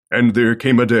And there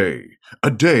came a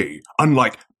day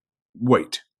unlike...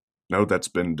 Wait, no, that's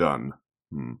been done.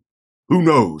 Who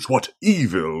knows what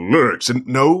evil lurks in...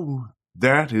 No,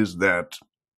 that is that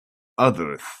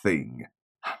other thing.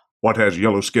 What has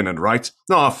yellow skin and rights?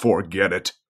 Forget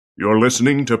it. You're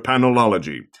listening to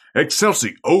Panelology.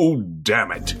 Excelsi, oh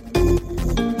damn it.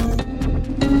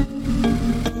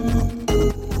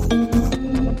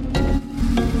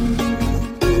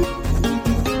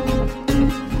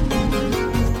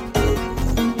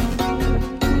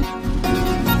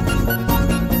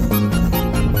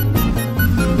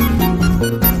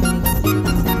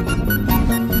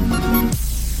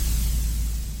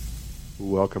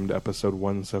 Welcome to episode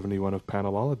 171 of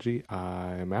Panelology.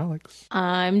 I'm Alex.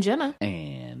 I'm Jenna.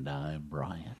 And I'm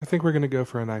Brian. I think we're going to go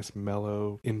for a nice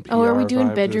mellow NPR Oh, are we doing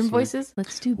vibe bedroom this week. voices?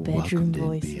 Let's do bedroom Welcome to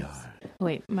voices. NPR.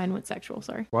 Wait, mine went sexual,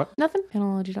 sorry. What? Nothing.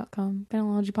 Panelology.com.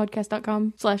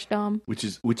 Panelologypodcast.com/dom.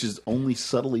 Which is only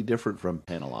subtly different from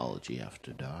Panelology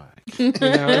After Dark.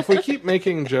 If we keep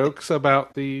making jokes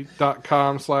about the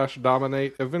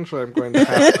 .com/dominate, eventually I'm going to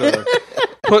have to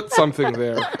put something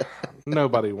there.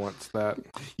 Nobody wants that.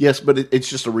 Yes, but it's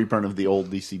just a reprint of the old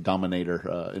DC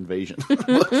Dominator invasion.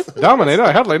 Dominate,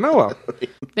 I hardly know her.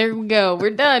 There we go.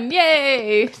 We're done.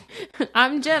 Yay!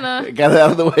 I'm Jenna. Got it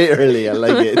out of the way early. I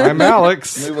like it. I'm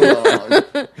Alex. Move along.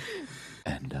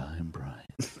 And I'm Brian.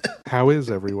 How is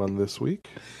everyone this week?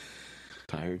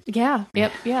 Tired. Yeah.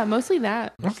 Yep. Yeah. Mostly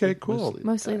that. Okay, cool.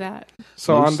 Mostly that.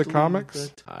 So on to Mostly comics?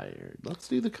 Tired. Let's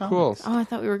do the comics. Cool. Oh, I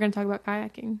thought we were going to talk about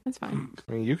kayaking. That's fine.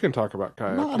 I mean, you can talk about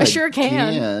kayak. Not I sure can.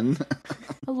 again.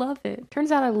 I love it. Turns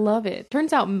out I love it.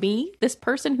 Turns out me, this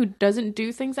person who doesn't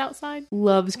do things outside,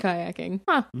 loves kayaking.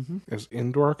 Huh. Is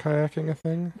indoor kayaking a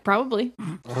thing? Probably.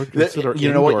 I would consider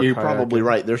You know what? indoor You're kayaking. probably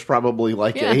right. There's probably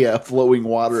like Yeah. a flowing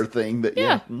water thing that.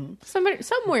 Yeah. Mhm. Somewhere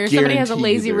somebody has a Guarantee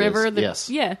lazy there river is. that Yes.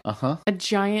 yeah. Uh-huh. A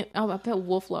giant I bet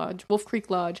Wolf Creek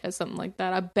Lodge has something like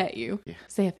that. I bet you. Yeah.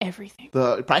 'Cause they have everything.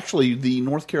 Actually, the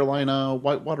North Carolina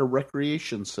Whitewater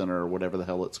Recreation Center, or whatever the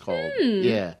hell it's called.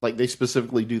 Yeah, like they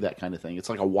specifically do that kind of thing. It's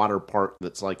like a water park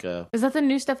that's like a Is that the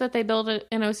new stuff that they built at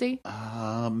NOC?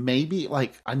 maybe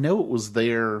like I know it was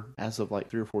there as of like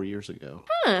 3 or 4 years ago.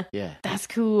 Huh. Yeah, That's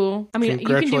cool. I mean, you can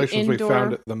do Congratulations, we indoor.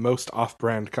 found the most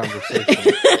off-brand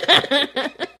conversation.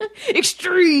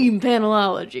 Extreme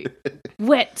panelology.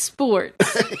 Wet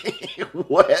sports.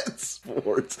 wet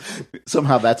sports.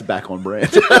 Somehow that's back on brand.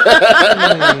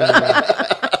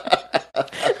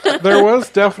 There was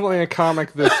definitely a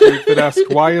comic this week that asked,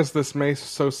 why is this mace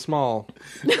so small?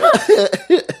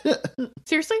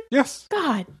 Seriously? Yes.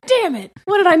 God damn it.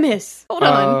 What did I miss? Hold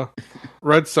on.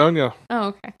 Red Sonja. Oh,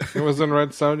 okay. It was in Red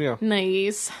Sonja.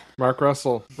 Nice. Mark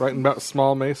Russell, writing about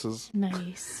small maces.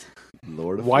 Nice.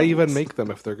 Lord of Why Fools. even make them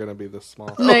if they're going to be this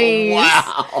small? Nice.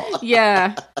 Wow.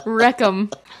 Yeah. Wreck 'em.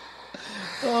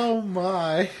 Oh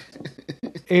my.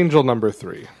 Angel number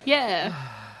 3. Yeah.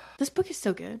 This book is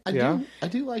so good. Yeah? I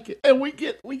do like it, and we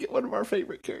get one of our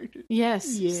favorite characters. Yes.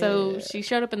 So Yeah. she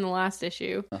showed up in the last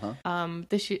issue. Uh-huh.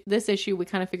 This issue we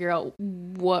kind of figure out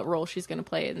what role she's going to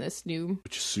play in this new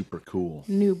Which is super cool.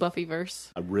 Buffyverse.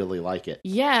 I really like it.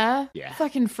 Yeah. Yeah.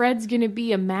 Fucking Fred's going to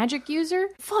be a magic user.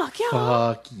 Fuck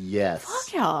y'all. Fuck yes.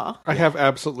 Fuck y'all. I have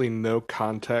absolutely no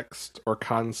context or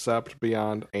concept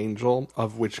beyond Angel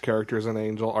of which characters in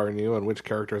Angel are new and which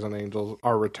characters in Angel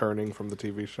are returning from the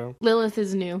TV show. Lilith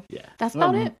is new. Yeah, That's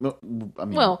about it. I mean,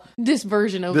 Well, this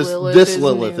version of this Lilith this is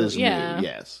Lilith new. is Yeah. new.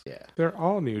 Yes, yeah. They're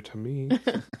all new to me.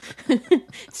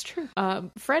 It's true.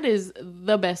 Fred is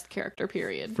the best character,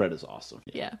 period. Fred is awesome.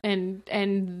 Yeah, and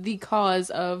the cause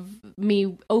of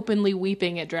me openly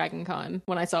weeping at Dragon Con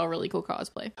when I saw a really cool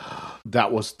cosplay.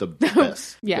 That was the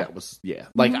best. Yeah. That was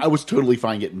Like I was totally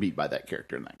fine getting beat by that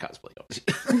character in that cosplay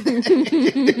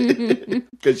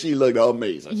because she looked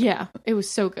amazing. Yeah, it was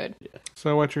so good.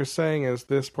 So what you're saying is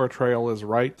this portrayal is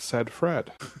right, said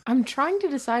Fred. I'm trying to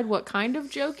decide what kind of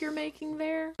joke you're making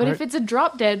there, but if Right. it's a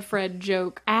drop dead Fred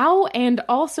joke, ow, and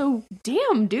also,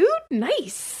 damn, dude,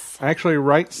 nice. Actually,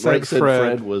 right, said Right said Fred.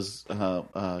 Fred was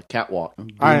catwalk. Do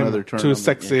I'm another turn too on the-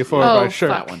 sexy yeah. for Oh, my shirt.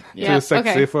 that one. Yeah, Too sexy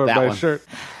okay. for That my one. shirt.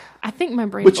 I think my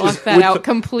brain Which is- blocked that which- out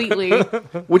completely.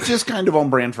 Which is kind of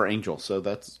on brand for Angel, so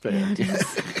that's fair.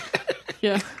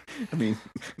 Yeah. I mean,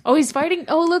 Oh, he's fighting.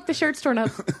 Oh, look, the shirt's torn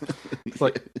up.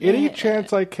 Like, any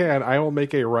chance I can, I will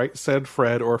make a Right Said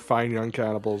Fred or Fine Young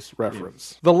Cannibals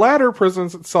reference. The latter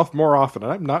presents itself more often,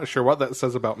 and I'm not sure what that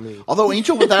says about me. Although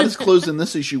Angel Without His Clothes in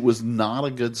this issue was not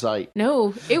a good sight.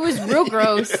 No, it was real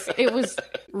gross. It was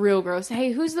real gross.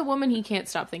 Hey, who's the woman he can't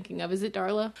stop thinking of? Is it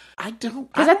Darla? I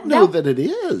don't that- know that it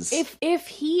is. If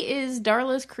he is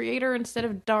Darla's creator instead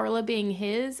of Darla being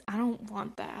his, I don't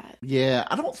want that. Yeah,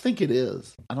 I don't think it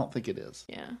is.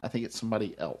 Yeah. I think it's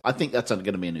somebody else. I think that's going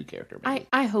to be a new character. Maybe.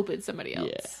 I hope it's somebody else.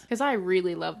 Yeah. Because I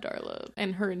really love Darla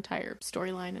and her entire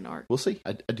storyline and arc. We'll see.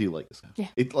 I do like this guy. Yeah.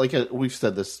 It, like we've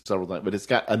said this several times, but it's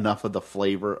got enough of the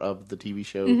flavor of the TV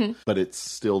show, but it's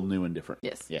still new and different.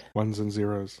 Yes. Yeah. Ones and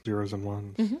zeros, zeros and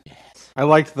ones. I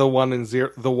liked the ones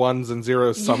and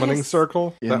zeros summoning Yes.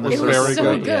 circle. In That the was It was very so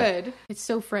good. good. It's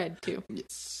so Fred, too.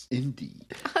 Yes, indeed.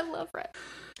 I love Fred.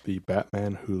 The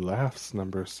Batman Who Laughs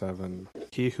number 7.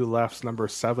 He who laughs number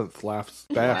 7th laughs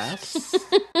best.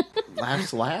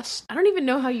 Last? I don't even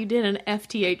know how you did an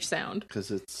FTH sound. Because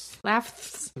it's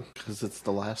Laughs.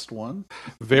 the last one.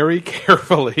 Very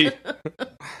carefully.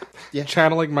 Yeah.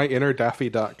 Channeling my inner Daffy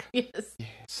Duck. Yes.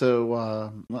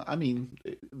 So, I mean,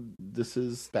 this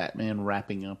is Batman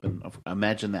wrapping up, and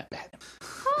imagine that Batman.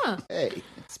 Huh. Hey,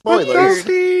 But spoilers. does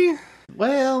he?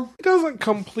 Well, He doesn't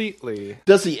completely.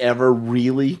 does he ever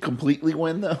really completely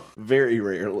win, though? Very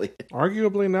rarely.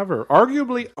 Arguably never.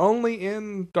 Arguably only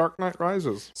in Dark Knight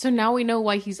Rises. So now we know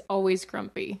why he's always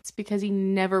grumpy. It's because he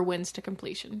never wins to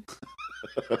completion.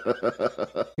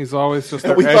 He's always just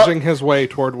And there we thought- edging his way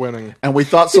toward winning. And we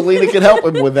thought Selena could help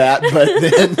him with that, but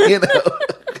then,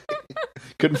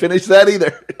 couldn't finish that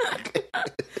either.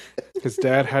 His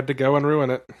dad had to go and ruin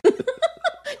it.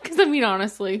 Because, I mean,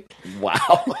 honestly,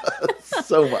 Wow.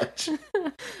 So much.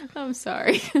 I'm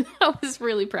sorry. I was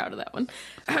really proud of that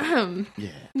one. Yeah.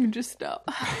 Just stop.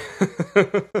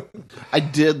 I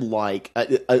did like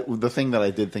the thing that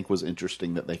I did think was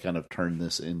interesting that they kind of turned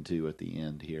this into at the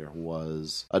end here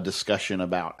was a discussion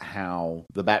about how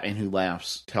the Batman Who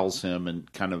Laughs tells him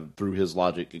and kind of through his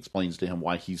logic explains to him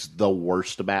why he's the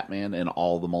worst Batman in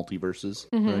all the multiverses,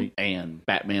 right? And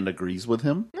Batman agrees with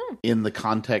him in the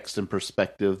context and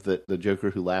perspective that the Joker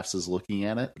Who Laughs is looking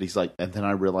at it. But he's like, and then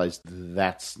I realized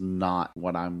that's not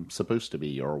what I'm supposed to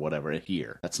be or whatever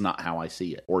here. That's not how I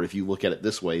see it. Or if you look at it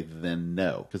this way, then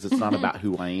no. Because it's not about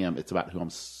who I am. It's about who I'm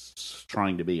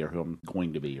trying to be or who I'm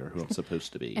going to be or who I'm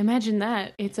supposed to be. Imagine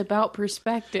that. It's about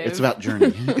perspective. It's about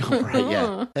journey. Oh, right,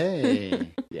 yeah.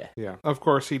 Hey. Yeah. Yeah. Of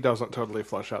course, he doesn't totally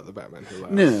flesh out the Batman Who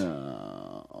Laughs.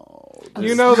 No.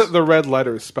 You know that the red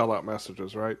letters spell out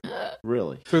messages, right?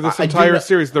 Really? Through this I do entire not-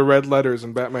 series, the red letters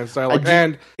in Batman's dialogue. I do-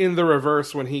 And in the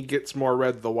reverse, when he gets more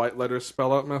red, the white letters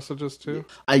spell out messages too.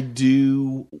 I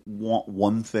do want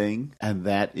one thing, and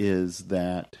that is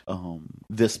that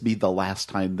this be the last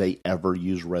time they ever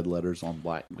use red letters on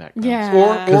black backgrounds.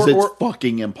 Yeah. Because it's Or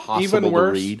fucking impossible even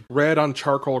worse, to read. red on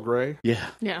charcoal gray. Yeah.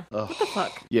 Yeah. What the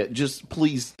fuck? Yeah, just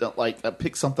please don't,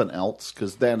 pick something else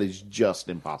because that is just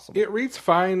impossible. It reads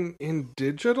fine in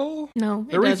digital. No,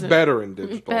 It reads doesn't. better in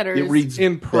digital. Better. It reads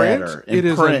In print, better. it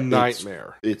is a print,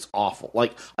 nightmare. It's awful.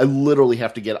 Like I literally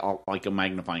have to get out, like a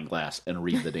magnifying glass and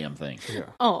read the damn thing.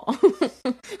 Oh.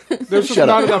 There's just Shut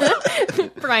not up.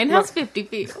 enough. Brian has 50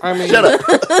 feet. I mean, Shut up!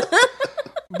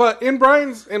 but in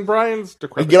Brian's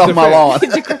decrepit Get off my lawn.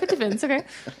 Decrepit defense, okay.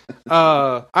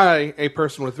 I, a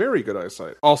person with very good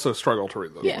eyesight, also struggle to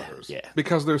read those Yeah. letters. Yeah.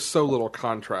 Because there's so little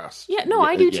contrast. Yeah, no,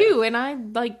 I do Yeah. too, and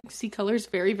I see colors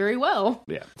very, very well.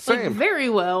 Yeah. Like, Same. very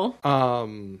well.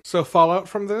 So fallout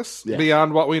from this, Yeah.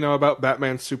 beyond what we know about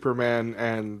Batman, Superman,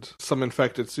 and some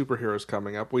infected superheroes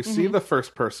coming up, we see the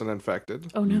first person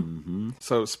infected. Oh no. Mm-hmm.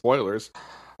 So spoilers.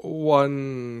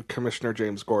 One Commissioner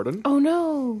James Gordon. Oh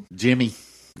no. Jimmy.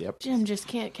 Yep. Jim just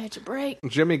can't catch a break.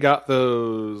 Jimmy got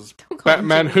those Don't call him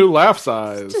Batman Jimmy. Who Laughs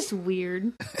eyes. It's just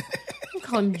weird. Don't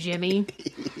call him Jimmy.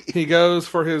 He goes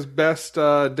for his best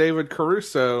David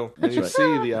Caruso, and you right.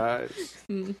 see the eyes.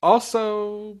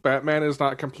 Also, Batman is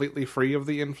not completely free of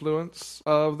the influence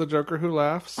of the Joker Who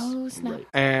Laughs. Oh snap.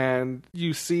 And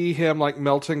you see him like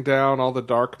melting down all the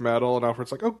dark metal, and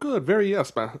Alfred's like, "Oh, good, very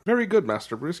good,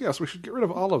 Master Bruce. Yes, we should get rid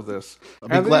of all of this."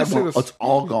 I'm And then glad you see this it's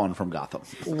all gone from Gotham.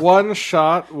 one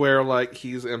shot where like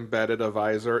he's embedded a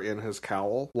visor in his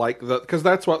cowl, like because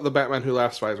that's what the Batman Who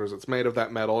Laughs visor is. It's made of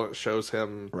that metal. It shows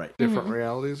him Right. different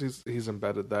realities. He's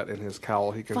embedded that in his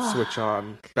cowl. He can switch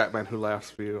on Batman Who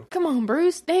Laughs view. Come on,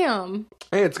 Bruce. Damn.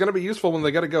 Hey, it's gonna be useful when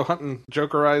they got to go hunting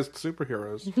Jokerized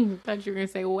superheroes. Thought you were gonna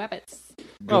say weapons.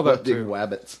 Oh, that Big too.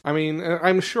 wabbits. I mean,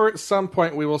 I'm sure at some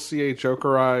point we will see a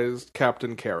Jokerized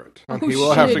Captain Carrot, and Oh, he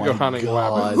will have shit. to go Oh my hunting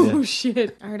God. Wabbit. Oh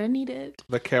shit. Alright, I need it.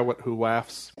 The Carrot Who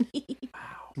Laughs.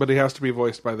 But he has to be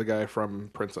voiced by the guy from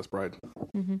Princess Bride.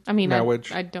 I mean, Now,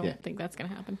 I don't think that's going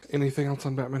to happen. Anything else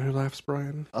on Batman Who Laughs,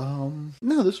 Brian?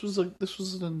 No, this was an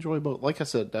enjoyable. Like I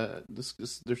said,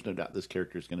 there's no doubt this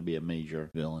character is going to be a major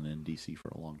villain in DC for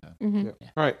a long time. Yeah.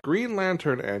 All right, Green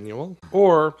Lantern Annual,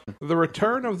 or the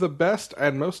return of the best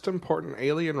and most important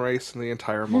alien race in the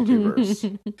entire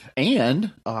multiverse.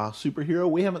 And superhero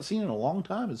we haven't seen in a long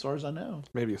time, as far as I know.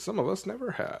 Maybe some of us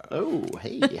never have. Oh,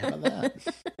 hey, how about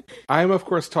that? I'm, of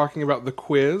course, talking about the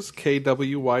Quiz,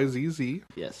 KWYZZ.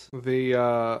 Yes.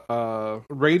 The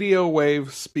radio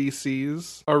wave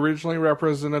species, originally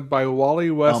represented by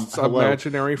Wally West's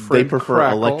imaginary friend They prefer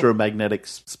Crackle. electromagnetic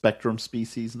spectrum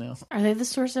species now. Are they the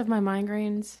source of my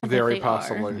migraines? I bet Very they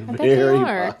possibly. are. I bet Very they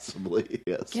are. possibly,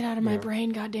 yes. Get out of my brain,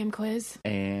 goddamn quiz.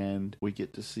 And we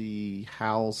get to see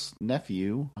Hal's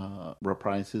nephew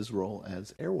reprise his role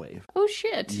as Airwave. Oh,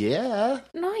 shit. Yeah.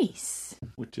 Nice.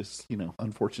 Which is,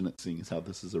 unfortunate seeing as how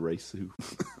this is a race who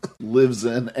lives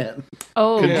in and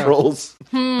Oh. controls.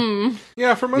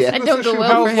 Yeah, for most That of this don't issue, go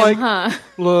well for Hal's him, like, huh?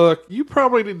 look, you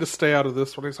probably need to stay out of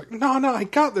this one. He's like, no, I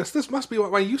got this. This must be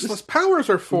what my useless powers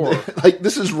are for. Like,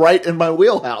 this is right in my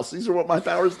wheelhouse. These are what my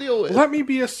powers deal with. Let me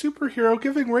be a superhero.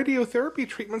 Giving radiotherapy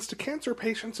treatments to cancer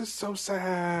patients is so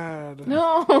sad.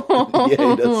 No.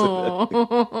 Yeah, he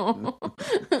does.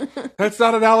 That's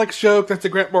not an Alex joke. That's a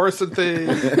Grant Morrison thing.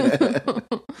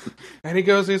 And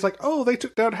he's like, oh, they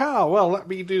took down Hal. Well, let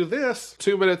me do this.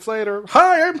 2 minutes later,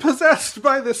 hi, I'm possessed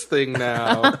by this thing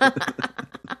now.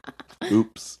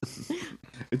 Oops.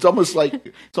 It's almost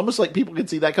like people can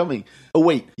see that coming. Oh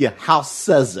wait, yeah, Hal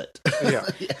says it. Yeah.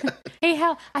 Hey,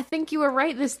 Hal, I think you were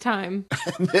right this time.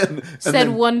 and Said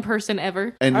then, one person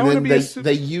ever. and I wanna then be a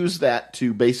they use that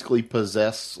to basically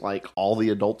possess like all the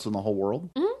adults in the whole world,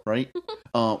 right?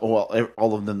 Well,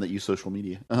 all of them that use social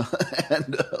media.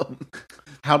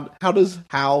 How does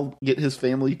Hal get his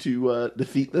family to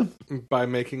defeat them? By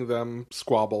making them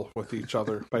squabble with each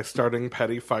other. By starting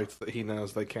petty fights that he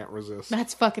knows they can't resist.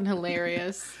 That's fucking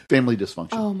hilarious. Family dysfunction.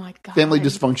 Oh my god. Family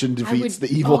dysfunction defeats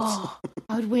the evils. Oh,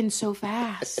 I would win so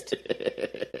fast.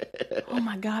 Oh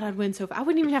my god, I'd win so fast. I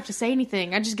wouldn't even have to say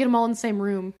anything. I'd just get them all in the same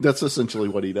room. That's essentially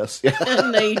what he does. Yeah.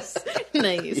 Nice.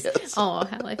 Yes. Oh,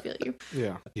 Hal, I feel you.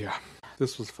 Yeah.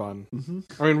 This was fun.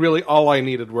 I mean, really, all I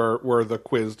needed were the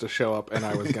Quiz to show up, and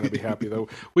I was going to be happy, though.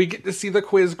 We get to see the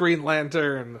Quiz Green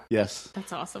Lantern. Yes.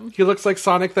 That's awesome. He looks like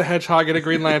Sonic the Hedgehog in a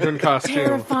Green Lantern costume.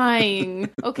 Terrifying.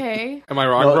 Okay. Am I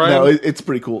wrong, No, Brian? it's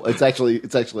pretty cool. It's actually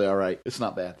all right. It's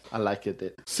not bad. I like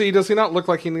it. See, does he not look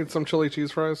like he needs some chili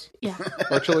cheese fries? Yeah.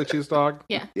 Or chili cheese dog?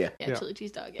 Yeah. Yeah. Chili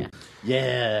cheese dog, yeah.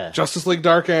 Yeah. Justice League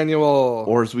Dark Annual.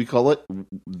 Or as we call it,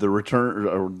 the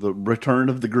return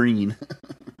of the green.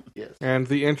 Yes. And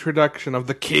the introduction of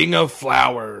the King of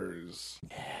Flowers.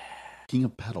 King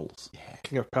of Petals. Yeah.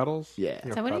 King of Petals? Yeah.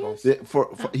 King Is of that what he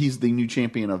Petals. is? He's the new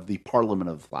champion of the Parliament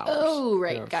of Flowers. Oh,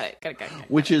 right. Yes. Got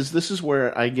it. This is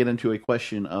where I get into a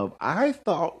question of, I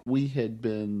thought we had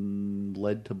been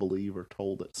led to believe or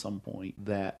told at some point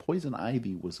that Poison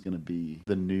Ivy was going to be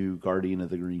the new Guardian of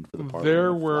the Green for the Parliament There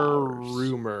of were Flowers.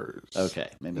 rumors. Okay.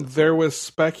 Maybe that's There was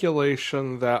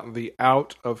speculation that the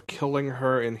out of killing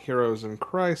her in Heroes in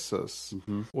Crisis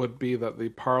would be that the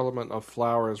Parliament of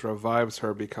Flowers revives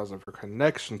her because of her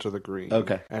connection to the Green.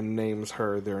 Okay. And names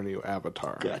her their new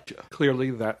avatar. Gotcha.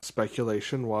 Clearly, that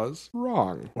speculation was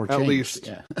wrong. Or at changed, least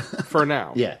yeah. for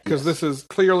now. Yeah, Because yes. this is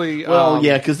clearly. Well,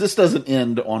 yeah, because this doesn't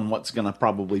end on what's going to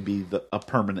probably be a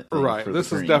permanent thing. Right. For This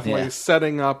the is Green. definitely Yeah.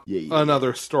 setting up Yeah.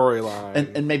 another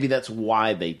storyline. And maybe that's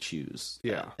why they choose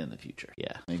Yeah. in the future.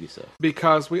 Yeah, maybe so.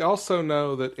 Because we also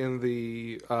know that in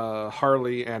the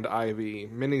Harley and Ivy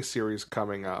miniseries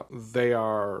coming up, they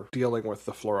are dealing with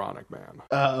the Floronic Man.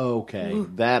 Okay.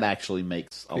 That actually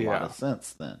makes a lot Yeah. of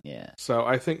sense then. Yeah. So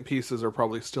I think pieces are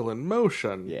probably still in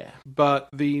motion. Yeah. But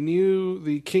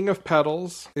the King of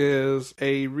Petals is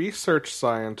a research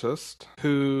scientist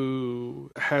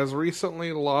who has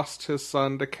recently lost his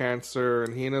son to cancer,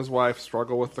 and he and his wife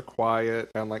struggle with the quiet,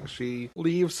 and like she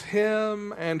leaves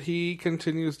him and he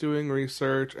continues doing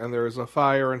research, and there is a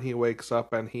fire, and he wakes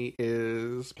up and he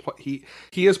is plants.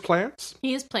 He is plants.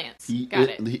 He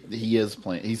is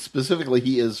plant.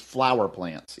 He is flower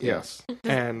plants. Yes.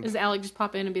 And Does Alec just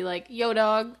pop in and be like, yo,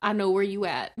 dog, I know where you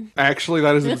at. actually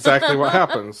that is exactly what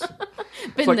happens.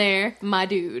 Been like- there, my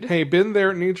dude. Hey, been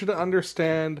there, need you to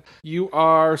understand you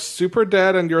are super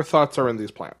dead and your thoughts are in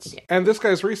these plants. Yeah. And this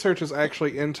guy's research is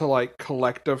actually into like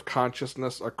collective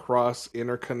consciousness across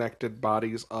interconnected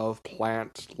bodies of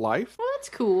plant life. Well, that's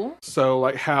cool. So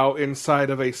like how inside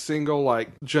of a single like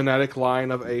genetic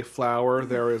line of a flower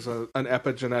there is an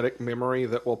epigenetic memory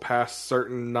that will pass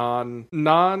certain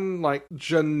non like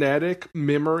genetic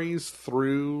memories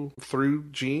through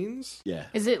genes. Yeah.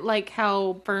 Is it like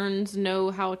how ferns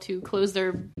know how to close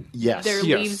their Yes.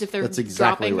 leaves if they're That's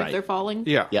exactly dropping, right. if they're falling?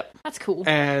 Yeah. Yep. That's cool.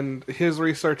 And his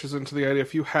research is into the idea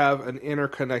if you have an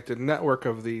interconnected network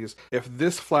of these, if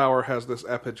this flower has this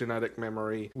epigenetic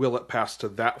memory, will it pass to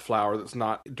that flower that's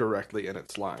not directly in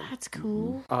its line? That's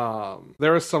cool.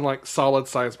 There is some like solid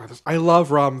science behind this. I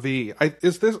love Ram V.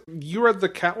 You read the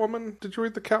Catwoman? Did you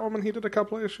read the Catwoman he did a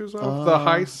couple of issues of? The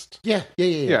Heist? Yeah.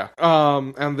 Yeah.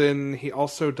 And then he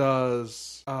also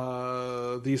does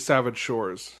These Savage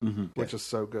Shores, which is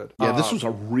so good. Yeah, this was a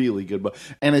really good book,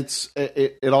 and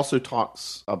it also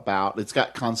talks about, it's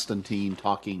got Constantine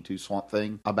talking to Swamp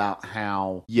Thing about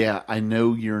how, yeah, I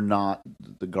know you're not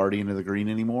the Guardian of the Green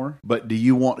anymore, but do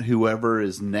you want whoever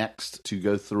is next to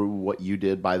go through what you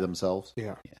did by themselves?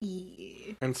 Yeah.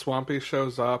 Yeah. And Swampy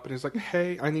shows up and he's like,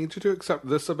 hey, I need you to accept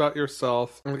this about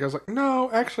yourself. And the guy's like, no,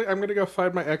 actually, I'm going to go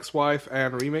find my ex-wife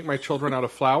and remake my children out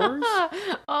of flowers.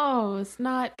 Oh, it's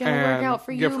not gonna and work out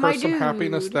for you, give her my some dude.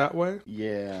 happiness that way.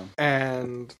 Yeah,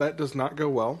 And that does not go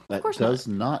well. that course does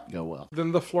not go well.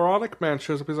 Then the Floronic Man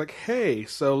shows up. He's like, hey,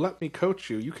 so let me coach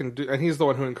you. You can do... And he's the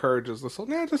one who encourages this whole,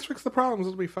 yeah, just fix the problems.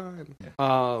 It'll be fine.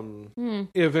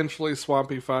 Eventually,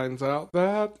 Swampy finds out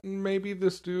that maybe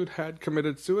this dude had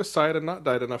committed suicide and not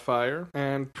died in a fire,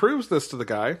 and proves this to the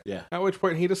guy. Yeah. At which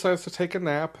point, he decides to take a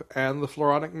nap, and the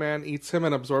Floronic Man eats him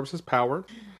and absorbs his power.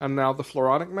 And now the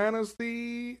Floronic Man is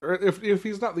the... Or if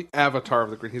he's not the avatar of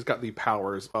the green, he's got the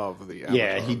powers of the avatar.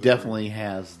 Yeah, he of the definitely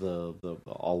has the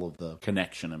all of the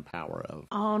connection and power of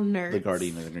Oh, nerds. the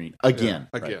Guardian of the Green again.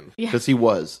 Yeah, again. Yeah. Because he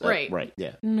was Right. right.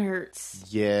 Yeah. Nerds.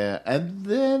 Yeah, and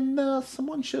then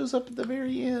someone shows up at the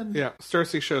very end. Yeah,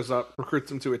 Cersei shows up,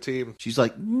 recruits him to a team, She's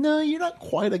like, no, you're not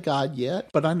quite a god yet,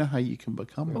 but I know how you can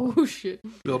become one. Oh, shit.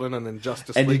 building an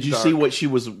Injustice And League did you dark. see what she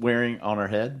was wearing on her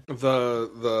head?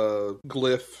 The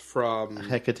glyph from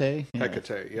Hecate? Yeah.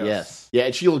 Hecate, yes. Yeah,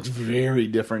 and she looks very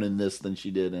different in this than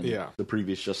she did in Yeah. the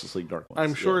previous Justice League Dark ones.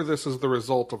 I'm sure Yeah. this is the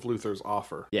result of Luther's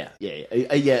offer. Yeah. Yeah,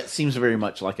 it seems very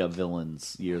much like a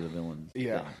villain's Year of the Villains.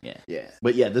 Yeah. Yeah.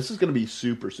 But yeah, this is going to be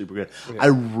super, super good. Yeah. I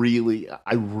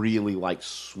really like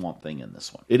Swamp Thing in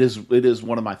this one. It is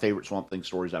one of my favorite Swamp Thing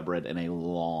stories I've read in a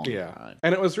long time.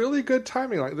 And it was really good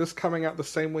timing, like this coming out the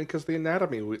same week as the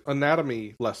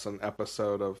anatomy lesson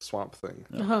episode of Swamp Thing.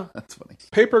 Uh-huh. That's funny.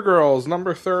 Paper Girls,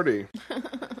 number 30.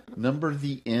 Number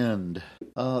The End.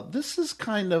 This is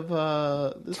kind of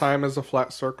this, Time is a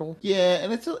flat circle. yeah,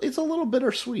 and it's a little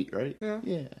bittersweet, right? Yeah.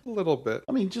 Yeah. A little bit.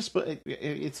 I mean, but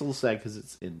it's a little sad because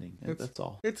it's ending. That's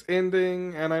all. It's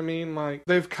ending, and I mean, like,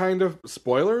 they've kind of...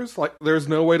 Spoilers? Like, there's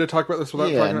no way to talk about this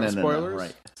without talking about spoilers.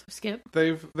 right. So skip.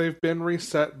 They've been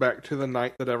reset back to the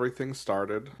night that everything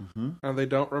started, and they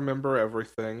don't remember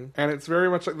everything. And it's very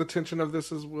much like the tension of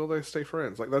this is, will they stay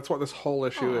friends? Like, that's what this whole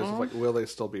issue is like, will they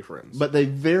still be friends? But they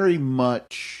very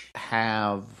much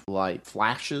have like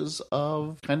flashes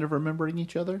of kind of remembering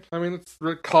each other. I mean, it's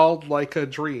called like a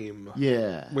dream.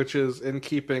 Yeah. Which is in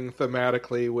keeping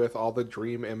thematically with all the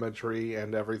dream imagery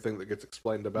and everything that gets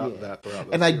explained about that throughout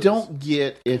the And I series. don't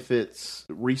get if it's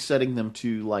resetting them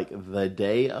to like the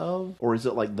day of, or is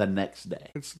it like the next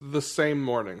day? It's the same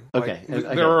morning. Okay, Like,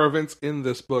 okay. There are events in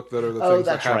this book that are the Oh, things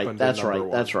that's that happened right. That's in number right.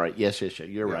 one. That's right. Yes.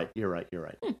 You're Yeah. right. You're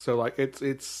right. So like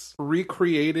it's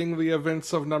recreating the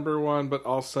events of number one, but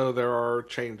also there are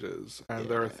changes and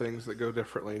there are things that go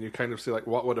differently, and you kind of see like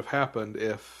what would have happened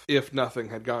if nothing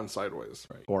had gone sideways.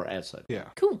 Right. Or as such. Yeah.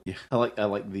 Cool. Yeah. I like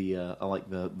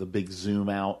the big zoom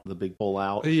out, the big pull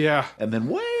out, Yeah. and then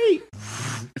wait,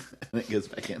 and it goes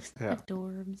back in. Yeah.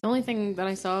 Adorbs. The only thing that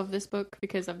I saw of this book,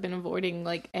 because I've been avoiding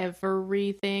like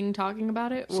everything talking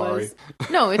about it, was Sorry.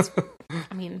 no, it's.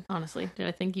 I mean, honestly, did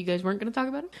I think you guys weren't going to talk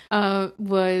about it?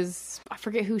 Was I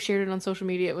forget who shared it on social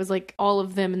media? It was like all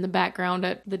of them in the background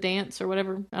at the dance or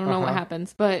whatever. I don't know what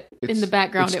happens, but in the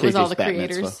background it's it was all KJ's the bat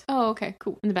creators. mitzvah. Oh, okay,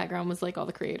 cool. In the background was like all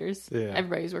the creators. Yeah.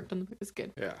 Everybody's worked on the book. It's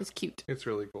good. Yeah. It's cute. It's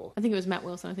really cool. I think it was Matt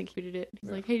Wilson. I think he did it. He's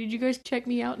like, "Hey, did you guys check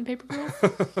me out in Paper Girls?"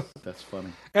 That's funny.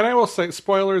 And I will say,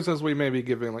 spoilers as we may be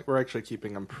giving, like we're actually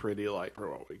keeping them pretty light for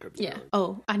what we could. Yeah. spoil.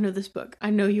 Oh, I know this book. I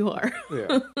know you are.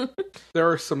 Yeah. There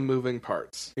are some moving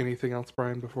parts. Anything else,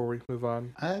 Brian, before we move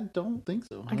on? I don't think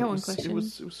so. I got one It question.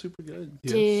 was super good.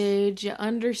 Did you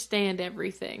understand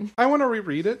everything? I want to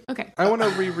reread it. Okay. I want to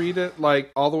reread it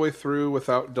like all the way through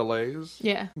without delays.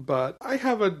 Yeah. But I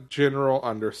have a general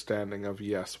understanding of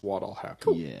yes, what'll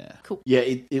happen. Yeah. Cool. Yeah,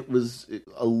 it was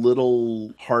a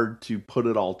little hard to put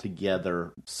it all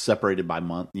together, separated by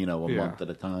month, a month at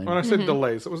a time. When I said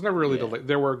delays, it was never really delayed.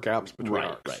 There were gaps between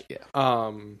arcs. Right,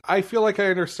 yeah. I feel like I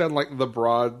understand like the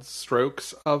broad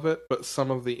strokes of it, but some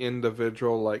of the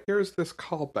individual, like, here's this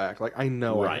callback. Like, I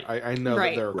know, Right. I know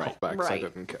Right. that there are Right. callbacks I Right.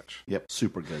 didn't catch. Yep,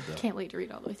 super good though. Can't wait to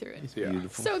read all the way through it. It's Yeah.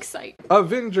 beautiful. So excited.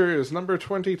 Avengers number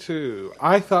 22.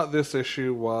 I thought this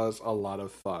issue was a lot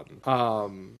of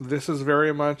fun. This is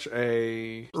very much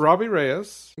a Robbie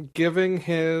Reyes giving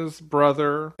his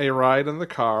brother a ride in the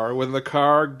car when the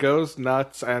car goes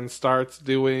nuts and starts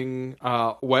doing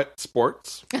wet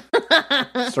sports.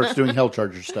 Starts doing Hell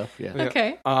Charger stuff. Yeah.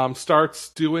 Okay. Starts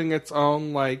doing its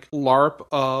own like LARP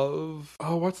of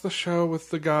what's the show with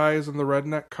the guys in the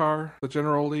redneck car? The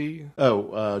General Lee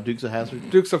Dukes of Hazzard.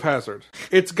 Dukes of Hazzard.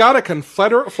 It's got a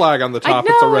Confederate flag on the top. I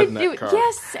know, It's a redneck car.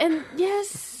 yes, and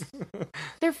yes.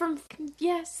 They're from,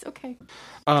 yes, okay.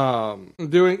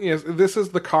 This is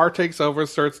the car takes over,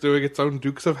 starts doing its own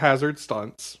Dukes of Hazzard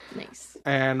stunts. Nice.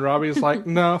 And Robbie's like,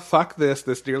 no, fuck this.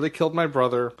 This nearly killed my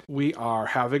brother. We are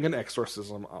having an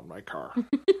exorcism on my car.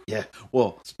 Yeah.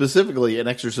 Well, specifically an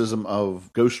exorcism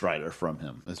of Ghost Rider from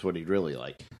him. That's what he'd really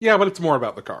like. Yeah, but it's more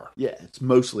about the car. Yeah, it's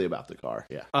mostly about the car.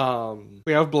 Yeah.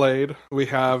 We have Blade. We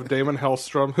have Damon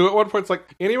Hellstrom, who at one point's like,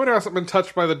 anyone who hasn't been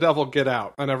touched by the devil, get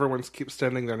out. And everyone keeps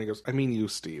standing there and he goes, I mean you,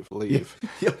 Steve. Leave.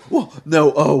 Yeah. Well,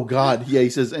 no. Oh God. Yeah.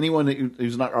 He says anyone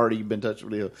who's not already been touched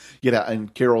with the get out.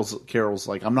 And Carol's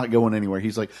like, I'm not going anywhere.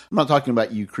 He's like, I'm not talking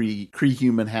about you, Kree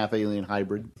human, half alien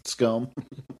hybrid scum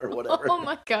or whatever. Oh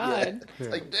my god. Yeah. It's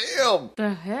like, damn.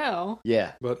 The hell?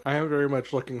 Yeah. But I am very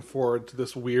much looking forward to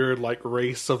this weird, like,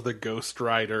 race of the Ghost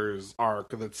Riders arc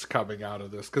that's coming out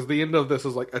of this. Because the end of this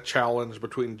is like a challenge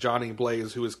between Johnny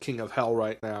Blaze, who is King of Hell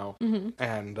right now,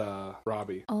 and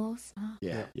Robbie. Oh, snap.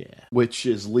 Yeah. Which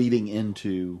is leading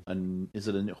into is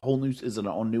it a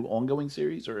new ongoing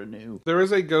series or a new? There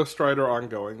is a Ghost Rider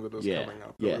ongoing that is Yeah, coming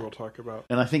up that yeah. we will talk about.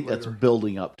 And I think that's later.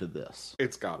 building up to this.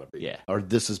 It's gotta be. Yeah. Or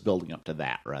this is building up to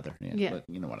that, rather. Yeah. But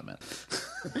you know what I meant.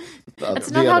 That's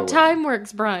The not how other way. time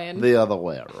works, Brian. The other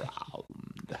way around.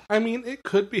 I mean, it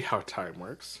could be how time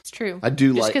works. It's true. I do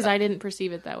Just like- because I didn't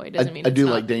perceive it that way doesn't mean I it's do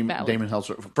not like valid. Damon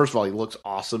Hellstrom. First of all, he looks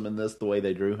awesome in this, the way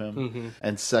they drew him.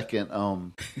 And second,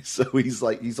 so he's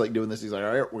like doing this. He's like,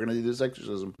 all right, we're gonna do this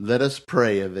exorcism. Let us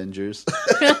pray, Avengers.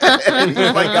 And he's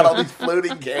like got all these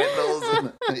floating candles,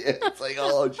 and it's like,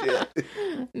 oh shit.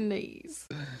 Nice.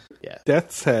 Yeah.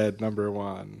 Death's Head number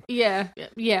 1. Yeah.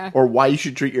 Or why you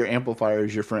should treat your amplifier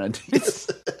as your friend.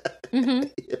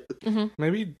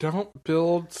 Maybe don't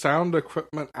build sound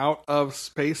equipment out of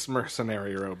space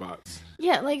mercenary robots.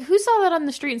 Yeah, like who saw that on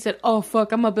the street and said, "Oh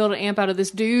fuck, I'm gonna build an amp out of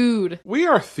this dude." We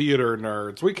are theater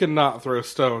nerds. We cannot throw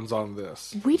stones on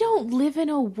this. We don't live in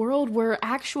a world where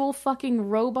actual fucking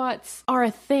robots are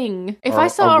a thing. If Or I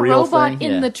saw a a real robot thing,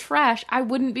 in yeah. the trash, I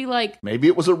wouldn't be like, Maybe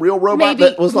it was a real robot maybe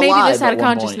that was alive this had at a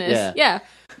one point. consciousness. Yeah.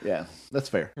 Yeah, that's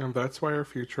fair. And that's why our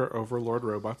future overlord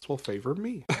robots will favor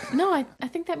me. No, I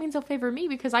think that means they'll favor me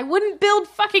because I wouldn't build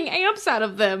fucking amps out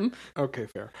of them. Okay,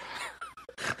 fair.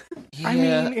 Yeah, I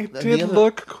mean, it the did other-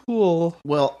 look cool.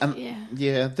 Well,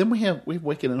 Yeah. Then we have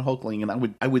Wiccan and Hulkling,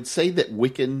 and I would say that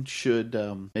Wiccan should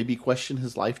maybe question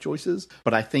his life choices,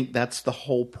 but I think that's the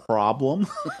whole problem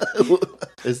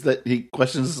is that he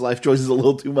questions his life choices a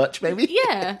little too much, maybe.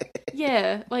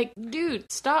 Yeah. Like,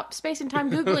 dude, stop space and time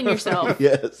Googling yourself.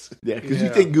 Yes, yeah, because you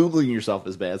Yeah. think Googling yourself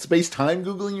is bad. Space time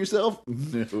Googling yourself?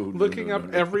 No, Looking no, up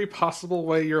no. every possible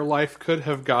way your life could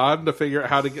have gone to figure out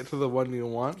how to get to the one you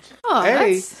want. Oh,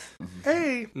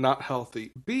 A, not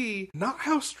healthy. B, not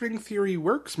how string theory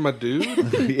works, my dude.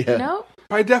 Yeah. Nope.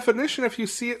 By definition, if you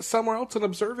see it somewhere else and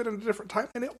observe it in a different time,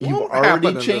 and it You've won't happen already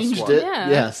in this changed one. it. Yeah.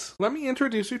 Yes. Let me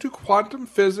introduce you to quantum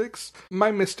physics,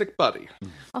 my mystic buddy.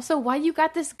 Also, why you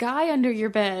got this guy under your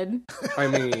bed? I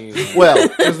mean, Well,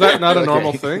 is that not a Okay.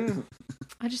 normal thing?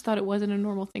 I just thought it wasn't a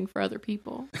normal thing for other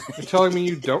people. You're telling me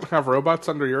you don't have robots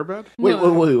under your bed?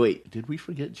 wait. Did we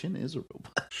forget Jen is a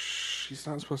robot? She's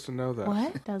not supposed to know that.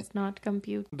 What? Does not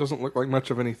compute. It doesn't look like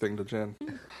much of anything to Jen.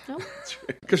 Nope.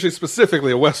 Because she's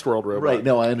specifically a Westworld robot. Right,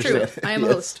 no, I True. understand. I am a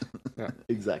Yes. host.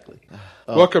 Exactly.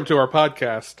 Welcome to our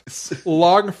podcast.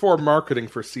 Long form marketing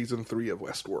for season 3 of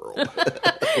Westworld.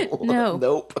 No.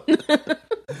 Nope.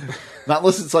 Not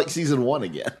unless it's like season 1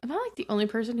 again. Am I like the only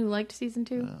person who liked season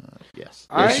 2? Yes.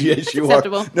 I- Yes, you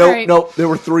acceptable. are. No, All right. no, there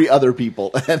were 3 other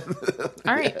people. And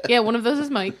All right. Yeah, one of those is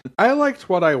Mike. I liked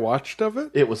what I watched of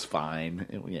it. it was fine.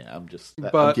 I'm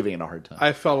But giving it a hard time.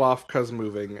 I fell off because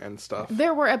moving and stuff.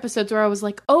 There were episodes where I was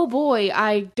like, oh boy,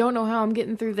 I don't know how I'm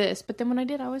getting through this. But then when I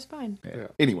did, I was fine.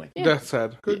 Anyway. Death's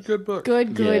Head. Good book.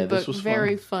 Good Yeah, this book. was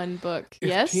Very fun book. If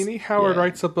Yes? Teenie Howard Yeah.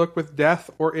 writes a book with death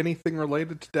or anything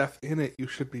related to death in it, you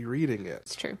should be reading it.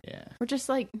 It's true. Yeah. We're just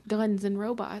like, duh. guns and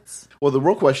robots. Well, the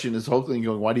real question is Hulkling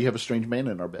going, why do you have a strange man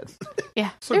in our bed? Yeah,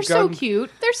 So they're so guns-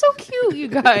 cute. They're so cute, you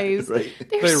guys. Right.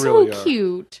 They're They so really are.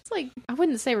 cute. It's like, I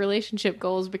wouldn't say relationship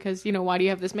goals because, why do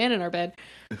you have this man in our bed?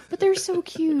 But they're so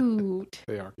cute.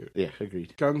 They are cute. Yeah,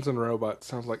 agreed. Guns and Robots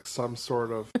sounds like some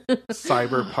sort of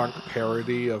cyberpunk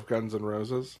parody of Guns N'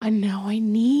 Roses. I know, I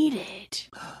need it.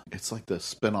 It's like the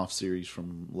spin-off series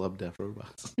from Love, Death,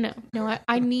 Robots. No,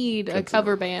 I need a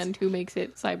cover band who makes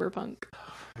it cyberpunk.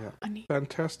 Yeah. I need.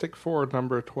 Fantastic Four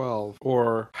number 12.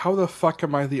 Or how the fuck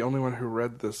am I the only one who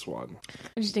read this one?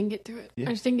 I just didn't get through it. Yeah.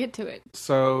 I just didn't get to it.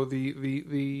 So the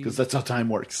Because that's how time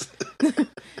works.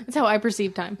 That's how I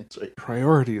perceive time. That's right.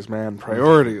 priorities, man,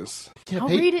 priorities. Yeah, I'll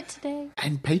read it today.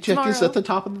 And Paycheck is tomorrow. at the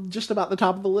top of just about the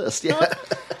top of the list. Yeah.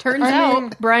 Turns I out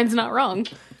mean- Brian's not wrong.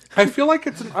 I feel like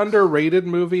it's an underrated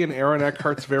movie, and Aaron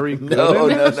Eckhart's very good No,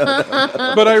 in it.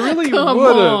 no. But I really Come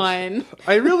wouldn't. on.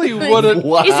 I really wouldn't.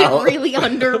 Wow. Is it really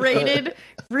underrated?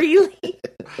 Really?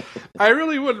 I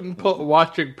really wouldn't put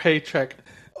watching Paycheck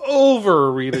over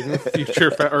reading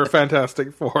Future or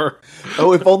Fantastic Four.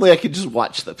 Oh, if only I could just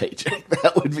watch the Paycheck.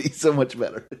 That would be so much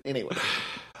better. Anyway.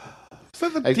 Is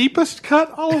that the deepest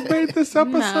cut I'll have made this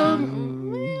episode?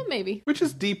 No. Maybe. Which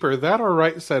is deeper, that or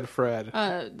Right Said Fred?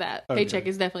 That paycheck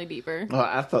is definitely deeper.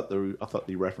 I thought the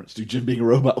reference to Jim being a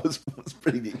robot was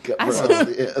pretty deep cut. I for saw- us.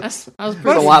 Yeah. I was It was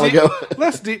pretty a while ago.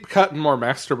 Less deep cut and more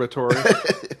masturbatory.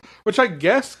 Which I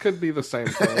guess could be the same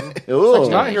thing. Oh,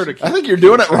 Not here to I keep. think you're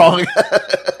doing it wrong.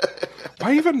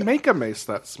 Why even make a mace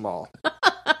that small?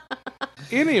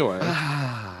 Anyway,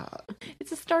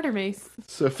 It's a starter mace.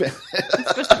 So It's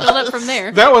supposed to build up from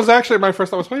there. that was actually my first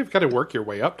thought. Was, well, you've got to work your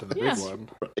way up to the Yeah. big one.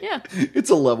 Yeah. it's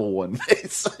a level 1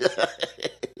 base.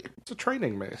 It's a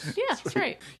training mace. Yeah, that's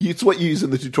right. It's what you use in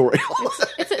the tutorial.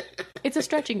 It's a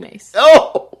stretching mace.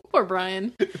 Oh Poor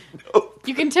Brian.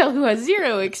 You can tell who has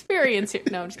zero experience here.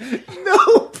 No, I'm just kidding.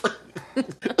 nope.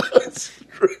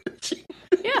 Stretching.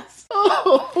 Yes.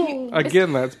 Oh,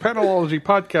 Again, that's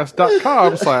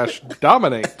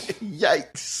panelologypodcast.com/dominate.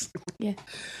 yikes. Yeah.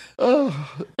 Oh.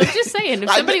 I'm just saying, if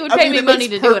somebody would I pay mean, me it money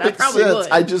makes to do it, I perfect probably sense. would.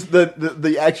 I just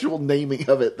the actual naming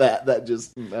of it that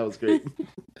was great.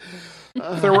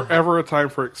 If there were ever a time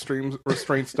for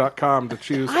extremerestraints.com to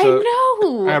choose I to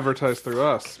know. advertise through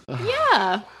us.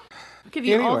 Yeah. I'll give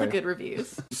you all the Anyway. good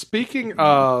reviews. Speaking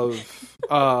of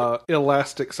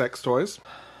elastic sex toys,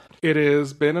 it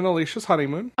has been an Alicia's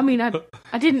honeymoon. I mean, I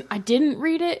didn't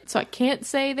read it, so I can't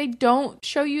say they don't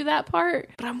show you that part.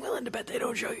 But I'm willing to bet they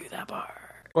don't show you that part.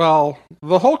 Well,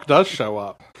 the Hulk does show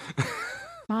up.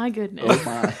 My goodness.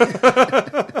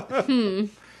 Oh my.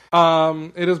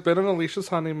 It has been an Alicia's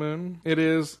honeymoon. It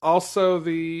is also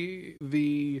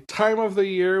the time of the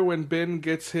year when Ben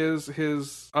gets his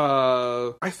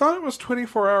I thought it was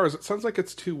 24 hours. It sounds like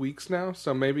it's 2 weeks now,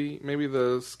 so maybe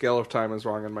the scale of time is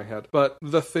wrong in my head. But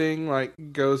the thing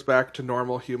goes back to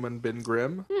normal human Ben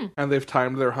Grimm, and they've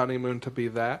timed their honeymoon to be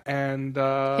that. And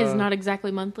His not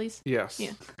exactly monthlies. yes.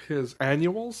 Yeah. His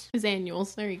annuals. His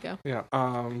annuals. There you go. Yeah.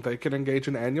 They can engage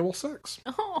in annual sex.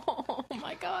 Oh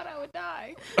my god, I would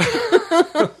die.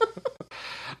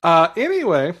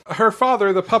 Anyway, her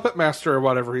father, the puppet master or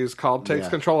whatever he's called, takes Yeah.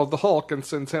 control of the Hulk and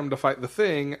sends him to fight the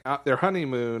Thing at their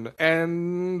honeymoon.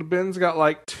 And Ben's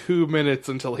got 2 minutes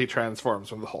until he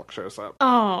transforms when the Hulk shows up.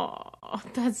 Oh,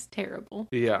 that's terrible.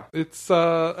 Yeah, it's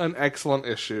an excellent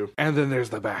issue. And then there's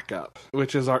the backup,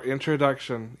 which is our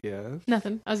introduction. Yes?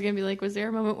 Nothing. I was gonna be like, was there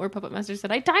a moment where Puppet Master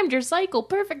said, "I timed your cycle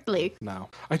perfectly"? No.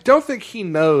 I don't think he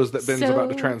knows that Ben's So about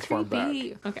to transform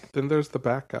creepy. back. Okay. Then there's the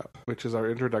backup, which is our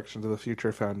introduction to the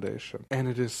Future Foundation. And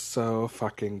it is so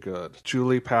fucking good.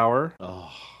 Julie Power.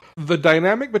 Oh. The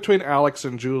dynamic between Alex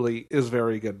and Julie is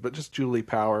very good, but just Julie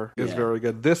Power is Yeah. very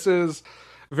good. This is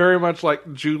very much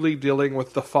like Julie dealing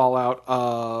with the fallout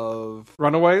of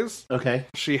Runaways. Okay.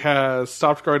 She has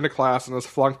stopped going to class and is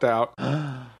flunked out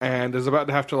and is about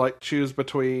to have to choose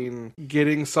between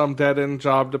getting some dead-end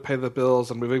job to pay the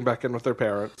bills and moving back in with their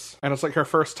parents. And it's her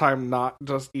first time not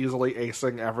just easily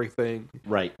acing everything.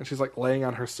 Right. And she's laying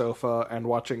on her sofa and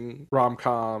watching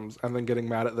rom-coms and then getting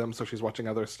mad at them, so she's watching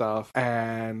other stuff.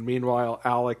 And meanwhile,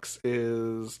 Alex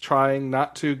is trying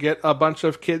not to get a bunch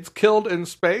of kids killed in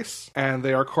space, and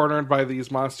they are cornered by these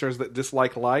monsters that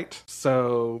dislike light.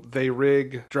 So they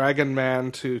rig Dragon Man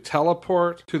to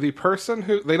teleport to the person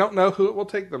who, they don't know who it will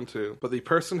take them to, but the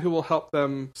person who will help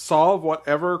them solve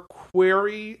whatever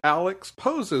query Alex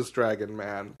poses Dragon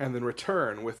Man, and then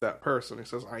return with that person. He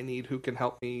says, I need who can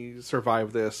help me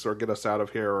survive this or get us out of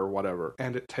here or whatever.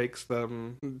 And it takes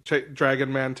them,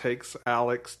 Dragon Man takes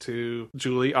Alex to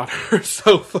Julie on her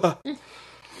sofa.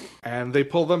 And they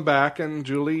pull them back, and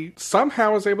Julie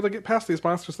somehow is able to get past these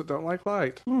monsters that don't like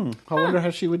light. I wonder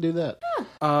how she would do that.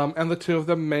 And the two of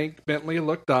them make Bentley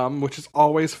look dumb, which is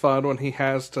always fun when he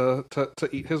has to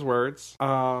eat his words.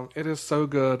 It is so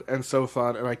good and so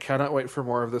fun, and I cannot wait for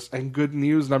more of this. And good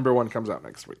news, number 1 comes out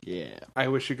next week. Yeah. I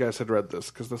wish you guys had read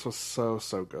this, because this was so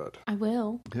good. I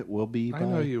will. It will be I by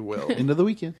know you will. end of the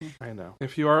weekend. I know.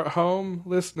 If you are at home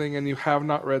listening and you have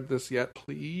not read this yet,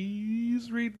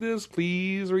 please read this.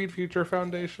 Please read Future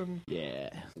Foundation. Yeah.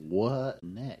 What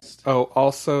next? Oh,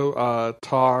 also,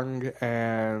 Tong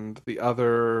and the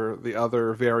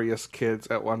other various kids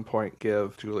at one point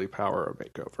give Julie Power a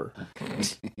makeover.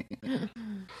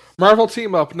 Marvel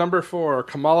Team Up number 4,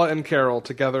 Kamala and Carol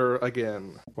together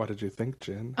again. What did you think,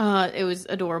 Jen? It was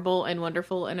adorable and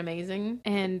wonderful and amazing,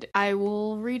 and I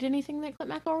will read anything that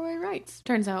Clint McElroy writes,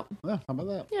 turns out. Well, how about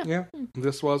that? Yeah.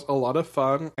 This was a lot of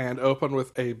fun and opened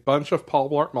with a bunch of Paul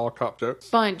Blart Mall Cop jokes.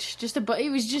 Bunch.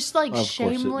 It was just like Of course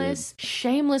it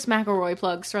shameless McElroy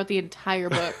plugs throughout the entire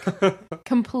book.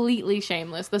 Completely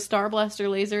shameless. The Star Blaster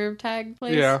laser tag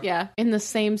place. Yeah. In the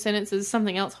same sentence as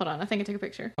something else. Hold on. I think I took a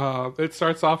picture. It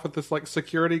starts off with this like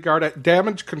security guard at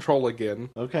Damage Control again.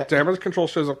 Okay. Damage Control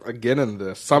shows up again in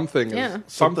this. Something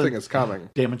is coming.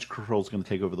 Damage Control is going to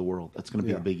take over the world. That's going to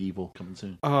be the big evil coming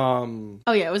soon.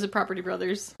 Oh yeah, it was a Property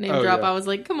Brothers name drop. Yeah. I was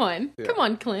like, come on,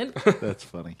 Clint. That's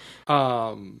funny.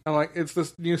 And like it's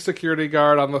this new security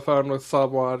guard on the phone with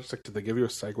someone. It's like, did they give you a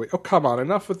segue? Oh, come on,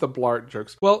 enough with the Blart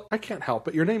jokes. Well, I can't help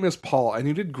it. Your name is Paul, and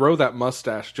you did grow that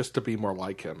mustache just to be more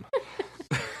like him.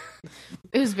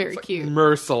 It was very cute.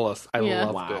 Merciless. I Yeah.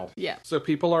 loved Wow. it. Yeah. So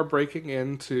people are breaking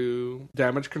into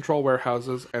Damage Control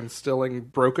warehouses and stealing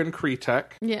broken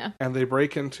Kree-Tech. Yeah. And they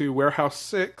break into Warehouse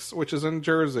 6, which is in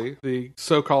Jersey, the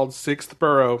so-called 6th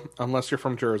borough, unless you're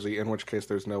from Jersey, in which case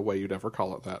there's no way you'd ever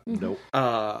call it that. Nope.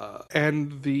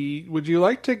 And would you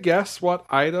like to guess what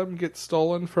item gets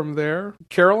stolen from there?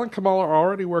 Carol and Kamala are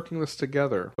already working this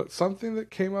together, but something that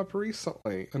came up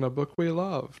recently in a book we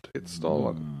loved, it's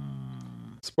stolen.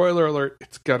 Spoiler alert,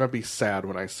 it's gonna be sad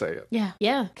when I say it. Yeah.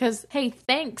 Yeah. Because, hey,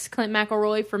 thanks, Clint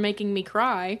McElroy, for making me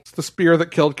cry. It's the spear that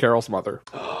killed Carol's mother.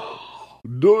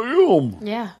 Damn.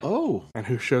 Yeah. Oh. And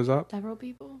who shows up? Several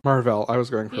people. Marvel. I was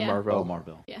going for Yeah. Marvel. Oh,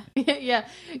 Marvel. Yeah. Yeah.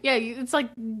 Yeah. It's like,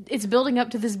 it's building up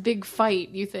to this big fight,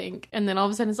 you think. And then all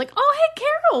of a sudden it's like, oh, hey,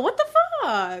 Carol, what the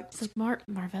fuck? It's like,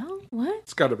 Marvel? What?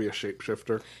 It's gotta be a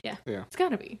shapeshifter. Yeah. Yeah. It's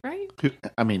gotta be, right?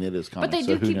 I mean, it is comic, But they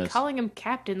so do who keep knows? calling him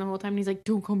Captain the whole time, and he's like,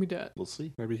 don't call me that. We'll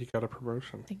see. Maybe he got a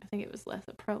promotion. I think it was less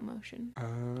a promotion.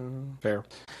 Fair.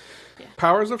 Yeah.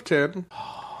 Powers of 10.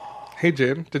 Hey,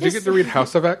 Jen, did you This- get to read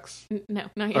House of X? No,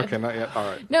 not yet. Okay, not yet. All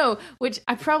right. No, which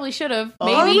I probably should have.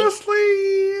 Maybe.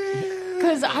 Honestly,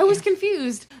 Because I was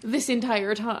confused this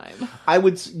entire time. I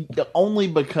would only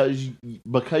because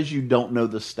you don't know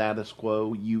the status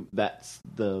quo. That's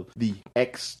the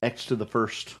X to the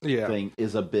first thing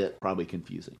is a bit probably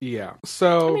confusing. Yeah.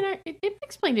 So I mean, it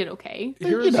explained it okay. It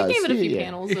Here's- gave it a few Yeah.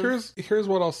 panels. here's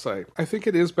what I'll say. I think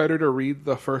it is better to read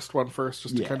the first one first,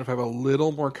 just to Yeah. kind of have a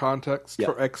little more context Yeah.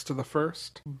 for X to the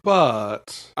first.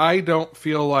 But I don't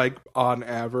feel like, on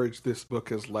average, this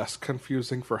book is less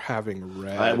confusing for having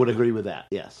read. I would agree with that.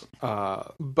 Yes.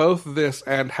 Both this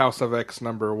and House of X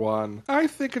 #1, I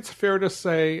think it's fair to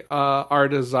say, are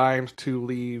designed to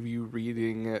leave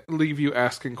you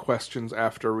asking questions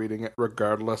after reading it,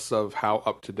 regardless of how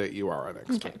up to date you are on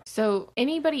X. Okay. So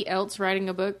anybody else writing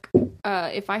a book,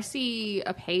 if I see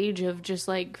a page of just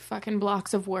like fucking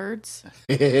blocks of words,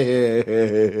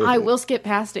 I will skip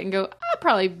past it and go, I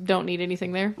probably don't need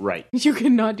anything there. Right. You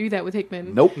cannot do that with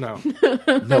Hickman. Nope. No.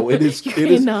 No, it is. You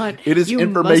It is. cannot. It is You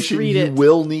information must read you it.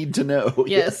 will need to know.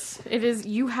 Yes, it is.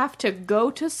 You have to go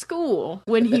to school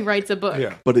when he writes a book.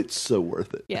 Yeah. But it's so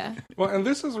worth it. Yeah. Well, and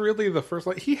this is really the first,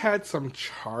 like, he had some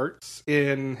charts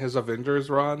in his Avengers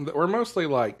run that were mostly,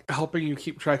 like, helping you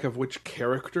keep track of which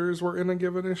characters were in a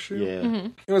given issue. Yeah.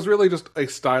 It was really just a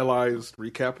stylized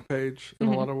recap page in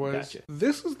a lot of ways. Gotcha.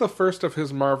 This is the first of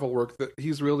his Marvel work that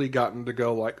he's really gotten to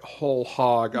go, like, whole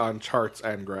hog on charts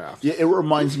and graphs. Yeah, it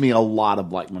reminds me a lot of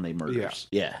Black Monday Murders.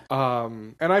 Yeah.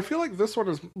 And I feel like this one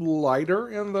is lighter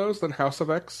in those than House of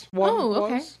X one Oh,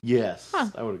 okay. was. Yes.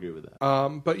 I would agree with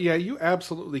that. But yeah, you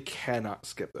absolutely cannot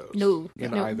skip those. No,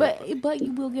 in no, either book. but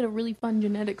you will get a really fun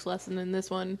genetics lesson in this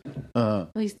one.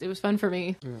 At least it was fun for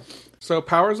me. So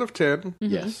Powers of 10,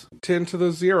 Yes. 10 to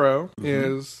the 0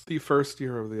 is the first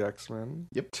year of the X-Men.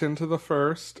 Yep. 10 to the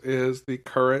 1st is the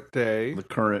current day. The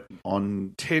current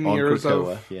on 10 on years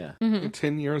Krakoa. of Yeah.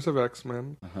 10 years of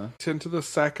X-Men. Uh-huh. 10 to the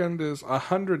second is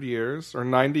 100 years or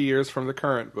 90 years from the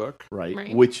current book.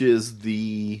 Right. Which is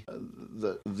the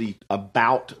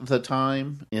about the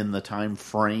time in the time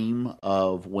frame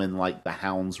of when like the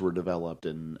Hounds were developed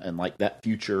and like that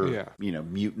future,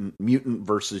 mutant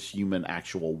versus human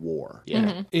actual war.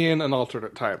 Yeah. In an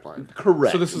alternate timeline.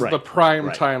 Correct. So this is the prime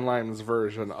timeline's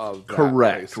version of that.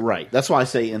 Correct. Basically. Right. That's why I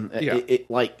say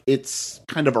it's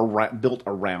kind of built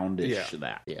around-ish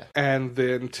that. Yeah. And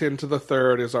then 10 to the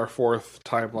third is our fourth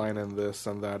timeline in this,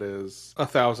 and that is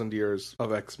 1,000 years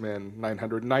of X-Men,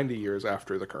 990 years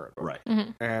after the current book. Right.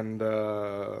 And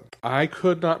I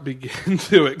could not begin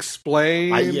to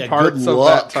explain parts of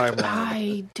luck. that timeline.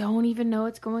 I don't even know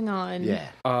what's going on. Yeah.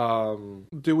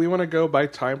 Do we want to go by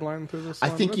timeline through this I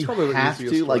one? think That's you probably the have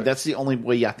easiest to. Like, way. that's the only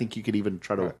way I think you could even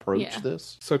try to approach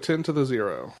this. So 10 to the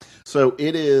 0. So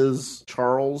it is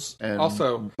Charles and...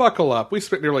 Also, buckle up. We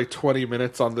spent nearly 20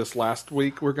 minutes on this last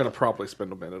week. We're going to probably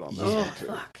spend a minute on this one,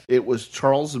 too. It was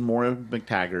Charles and Moira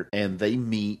McTaggart, and they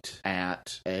meet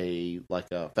at a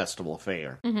festival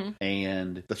affair,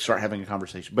 and they start having a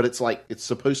conversation. But it's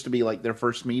supposed to be like their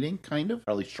first meeting, kind of.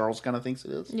 Or at least Charles kind of thinks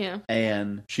it is. Yeah.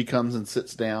 And she comes and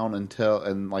sits down and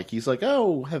he's like,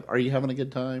 "Oh, are you having a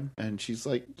good time?" And she's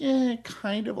like, "Yeah,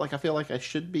 kind of. Like I feel like I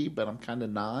should be, but I'm kind of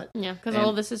not." Yeah, because all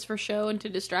of this is for show and to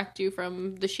distract you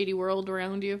from the shitty world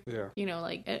around you. Yeah. You know,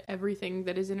 like everything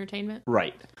that is entertainment.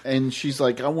 Right. And she's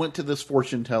like, I went to this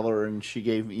fortune teller and she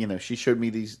gave, she showed me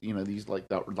these,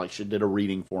 she did a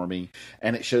reading for me,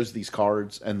 and it shows these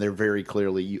cards and they're very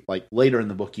clearly, later in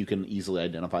the book, you can easily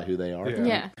identify who they are.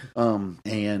 Yeah.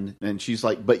 And she's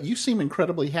like, but you seem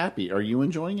incredibly happy. Are you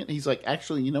enjoying it? And he's like,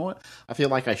 actually, you know what? I feel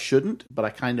like I shouldn't, but I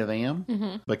kind of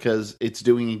am because it's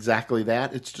doing exactly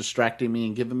that. It's distracting me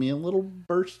and giving me a little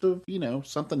burst of,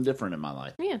 something different in my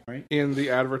life. Yeah. Right. In the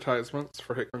advertisements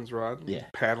for Hickman's Rod, Yeah.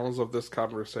 panels of this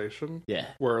conversation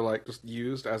were just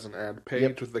used as an ad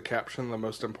page with the caption, "The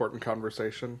most important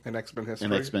conversation in X-Men history."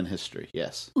 In X-Men history,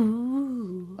 yes.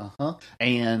 Ooh.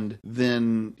 And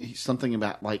then something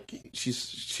about she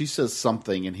says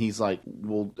something, and he's like,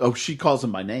 "Well, she calls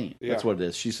him by name. That's what it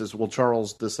is." She says, "Well,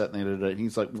 Charles, this, that, and the other day." And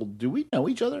he's like, "Well, do we know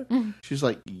each other?" She's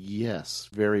like, "Yes,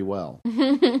 very well.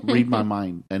 Read my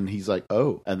mind." And he's like,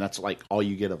 "Oh," and that's all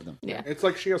you get of them. Yeah. It's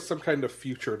like she has some kind of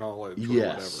future knowledge or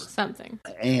whatever. Something.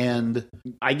 And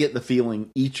I get the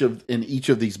feeling in each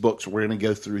of these books we're going to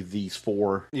go through these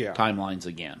 4 timelines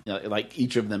again.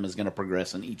 Each of them is going to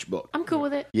progress in each book. I'm cool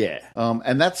with it. Yeah.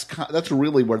 And that's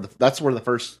really where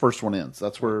the first one ends.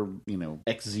 That's where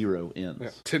X0 ends. Yeah.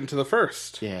 10 to the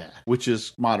first. Yeah, which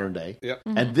is modern day. Yep.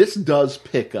 And this does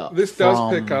pick up. This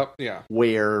does pick up. Yeah.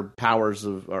 Where Powers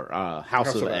of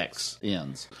House of X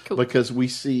ends, because we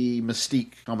see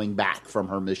Mystique coming back from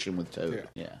her mission with Toad.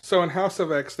 Yeah. So in House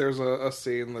of X, there's a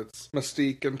scene that's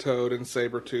Mystique and Toad and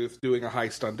Sabretooth doing a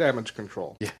heist on damage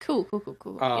control. Yeah. Cool.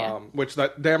 Which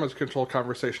that damage control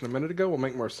conversation a minute ago will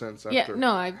make more sense after. Yeah,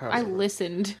 no, I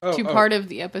listened to Oh. part of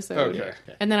the episode. Okay.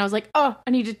 And then I was like, oh,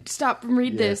 I need to stop and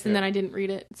read this. And then I didn't read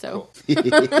it. So.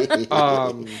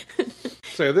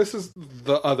 So this is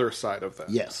the other side of that.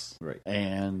 Yes. Right.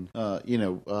 And,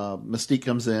 Mystique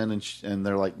comes in and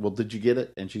they're like, "Well, did you get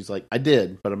it?" And she's like, "I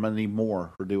did, but I'm going to need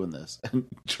more for doing this." And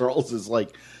Charles is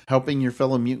like, "Helping your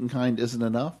fellow mutant kind isn't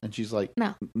enough?" And she's like,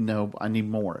 No, I need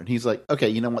more. And he's like, "Okay,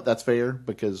 you know what? That's fair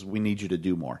because we need you to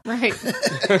do more." Right.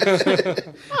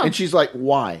 And she's like,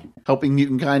 "Why? Helping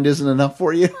mutant kind isn't enough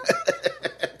for you?"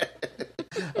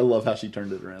 I love how she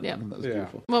turned it around. Yeah. That was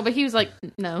beautiful. Well, but he was like,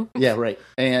 no. Yeah, right.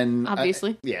 And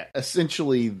obviously.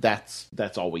 Essentially that's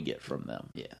all we get from them.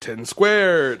 Yeah. 10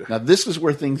 squared. Now this is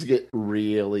where things get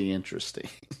really interesting.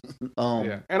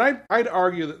 And I'd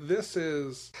argue that this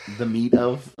is the meat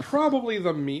of probably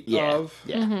the meat of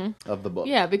the book.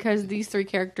 Yeah, because these 3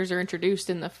 characters are introduced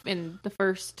in the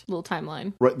first little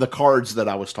timeline. Right, the cards that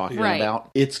I was talking Right.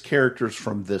 about, it's characters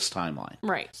from this timeline.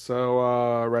 Right.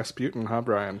 So Rasputin, huh,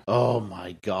 Brian? Oh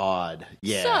my God.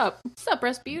 Yeah. Sup,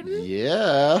 Rasputin?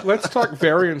 Yeah. Let's talk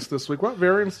variants this week. What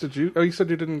variants did you... Oh, you said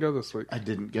you didn't go this week. I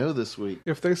didn't go this week.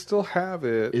 If they still have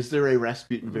it... Is there a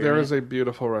Rasputin variant? There is a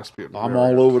beautiful Rasputin I'm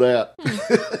variant. all over that.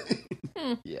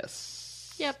 Yes.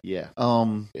 Yep. Yeah.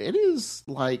 It is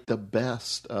like the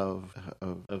best of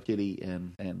Kitty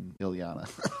and Ilyana.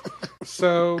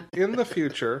 So in the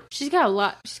future, She's got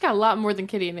a lot more than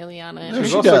Kitty and Ilyana in her.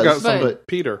 she's she also does, got some but-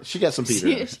 Peter. She got some Peter.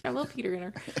 in her. She's got a little Peter in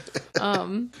her.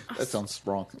 That sounds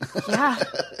wrong. Yeah.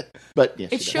 But yeah,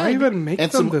 It she should. does. Why even make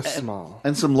And them some- this small?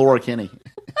 And some Laura Kinney.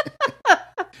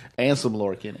 And some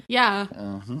Laura Kinney. Yeah.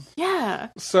 Yeah.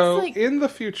 So It's like- in the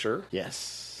future,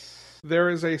 Yes. there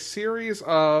is a series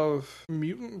of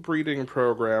mutant breeding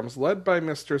programs led by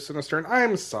Mr. Sinister, and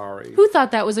I'm sorry. Who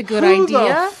thought that was a good Who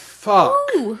idea? the fuck?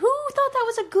 Who thought that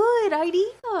was a good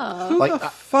idea? Who Like, the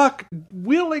fuck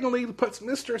willingly puts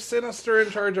Mr. Sinister in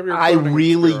charge of your I cloning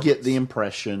really get experiments? the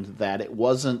impression that it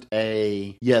wasn't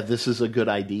this is a good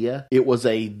idea. It was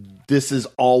this is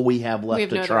all we have left We have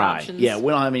to no other try. options. Yeah,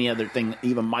 we don't have any other thing that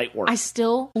even might work. I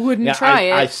still wouldn't Yeah, try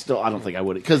it. I don't think I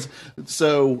would. Because,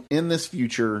 so, in this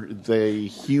future, the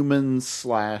humans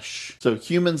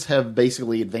have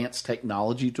basically advanced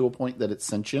technology to a point that it's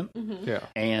sentient. Mm-hmm. Yeah.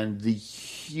 And the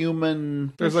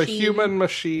human... There's Machine. a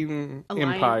human-machine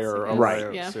Alliance, empire I guess.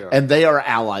 alliance. Yeah. Yeah. And they are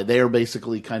allied. They are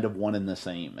basically kind of one and the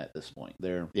same at this point.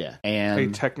 They're, yeah. A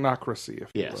And, technocracy, if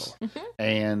yes. you Mm-hmm.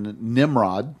 And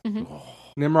Nimrod... will.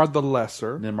 Nimrod the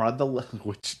Lesser. Nimrod the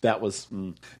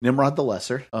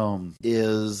Lesser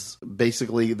is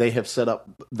basically they have set up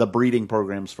the breeding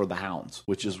programs for the hounds,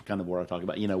 which is kind of where I talk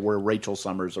about, where Rachel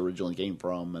Summers originally came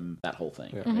from and that whole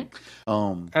thing. Yeah.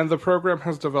 Right? And the program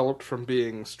has developed from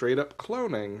being straight up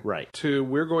cloning Right. to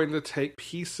we're going to take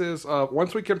pieces of,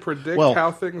 once we can predict Well,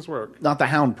 how things work. Not the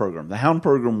hound program. The hound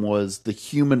program was the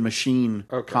human machine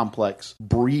complex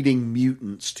breeding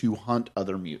mutants to hunt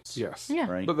other mutants. Yes. Yeah.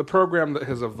 Right. But the program that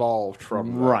has evolved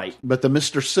from that. Right, but the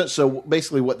so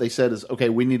basically what they said is, okay,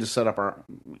 we need to set up our,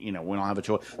 we don't have a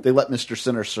choice. They let Mr.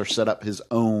 Sinister set up his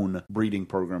own breeding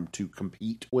program to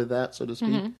compete with that, so to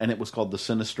speak, and it was called the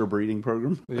Sinister Breeding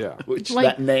Program. Yeah. Which, Like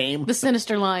that name, the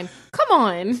Sinister line. Come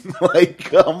on. like,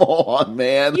 come on,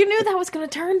 man. You knew that was going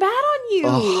to turn bad on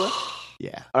you.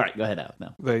 Yeah. All right, go ahead, Alex,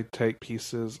 now. They take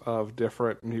pieces of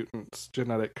different mutants'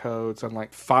 genetic codes and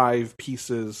 5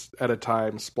 pieces at a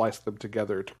time splice them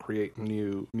together to create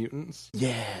new mutants.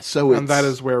 Yeah, so it's... And that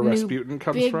is where New Rasputin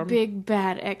comes big, from. big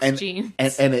bad X genes.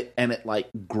 and it like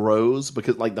grows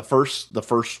because like the first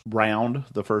round,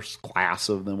 the first class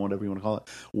of them, whatever you want to call it,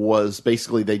 was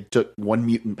basically they took one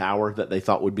mutant power that they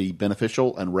thought would be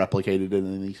beneficial and replicated it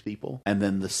in these people, and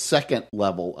then the second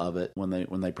level of it when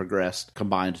they progressed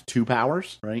combined 2 powers,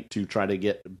 right, to try to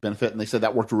get benefit, and they said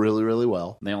that worked really, really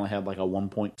well. And they only had like a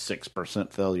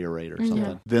 1.6% failure rate or something.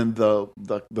 Yeah. Then the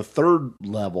third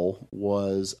level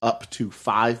was up to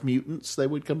 5 mutants they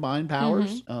would combine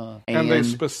powers, and they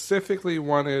specifically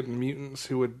wanted mutants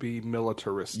who would be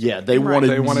militaristic. yeah, they wanted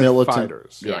militant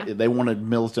fighters. Yeah, Yeah. they wanted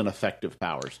militant effective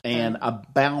powers, and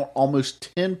about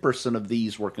almost 10% of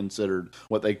these were considered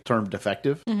what they termed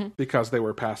defective. Because they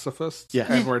were pacifists. Yes.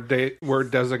 And were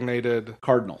designated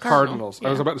Cardinals. cardinals. I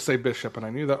was yeah. about to say bishop, and I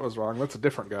knew that was wrong. That's a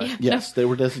different guy. Yeah. Yes, they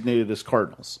were designated as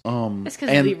cardinals. That's 'cause of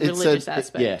and the it religious said,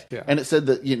 aspect. Yeah. And it said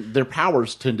that their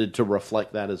powers tended to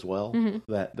reflect that as well.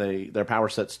 That their power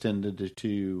sets tended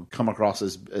to come across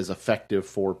as effective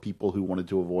for people who wanted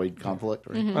to avoid conflict.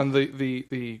 Right? And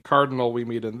the cardinal we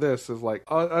meet in this is like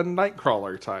a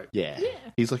Nightcrawler type. Yeah.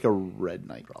 He's like a red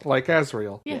Nightcrawler. Like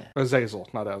Azrael. Yeah. Azazel,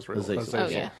 not Azrael. Azazel. Oh,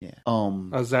 yeah.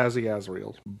 Azazzy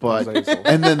Azrael. But Azazel.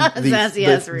 and then Zazzy the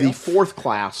Azrael. fourth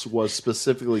class was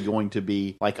specifically going to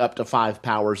be like up to 5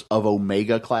 powers of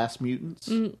Omega class mutants,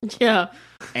 Yeah.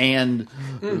 and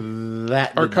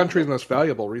that Our did- country's most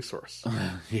valuable resource.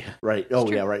 yeah, right. Oh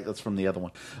yeah, right. That's from the other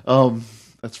one.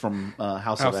 That's from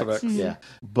House of X. Yeah,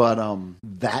 but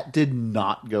that did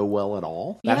not go well at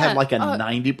all. That Yeah, had like a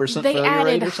 90% They failure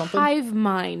rate added or something. hive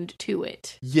mind to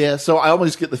it. Yeah, so I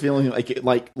almost get the feeling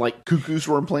like cuckoos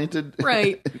were implanted,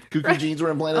 Right. Cuckoo genes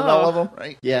were implanted in all of them,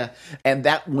 right? Yeah, and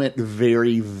that went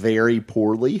very, very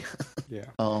poorly. Yeah.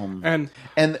 And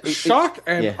Shock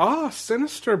and yeah.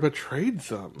 Sinister betrayed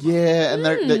them. Yeah, and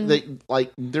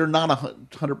they're not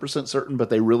 100% certain, but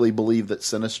they really believe that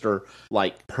Sinister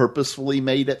purposefully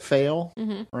made it fail,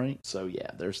 right? So yeah,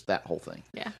 there's that whole thing.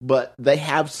 Yeah. But they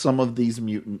have some of these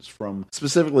mutants from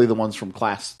specifically the ones from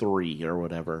Class 3 or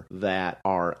whatever that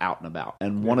are out and about,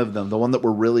 and one of them, the one that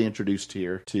we're really introduced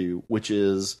here to, which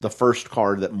is the first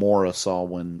card that Mora saw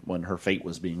when her fate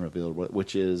was being revealed,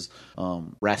 which is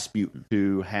Rasputin,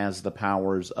 who has the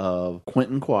powers of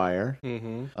Quentin Quire,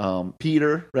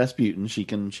 Peter Rasputin, she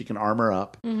can armor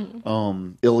up,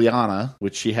 Ilyana,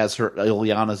 which she has her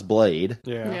Ilyana's blade,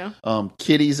 Yeah.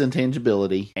 Kitty's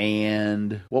intangibility,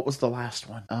 and what was the last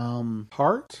one?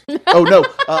 Heart? Oh no,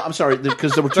 I'm sorry,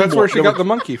 because there were 2 That's more. where she got the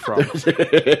monkey from.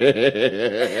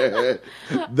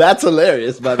 That's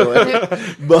hilarious, by the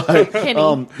way. But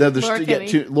Kenny. there's Laura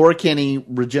Kenny. Laura Kenny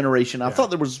regeneration. I thought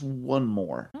there was one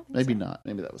more. Maybe not.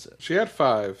 Maybe that was it. She had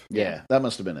 5. Yeah, that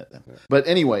must have been it then. But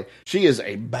anyway, she is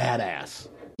a badass.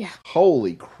 Yeah.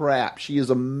 Holy crap, she is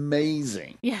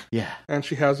amazing. Yeah. Yeah. And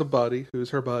she has a buddy.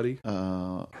 Who's her buddy?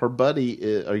 Her buddy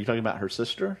is, are you talking about her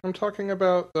sister? I'm talking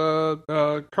about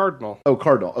Cardinal. Oh,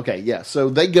 Cardinal. Okay, yeah. So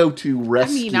they go to I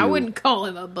rescue. mean, I wouldn't call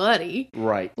him a buddy.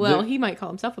 Right. Well, he might call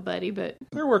himself a buddy, but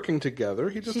They're working together.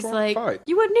 He just she's won't like, fight.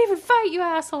 you wouldn't even fight, you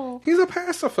asshole. He's a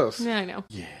pacifist. Yeah, I know.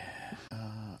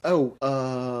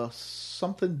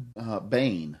 Something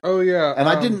Bane. Oh, yeah. And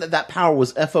I didn't. That power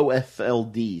was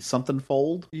FOFLD. Something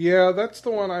fold. Yeah, that's the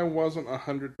one I wasn't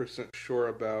 100% sure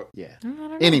about. Yeah. I don't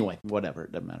know. Anyway, whatever.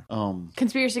 It doesn't matter.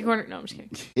 Conspiracy corner. No, I'm just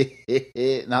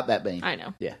kidding. Not that Bane. I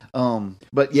know. Yeah.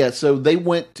 But yeah, so they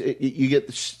went. You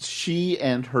get she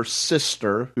and her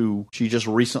sister, who she just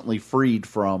recently freed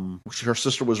from. Her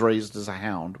sister was raised as a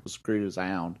hound, was created as a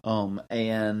hound.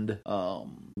 And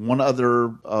one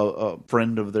other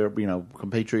friend of their,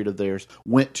 compatriot of theirs,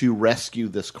 went to rescue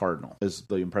this cardinal. Is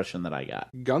the impression that I got.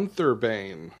 Gunther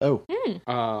Bane. Oh.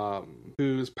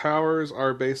 Whose powers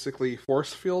are basically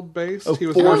force field based. Oh, He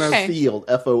was force known as field.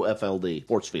 FOFLD.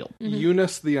 Force field.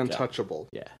 Eunice the Untouchable.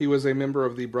 Yeah. He was a member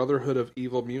of the Brotherhood of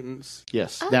Evil Mutants.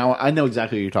 Yes. Now I know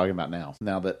exactly what you're talking about now.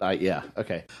 Now that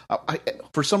okay. I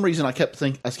for some reason I kept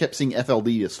seeing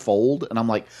FLD as fold, and I'm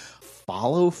like,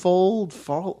 fold.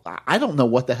 I don't know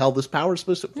what the hell this power is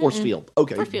supposed to. Force field.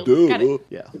 Okay. Force field. Duh. Got it.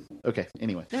 Yeah. Okay.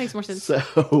 Anyway. That makes more sense.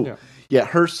 So yeah,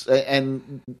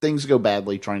 and things go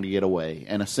badly trying to get away,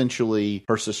 and essentially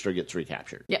her sister gets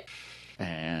recaptured. Yep.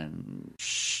 And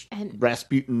And-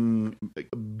 Rasputin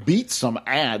beats some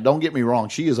ass. Don't get me wrong,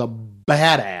 she is a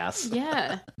badass.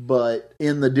 Yeah. But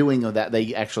in the doing of that,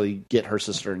 they actually get her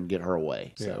sister and get her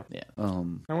away. So yeah.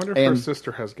 I wonder if her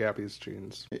sister has Gabby's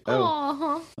genes.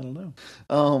 Aw. I don't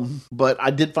know. But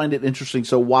I did find it interesting.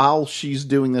 So while she's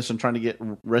doing this and trying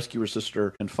to rescue her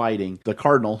sister and fighting, the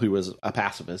cardinal, who is a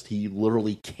pacifist, he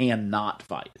literally cannot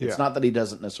fight. It's not that he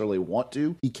doesn't necessarily want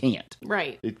to; he can't.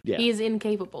 Right. Yeah. He is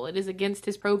incapable. It is against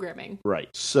his programming. Right.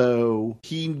 So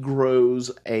he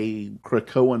grows a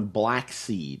Krakoan black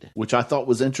seed, which I thought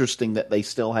was interesting that they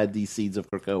still had these seeds of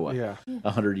Krakoa Yeah.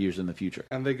 100 years in the future.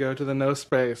 And they go to the no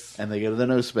space. And they go to the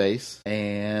no space,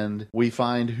 and we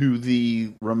find who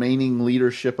the remaining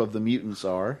leadership of the mutants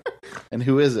are. And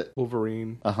who is it?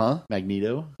 Wolverine.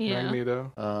 Magneto. Yeah.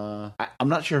 Magneto. I'm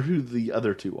not sure who the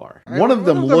other two are. One of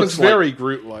them looks is like, very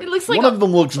Groot-like. It looks like one of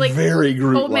them looks like very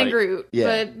Groot-like. Old Man Groot.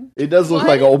 Yeah, But it does look what?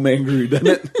 like Old Man Groot, doesn't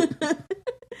it?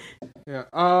 Yeah.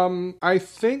 I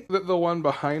think that the one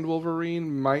behind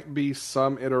Wolverine might be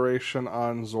some iteration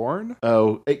on Zorn.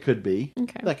 Oh, it could be.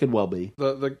 Okay. That could well be.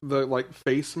 The like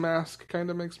face mask kind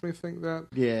of makes me think that.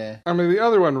 Yeah. I mean, the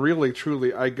other one really,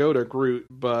 truly, I go to Groot,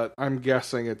 but I'm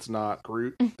guessing it's not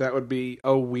Groot. That would be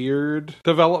a weird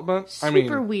development.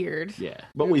 super weird. Yeah,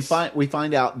 but we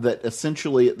find out that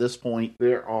essentially at this point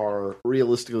there are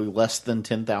realistically less than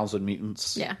 10,000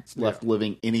 mutants left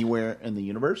living anywhere in the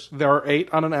universe. There are 8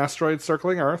 on an asteroid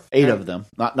circling Earth. 8 of them,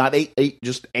 not eight,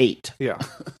 just 8. Yeah.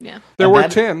 Yeah. There And were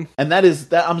that- 10, And that is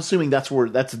that. I'm assuming that's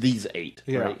these 8.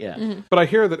 Yeah. Right? Yeah. but I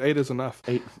hear that 8 is enough.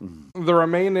 8. The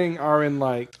remaining are in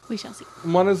like, We shall see.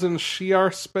 one is in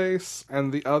Shi'ar space,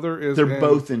 and the other is They're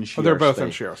both in Shi'ar they're both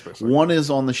in space. Shi'ar space. One is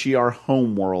on the Shi'ar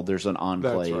home world. There's an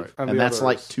enclave, right. and And the that's other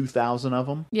like is- 2,000 of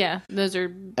them. Yeah. Those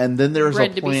are. And then there's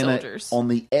Bred a to be planet soldiers. on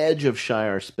the edge of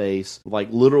Shi'ar space, like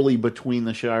literally between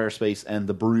the Shi'ar space and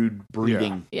the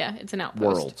breeding Yeah. It's an outpost.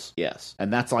 worlds. Yes.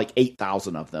 And that's like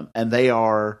 8,000 of them. And they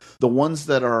are the ones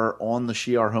that are on the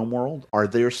Shi'ar homeworld are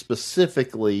there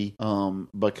specifically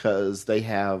because they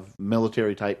have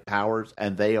military type powers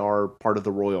and they are part of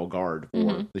the royal guard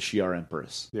for the Shi'ar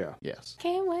Empress. Yeah. Yes.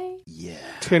 Can't wait. Yeah.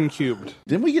 10 cubed.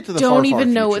 Then we get to the Don't far, far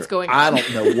even know future. what's going I on.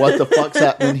 don't know what the fuck's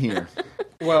happening here.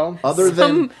 Well, Other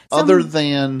Some-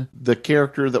 than the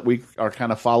character that we are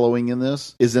kind of following in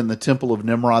this is in the Temple of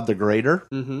Nimrod the Greater,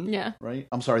 Yeah. right?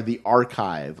 I'm sorry, the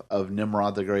archive of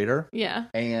Nimrod the Greater. Yeah.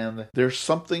 And there's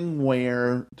something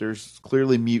where there's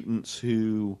clearly mutants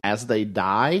who, as they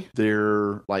die,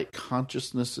 their like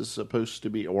consciousness is supposed to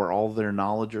be, or all their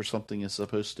knowledge or something is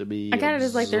supposed to be. I got it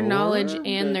as like their knowledge absorbed.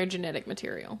 and their genetic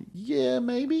material. Yeah,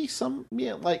 maybe some.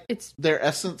 Yeah, like It's their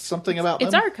essence. Something about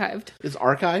it's them. archived. It's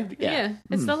archived. Yeah.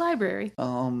 It's the library.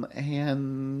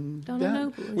 And Don't that-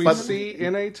 know. we But- see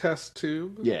in a test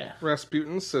tube Yeah.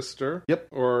 Rasputin's sister. Yep.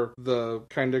 Or the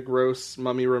kind of gross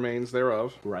mummy remains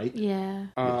thereof. Right. Yeah.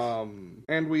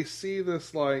 And we see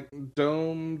this like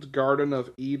domed Garden of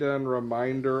Eden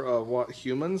reminder of what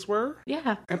humans were.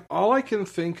 Yeah. And all I can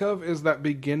think of is that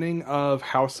beginning of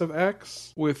House of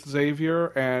X with Xavier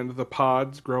and the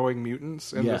pods growing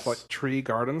mutants in Yes. this like tree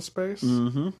garden space.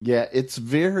 Mm-hmm. Yeah, it's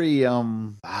very I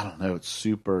don't know, it's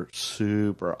super,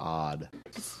 super odd.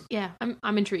 Yeah,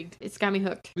 I'm intrigued. It's got me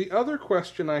hooked. The other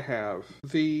question I have,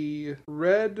 the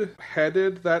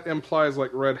red-headed, that implies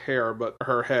like red hair, but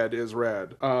her head is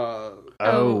red.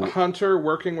 Hunter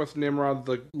working with Nimrod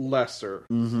the Lesser.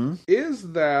 Mm-hmm.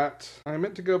 Is that, I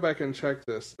meant to go back and check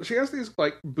this. She has these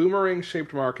like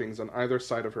boomerang-shaped markings on either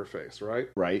side of her face, right?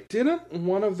 Right. Didn't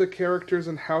one of the characters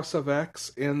in House of X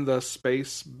in the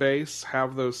space base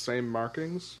have those same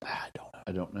markings?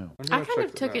 I don't know. I kind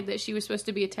of took it that she was supposed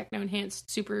to be a techno-enhanced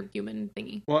superhuman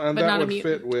thingy. Well, and but that not a would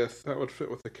mutant. fit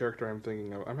with the character I'm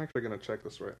thinking of. I'm actually going to check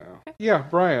this right now. Okay. Yeah,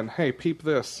 Brian, hey, peep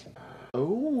this.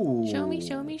 Oh. Show me,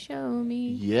 show me, show me.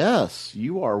 Yes,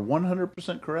 you are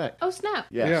 100% correct. Oh, snap.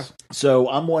 Yes. Yeah. So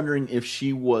I'm wondering if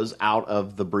she was out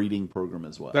of the breeding program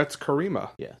as well. That's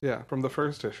Karima. Yeah. Yeah, from the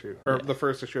first issue. Or the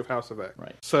first issue of House of X.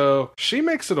 Right. So she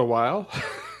makes it a while.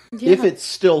 Yeah. If it's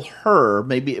still her,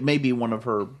 maybe it may be one of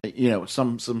her,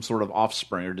 some sort of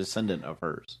offspring or descendant of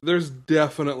hers. There's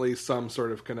definitely some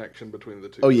sort of connection between the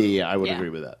two. Oh yeah, I would Yeah. agree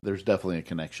with that. There's definitely a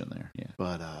connection there. Yeah,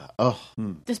 but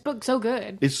This book's so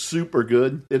good. it's super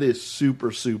good. It is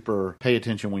super, super. Pay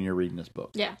attention when you're reading this book.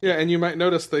 Yeah. Yeah, and you might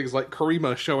notice things like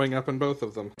Karima showing up in both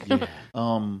of them. Yeah.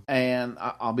 And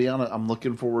I'll be honest, I'm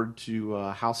looking forward to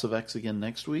House of X again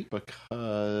next week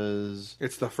because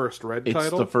It's the first red it's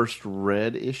title. the first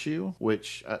red issue,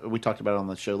 which we talked about on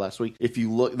the show last week. If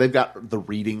you look, they've got the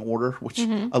reading order, which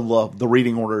I love. The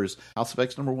reading order is House of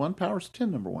X number 1, Powers of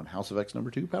 10 number 1, House of X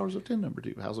number 2, Powers of 10 number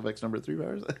 2, House of X number 3,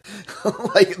 Powers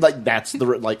like that's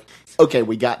the okay,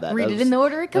 we got that. Read it in the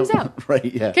order it comes out. Right,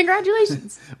 yeah.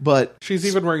 Congratulations. But She's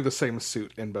even wearing the same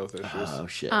suit in both issues. oh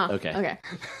shit. Okay. Okay.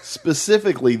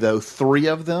 Specifically though, 3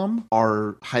 of them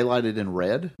are highlighted in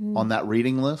red on that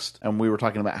reading list, and we were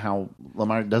talking about how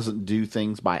Lemire doesn't do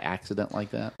things by accident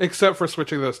like that. Except for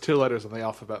switching those 2 letters in the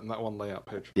alphabet in that one layout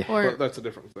page. Yeah. Or But that's a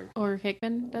different thing. or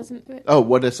Hickman doesn't do it. Oh,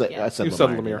 what did I say? Yeah. I said You said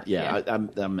Lemire. Lemire. Yeah,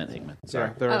 I meant Hickman. Sorry.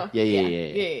 Yeah, they're, Oh.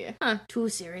 Yeah. Huh. 2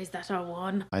 series that are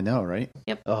one. I know, right?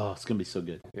 Yep. Oh, it's gonna be so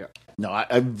good. Yeah. No,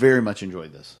 I very much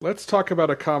enjoyed this. Let's talk about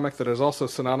a comic that is also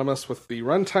synonymous with the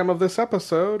runtime of this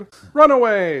episode,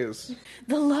 Runaways.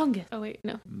 The longest. Oh wait,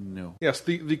 no. No. Yes,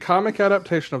 the comic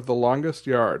adaptation of The Longest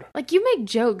Yard. Like you make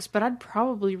jokes, but I'd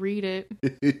probably read it.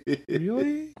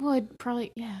 Really? Well, it'd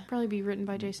probably be written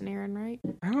by Jason Aaron, right?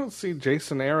 I don't see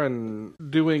Jason Aaron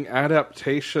doing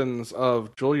adaptations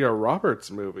of Julia Roberts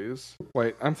movies.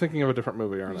 Wait, I'm thinking of a different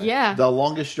movie, aren't I? Yeah. The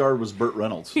Longest Yard was Burt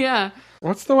Reynolds. Yeah.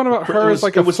 What's the one about her It as was-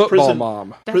 like it a was football prison-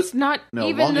 mom? That's not No,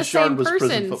 even the Longest Yard same was prison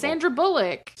person. football. Sandra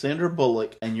Bullock. Sandra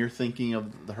Bullock, and you're thinking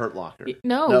of The Hurt Locker.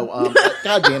 No. No,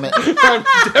 God damn it. I'm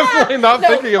definitely not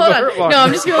thinking of hold the on. Hurt Locker. No,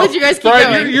 I'm just gonna let you guys keep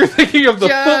Brian, going. you're thinking of the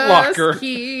Just Foot Locker.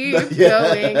 keep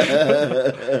going.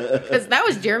 Because that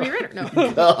was Jeremy Renner. No.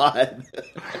 God.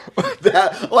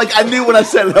 I knew when I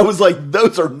said it, I was like,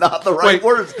 those are not the right Wait,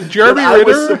 words. Jeremy that I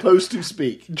was Renner? supposed to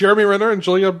speak. Jeremy Renner and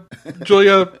Julia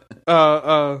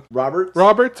Robert?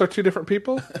 Roberts are 2 different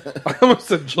people. I almost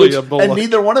said Julia Bullock. And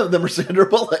neither one of them are Sandra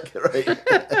Bullock,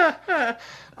 right?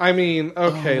 I mean,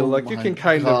 okay, Oh look, you my can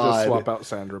kind of just God. swap out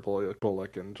Sandra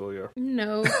Bullock and Julia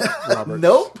No. Roberts.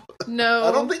 Nope. No.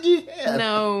 I don't think you can.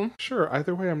 No. Sure,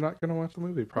 either way, I'm not going to watch the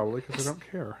movie, probably, because I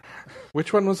don't care.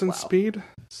 Which one was in Speed?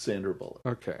 Sandra Bullock.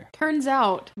 Okay. Turns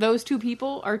out those 2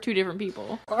 people are 2 different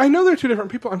people. I know they're 2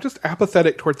 different people. I'm just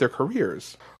apathetic toward their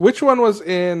careers. Which one was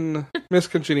in Miss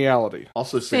Congeniality?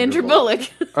 Also Sandra Bullock.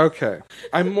 Okay.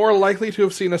 I'm more likely to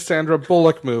have seen a Sandra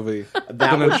Bullock movie That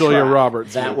than a would Julia track.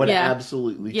 Roberts That movie. would Yeah.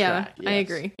 absolutely Yeah, track. I yes.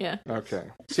 agree. Yeah. Okay.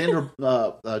 Sandra,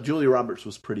 Julia Roberts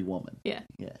was Pretty Woman. Yeah.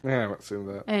 Yeah, I haven't seen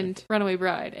that. And Runaway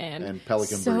Bride and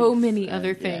Pelican so Brief. many And- other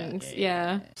yeah, things. yeah,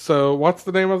 Yeah. So, what's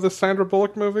the name of this Sandra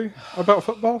Bullock movie about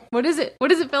football? What is it?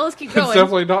 What is it, fellas? Keep It's going.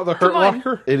 definitely not The Hurt Come on.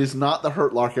 Locker. It is not The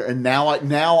Hurt Locker, and now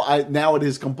it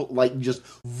is just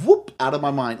whoop out of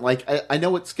my mind. Like I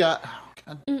know it's got.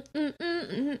 Oh, God.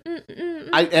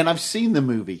 I've seen the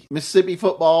movie Mississippi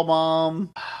Football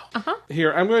Mom.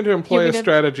 Here, I'm going to employ a Give me the-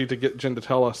 strategy to get Jen to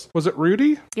tell us. Was it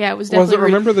Rudy? Yeah, it was Was definitely it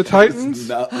Remember the It's Titans?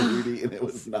 not Rudy, and it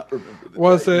was not Remember the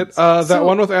Was it Titans. that So-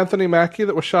 one with Anthony Mackie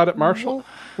that was shot at Marshall?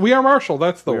 We Are Marshall,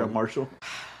 that's the We Are one. Marshall?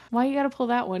 Why you gotta pull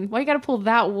that one? Why you gotta pull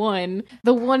that one?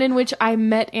 The one in which I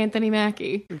met Anthony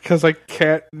Mackie. Because I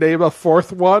can't name a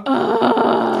 4th one.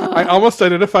 I almost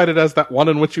identified it as that one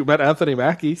in which you met Anthony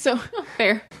Mackie. So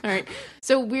fair. All right.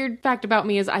 So weird fact about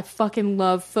me is I fucking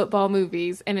love football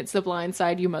movies, and it's The Blind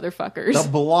Side, you motherfuckers. The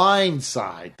Blind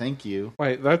Side. Thank you.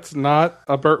 Wait, that's not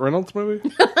a Burt Reynolds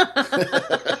movie?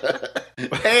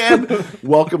 And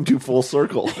welcome to Full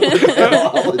Circle.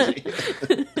 Chronology.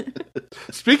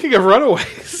 Speaking of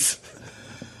Runaways.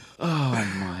 Oh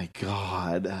my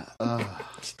God.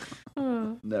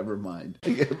 Never mind.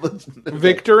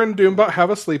 Victor and Doombot have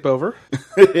a sleepover.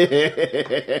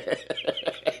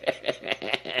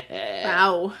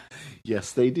 Wow.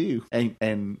 Yes, they do.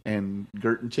 And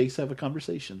Gert and Chase have a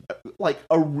conversation, like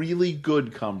a really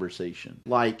good conversation.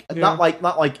 Like not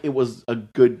like it was a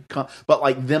good, but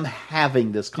like them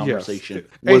having this conversation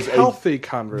was a healthy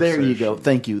conversation. There you go.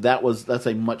 Thank you. That's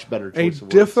a much better choice. A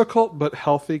difficult but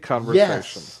healthy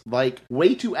conversation. Yes, like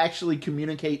way to actually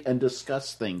communicate and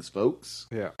discuss things, folks.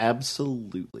 Yeah,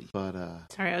 absolutely. But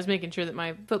sorry, I was making sure that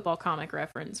my football comic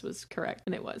reference was correct,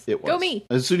 and it was. It was. Go me!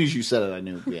 As soon as you said it, I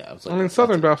knew. Yeah, I was like, I mean,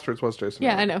 Southern Bastards was Jason.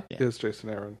 Yeah, Aaron. I know. Is Jason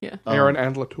Aaron. Yeah. Aaron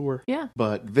and Latour. Yeah.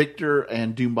 But Victor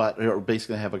and Doombot are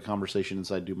basically have a conversation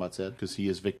inside Doombot's head because he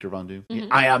is Victor Von Doom.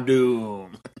 Mm-hmm. I am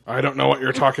Doom. I don't know what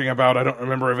you're talking about. I don't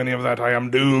remember any of that. I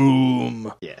am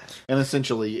Doom. Yeah. And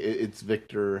essentially, it's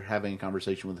Victor having a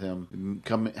conversation with him,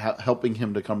 helping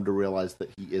him to come to realize that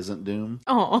he isn't Doom.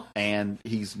 Oh. And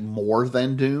he's more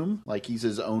than Doom. Like, he's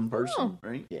his own person,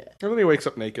 right? Yeah. And then he wakes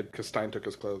up naked because Stein took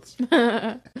his clothes.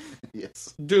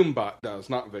 Yes. Doombot does,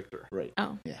 not Victor. Right.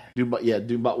 Oh. Yeah.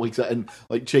 Doombot wakes up and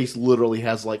like Chase literally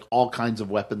has like all kinds of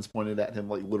weapons pointed at him,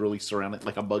 like literally surrounded,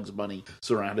 like a Bugs Bunny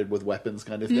surrounded with weapons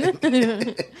kind of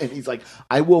thing. And he's like,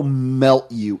 I will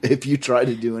melt you if you try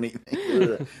to do anything.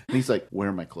 And he's like, where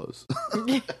are my clothes?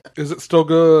 Is it still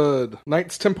good?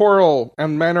 Knights Temporal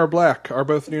and Manor Black are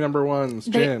both new number ones.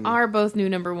 They Jen. are both new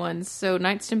number ones. So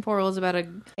Knights Temporal is about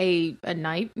a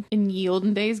knight in ye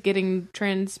olden days getting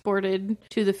transported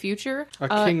to the future.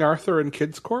 King Arthur in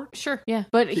Kids Court? Sure, yeah.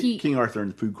 But King Arthur in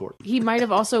the food court. He might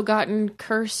have also gotten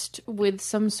cursed with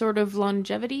some sort of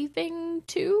longevity thing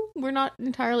too. We're not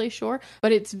entirely sure,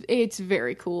 but it's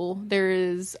very cool. There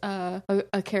is a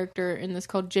character in this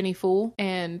called Jenny Fool,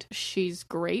 and she's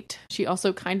great. She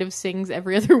also kind of sings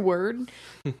every other word,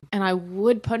 and I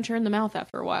would punch her in the mouth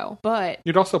after a while. But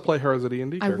you'd also play her as a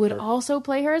D&D character. I would also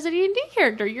play her as a D&D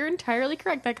character. You're entirely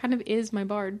correct. That kind of is my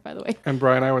bard, by the way. And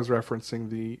Brian, I was referencing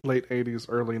the late 80s,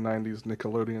 early 90s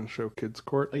Nickelodeon show Kids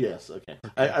Court. Oh, yes, okay.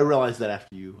 I realized that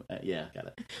after you. Yeah, got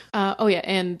it. Oh yeah,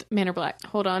 and Manor Black.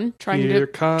 Hold on, trying to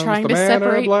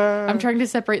separate. Black. I'm trying to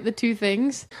separate the two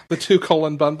things. The two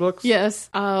Cullen Bunn books. Yes.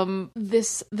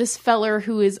 This feller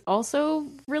who is also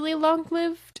really long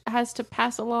lived has to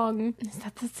pass along. Is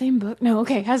that the same book? No.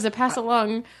 Okay, has to pass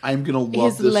along. I'm gonna love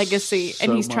his this legacy, so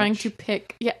and he's much. trying to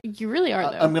pick. Yeah, you really are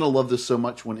though. I'm gonna love this so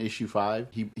much when issue 5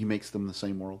 he makes them the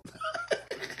same world.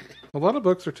 A lot of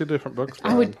books are two different books.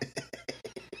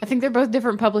 I think they're both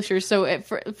different publishers, so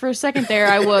for a second there,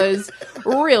 I was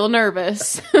real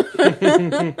nervous.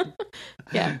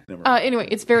 Yeah. Anyway,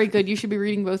 it's very good. You should be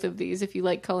reading both of these if you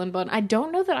like Cullen Bunn. I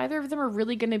don't know that either of them are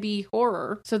really going to be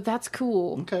horror, so that's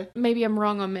cool. Okay. Maybe I'm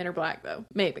wrong on Manor Black, though.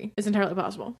 Maybe. It's entirely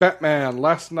possible. Batman,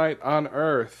 Last Night on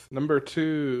Earth, number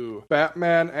 2.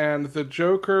 Batman and the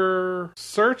Joker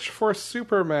search for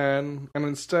Superman and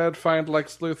instead find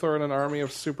Lex Luthor and an army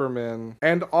of Supermen.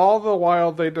 And all the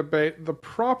while they debate the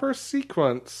proper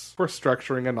sequence for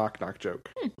structuring a knock-knock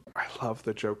joke. I love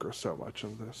the Joker so much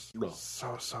in this.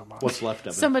 So much. What's left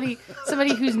of it? Somebody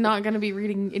who's not going to be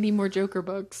reading any more Joker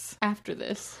books after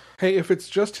this. Hey, if it's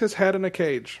just his head in a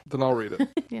cage, then I'll read it.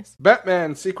 Yes.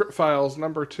 Batman Secret Files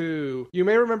number 2. You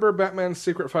may remember Batman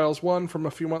Secret Files 1 from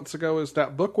a few months ago is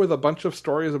that book with a bunch of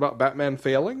stories about Batman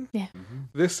failing. Yeah. Mm-hmm.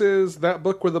 This is that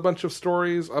book with a bunch of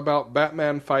stories about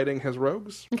Batman fighting his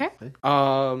rogues. Okay.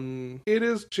 It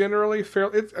is generally fair.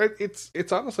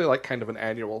 It's honestly like kind of an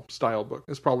annual style book.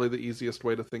 It's probably the easiest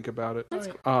way to think about it. That's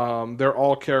cool. They're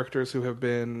all characters who have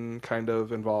been kind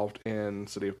of involved in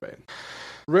City of Bane.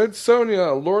 Red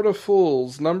Sonja, Lord of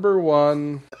Fools, number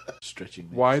 1. Stretching.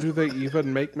 Why do they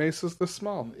even make maces this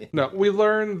small? No, we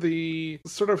learn the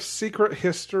sort of secret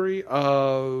history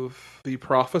of the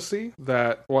prophecy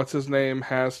that what's-his-name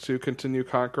has to continue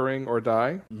conquering or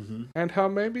die, and how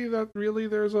maybe that really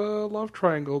there's a love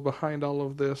triangle behind all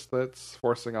of this that's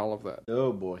forcing all of that.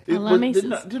 Oh boy.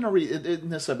 Didn't I read, isn't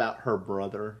this about her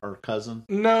brother or cousin?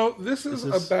 No, this is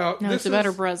about... No, this it's about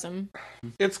her brother.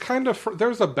 It's kind of...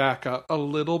 There's a backup a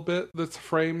little bit that's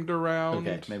framed around...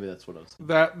 Okay, maybe that's what I was thinking.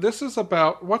 That this is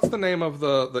about... What's the name of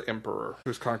the emperor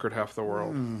who's conquered half the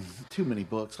world? Too many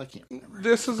books. I can't remember.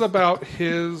 This is about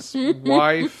his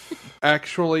wife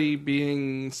actually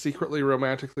being secretly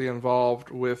romantically involved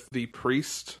with the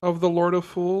priest of the Lord of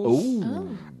Fools.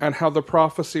 Ooh. And how the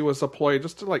prophecy was a ploy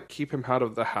just to like keep him out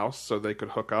of the house so they could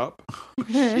hook up.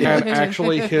 And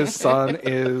actually his son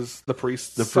is the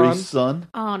priest's son. Priest's son?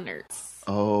 Oh, nerds.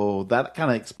 Oh, that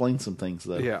kind of explains some things,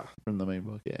 though. Yeah. From the main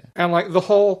book, yeah. And like the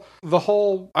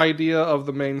whole idea of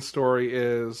the main story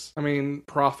is, I mean,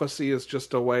 prophecy is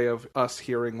just a way of us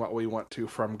hearing what we want to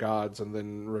from gods and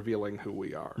then revealing who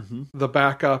we are. Mm-hmm. The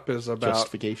backup is about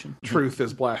Justification. truth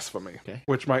is blasphemy, Okay.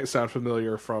 which might sound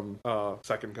familiar from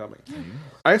Second Coming.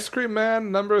 Ice Cream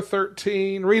Man number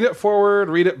 13. Read it forward,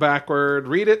 read it backward,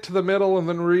 read it to the middle, and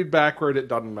then read backward. It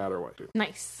doesn't matter what you do.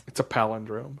 Nice. It's a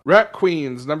palindrome. Rat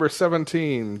Queens number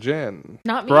 17. Jen.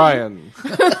 Not me. Brian.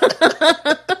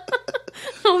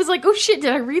 I was like, oh shit,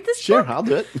 did I read this? Sure, book? I'll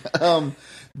do it.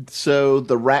 So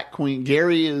the Rat Queen,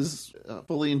 Gary is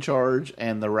fully in charge,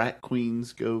 and the Rat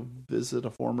Queens go visit a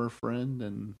former friend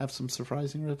and have some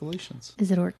surprising revelations.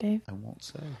 Is it Orc Dave? I won't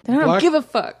say. I don't Black- give a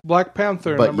fuck. Black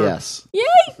Panther But number yes. Yay!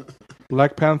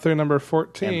 Black Panther number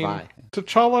 14. And bye.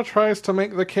 T'Challa tries to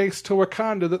make the case to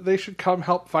Wakanda that they should come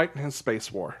help fight in his space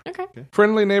war. Okay.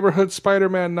 Friendly Neighborhood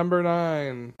Spider-Man number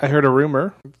 9. I heard a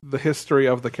rumor. The history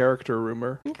of the character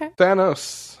rumor. Okay.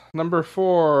 Thanos number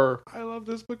 4. I love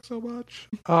this book so much.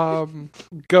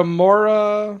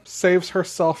 Gamora saves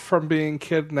herself from being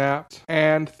kidnapped,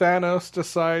 and Thanos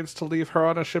decides to leave her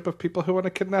on a ship of people who want to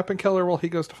kidnap and kill her while he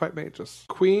goes to fight mages.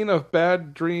 Queen of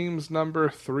Bad Dreams number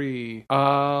 3.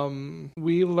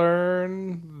 We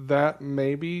learn that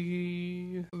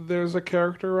maybe there's a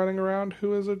character running around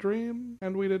who is a dream,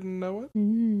 and we didn't know it.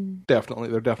 Definitely,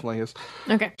 there definitely is.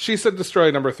 Okay. She said destroy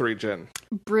number 3, Jen.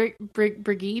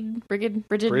 Brigid,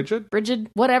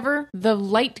 whatever. The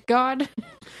light god.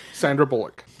 Sandra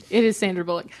Bullock. It is Sandra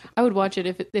Bullock. I would watch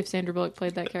it if Sandra Bullock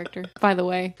played that character. By the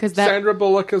way, because that Sandra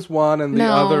Bullock is one, and the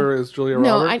other is Julia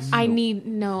Roberts. I need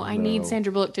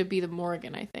Sandra Bullock to be the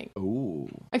Morrigan. I think. Ooh.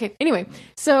 Okay. Anyway,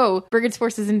 so Brigid's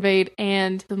forces invade,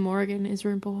 and the Morrigan is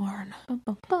reborn. Bum,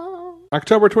 bum, bum.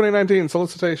 October 2019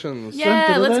 solicitations.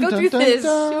 Yeah, let's go through this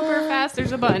dun. super fast.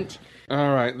 There's a bunch.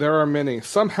 All right, there are many.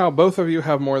 Somehow both of you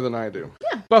have more than I do.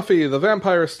 Yeah. Buffy the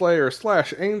Vampire Slayer /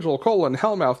 Angel :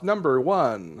 Hellmouth number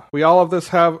 1. We all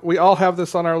have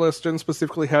this on our list. Jen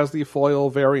specifically has the foil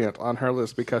variant on her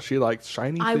list because she likes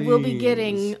shiny I things. will be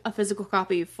getting a physical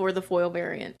copy for the foil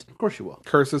variant. Of course you will.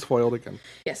 Curse is foiled again.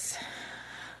 Yes.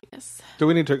 Yes. Do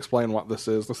we need to explain what this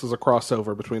is? This is a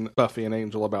crossover between Buffy and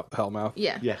Angel about the Hellmouth.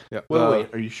 Yeah. Yeah. Yeah. Wait,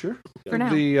 are you sure? For now.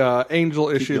 The Angel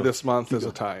issue going. this month is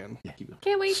a tie-in. Yeah, keep going.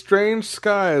 Can't wait. Strange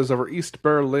Skies over East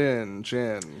Berlin,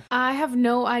 Jen. I have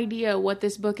no idea what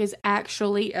this book is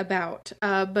actually about,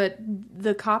 but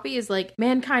the copy is like,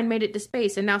 mankind made it to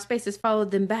space, and now space has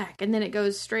followed them back, and then it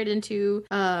goes straight into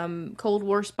Cold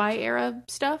War spy era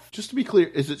stuff. Just to be clear,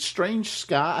 is it Strange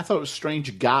Sky? I thought it was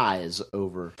Strange Guys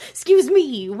over. Excuse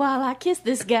me while I kiss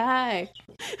this guy.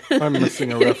 I'm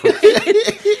missing a reference.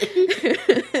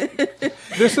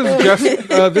 This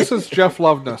is Jeff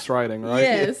Loveness writing, right?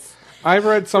 Yes. I've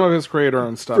read some of his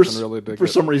creator-owned stuff and really dig For it.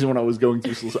 some reason, when I was going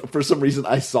through, for some reason,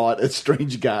 I saw it as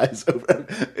Strange Guys over.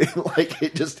 Like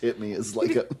it just hit me as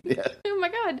like a yeah. Oh my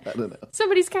god. I don't know.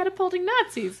 Somebody's catapulting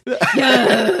Nazis.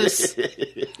 Yes.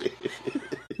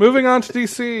 Moving on to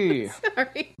DC.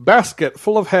 Sorry. Basket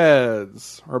full of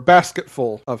heads. Or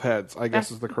basketful of heads, I guess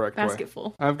is the correct way.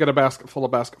 Basketful. I've got a basket full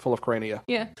of crania.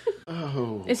 Yeah.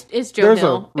 Oh, It's Joe There's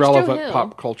Hill. a relevant It's Joe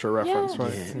pop culture reference, Hill.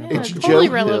 right? Yeah, It's totally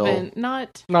Joe relevant.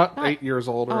 Not Not 8 years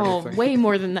old or oh, anything. way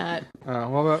more than that.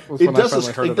 Well, that was it when I does.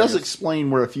 finally heard It does it. explain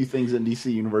where a few things in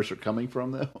DC Universe are coming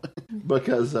from, though,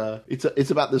 because it's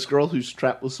about this girl who's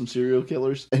trapped with some serial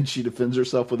killers, and she defends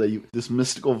herself with this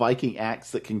mystical Viking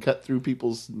axe that can cut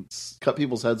people's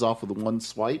heads off with one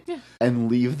swipe and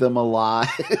leave them alive.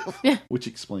 Yeah. Which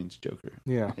explains Joker.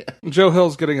 Yeah. Joe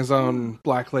Hill's getting his own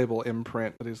Black Label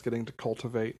imprint that he's getting to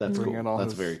cultivate. That's bring cool. in all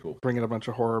That's his- very cool. Bring in a bunch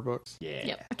of horror books. Yeah.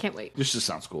 Yep, I can't wait. Just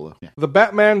sounds cool, though. Yeah. The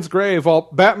Batman's grave. While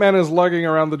Batman is lugging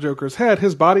around the Joker's head,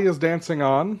 his body is dancing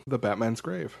on the Batman's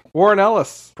grave. Warren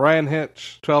Ellis, Brian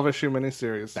Hitch, 12-issue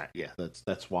miniseries.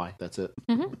 That's why. That's it.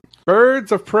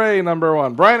 Birds of Prey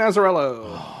 #1. Brian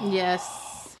Azzarello. Yes.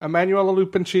 Emanuela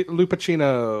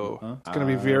Lupacino. It's going to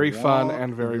be very fun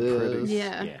and very pretty.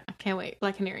 Yeah. I can't wait.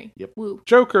 Black Canary. Yep. Woo.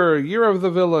 Joker, Year of the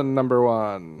Villain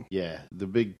 #1. Yeah, the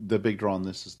big draw on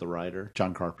this is the writer,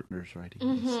 John Carpenter's writing.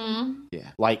 Mm-hmm. Yeah,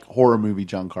 like horror movie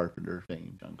John Carpenter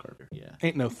fame, John Carpenter. Yeah,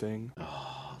 Ain't no thing.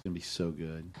 it's gonna be so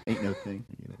good. Ain't no thing.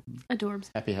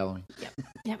 Adorbs. Happy Halloween. Yep.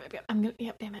 Yep. I'm gonna.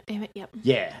 Yep. Damn it. Yep.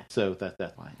 Yeah. So that's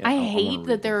why. Yeah, I wanna hate read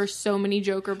that there are this. so many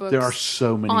Joker books. There are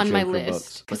so many on my Joker list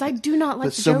books. because I do not like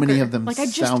but the so Joker. many of them like,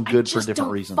 sound good for different don't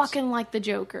reasons. Fucking like the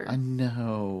Joker. I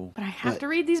know. But I have to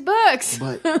read these books.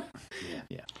 But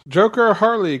yeah. Joker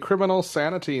Harley, Criminal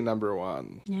Sanity,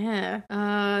 #1. Yeah.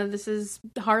 This is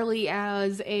Harley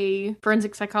as a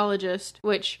forensic psychologist,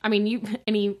 which, I mean, you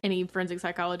any forensic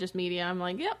psychologist media, I'm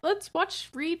like, yep, let's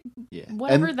read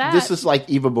whatever and that. This is like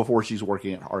even before she's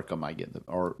working at Arkham, I get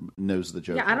or knows the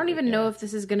Joker. Yeah, I don't even know if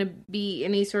this is going to be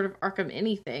any sort of Arkham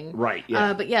anything. Right,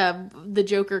 yeah. But yeah, the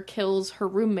Joker kills her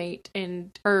roommate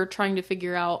and her trying to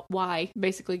figure out why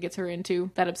basically gets her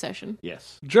into that obsession.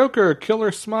 Yes. Joker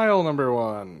Killer Smile,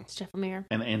 #1. It's Jeff Lemire.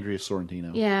 And Andrea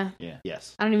Sorrentino. Yeah. Yeah.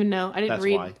 Yes. I don't even know. I didn't That's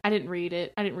read. why. I didn't read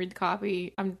it. I didn't read the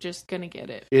copy. I'm just gonna get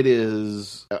it. It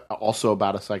is also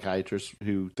about a psychiatrist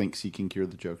who thinks he can cure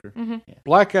the Joker. Mm-hmm. Yeah.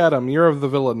 Black Adam, Year of the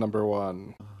Villain,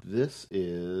 #1. This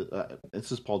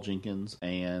is Paul Jenkins,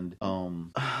 and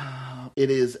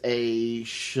it is a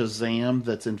Shazam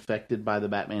that's infected by the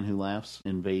Batman Who Laughs,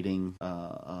 invading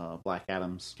Black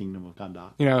Adam's Kingdom of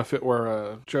Kahndaq. You know, if it were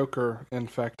a Joker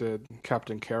infected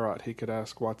Captain Carrot, he could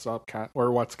ask, "What's up,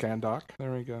 or what's Kahndaq?"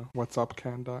 There we go. What's up,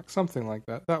 Kahndaq? Something like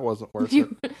that. That wasn't worth it.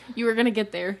 You were gonna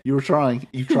get there. You were trying.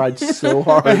 You tried so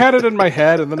hard. I had it in my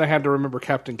head, and then I had to remember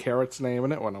Captain Carrot's name,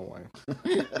 and it went away.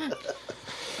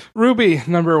 Ruby,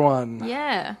 #1.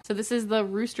 Yeah. So this is the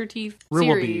Rooster Teeth Ruby.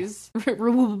 series.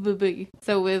 Ruby.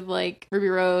 So with like Ruby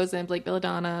Rose and Blake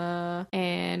Belladonna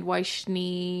and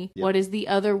Weishni. Yep. What is the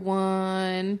other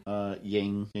one?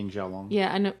 Ying Xiaolong.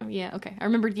 Yeah, I know. Yeah, okay. I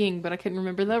remembered Ying, but I couldn't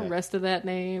remember the Okay. rest of that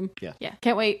name. Yeah. Yeah.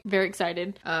 Can't wait. Very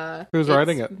excited. Who's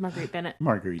writing it? Marguerite Bennett.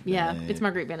 Marguerite. Yeah, Bennett. it's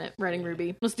Marguerite Bennett writing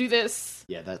Ruby. Let's do this.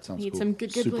 Yeah, that sounds Need cool. some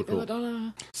good Super Blake cool.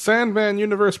 Belladonna. Sandman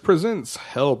Universe presents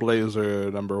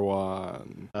Hellblazer,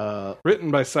 #1.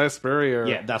 Written by Cy Spurrier.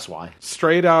 Yeah, that's why.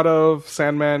 Straight out of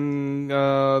Sandman,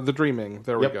 The Dreaming.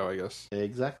 There Yep. we go, I guess.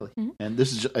 Exactly. Mm-hmm. And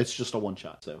this is it's just a one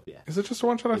shot. So yeah. Is it just a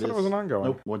one-shot? I thought it was an ongoing.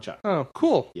 Nope, one shot. Oh,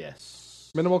 cool. Yes.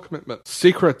 Minimal commitment.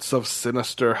 Secrets of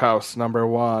Sinister House,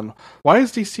 #1. Why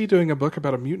is DC doing a book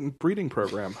about a mutant breeding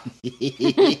program?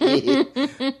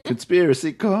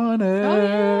 Conspiracy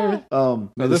Corner. No,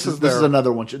 this is their-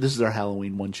 another one. This is their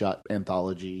Halloween one shot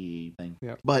anthology thing.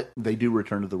 Yep. But they do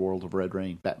return to the world of Red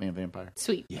Rain, Batman Vampire.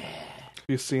 Sweet. Yeah.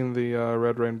 You seen the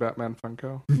Red Rain Batman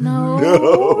Funko?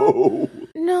 No.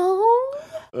 No.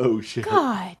 Oh shit.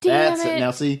 God damn That's it.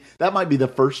 Now see, that might be the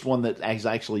first one that is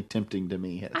actually tempting to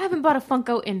me. I haven't bought a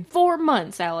Funko in 4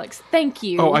 months, Alex. Thank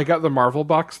you. Oh, I got the Marvel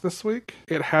box this week.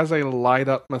 It has a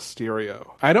light-up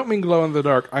Mysterio. I don't mean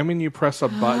glow-in-the-dark. I mean you press a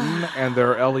button and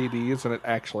there are LEDs and it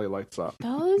actually lights up.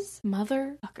 Those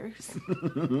motherfuckers.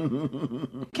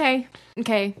 Okay.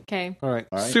 All right.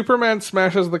 All right. Superman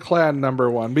smashes the Klan,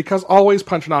 #1. Because always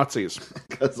punch Nazis.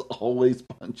 Because always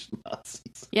punch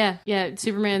Nazis. Yeah.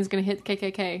 Superman's gonna hit the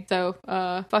KKK. So,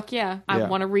 fuck yeah. I Yeah.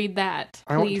 want to read that.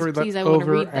 I want to read that please, I want to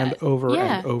over read and that. over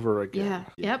Yeah. and over again. Yeah.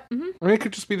 Yep. Mm-hmm. I mean, it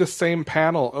could just be the same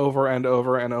panel over and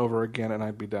over and over again, and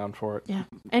I'd be down for it. Yeah.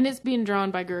 And it's being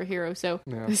drawn by Guru Hero, so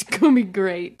Yeah. it's gonna be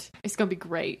great. It's gonna be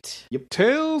great.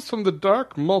 Tales from the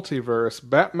Dark Multiverse,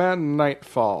 Batman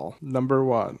Nightfall,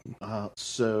 #1.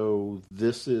 So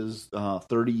this is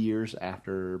 30 years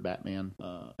after Batman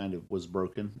kind of was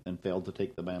broken and failed to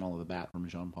take the mantle of the Bat from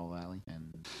Jean-Paul Valley,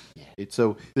 and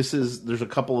there's a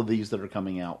couple of these that are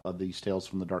coming out of these Tales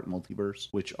from the Dark Multiverse,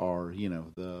 which are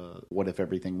the what if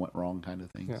everything went wrong kind of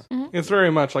things. Yeah. It's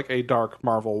very much like a dark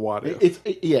Marvel what if.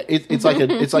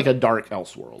 It's like a dark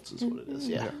Elseworlds is what it is.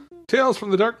 Yeah. Tales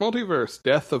from the Dark Multiverse,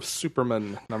 Death of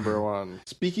Superman, #1.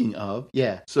 Speaking of,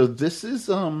 so this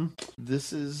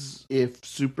is if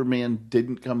Superman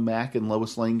didn't come back and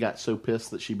Lois Lane got so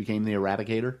pissed that she became the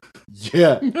Eradicator.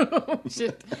 Yeah. Oh,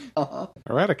 shit.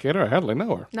 Eradicator, I hardly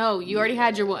know her. No, you already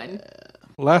had your one.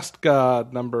 Last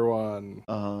God,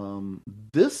 #1.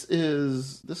 This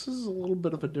is a little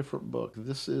bit of a different book.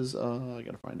 This is I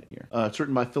gotta find it here. It's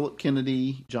written by Philip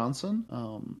Kennedy Johnson,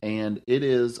 and it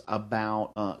is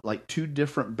about like two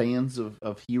different bands of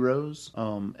heroes,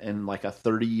 and like a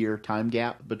 30-year time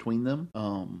gap between them.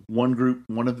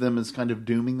 One of them is kind of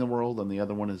dooming the world, and the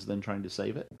other one is then trying to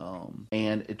save it.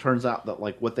 And it turns out that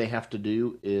like what they have to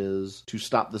do is to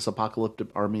stop this apocalyptic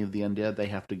army of the undead. They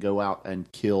have to go out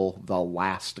and kill the last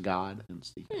last god.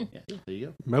 Yeah, there you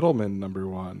go. Metal Men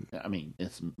 #1. I mean,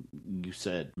 you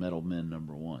said Metal Men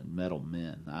 #1. Metal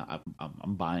Men.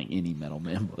 I'm buying any Metal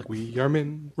Men book. We are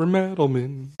men. We're metal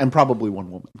men. And probably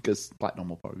one woman, because Platinum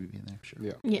will probably be in there, for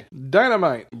sure. Yeah.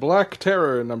 Dynamite. Black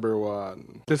Terror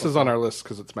 #1. This is on our list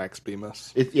because it's Max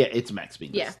Bemis. It's Max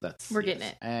Bemis. Yeah, we're getting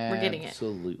it. We're getting it.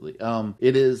 Absolutely.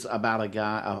 It is about a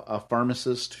guy, a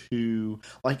pharmacist who,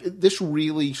 like, this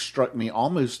really struck me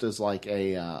almost as like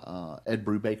a Ed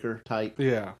Brubaker type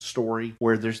story,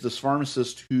 where there's this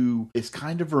pharmacist who is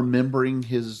kind of remembering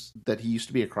that he used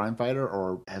to be a crime fighter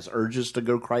or has urges to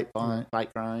go fight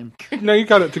crime. No, you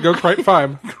got it. To go fight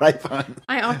crime.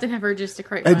 I often have urges to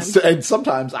crime. And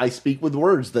sometimes I speak with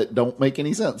words that don't make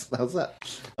any sense. How's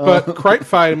that? But crime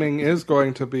fighting is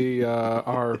going to be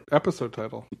our episode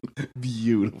title.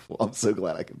 Beautiful. I'm so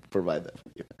glad I can provide that for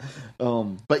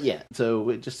you. But yeah, so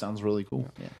it just sounds really cool.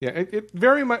 Yeah, it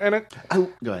very much, and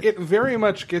go ahead. It very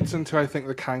much gets into, I think,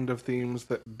 the kind of themes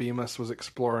that Bemis was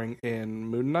exploring in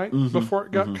Moon Knight before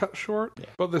it got cut short. Yeah.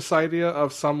 But this idea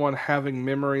of someone having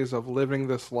memories of living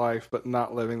this life but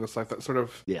not living this life, that sort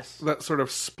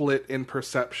of split in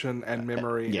perception and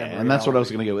memory. Yeah, and that's what I was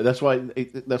going to go with. That's why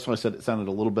I said it sounded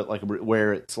a little bit like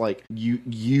where it's like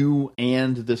you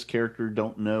and this character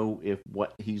don't know if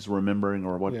what he's remembering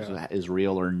or what is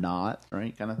real or not,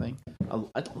 right? Kind of thing.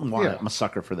 I don't know why I'm a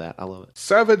sucker for that. I love it.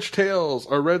 Savage Tales,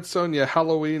 a Red Sonja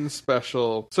Halloween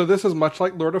special. So this is much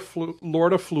like Lord of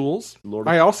Fools.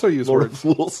 I also use Lord of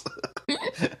Fools.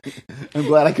 I'm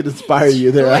glad I could inspire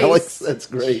you there, Alex. That's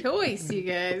great. Choice, you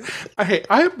guys. I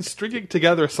am stringing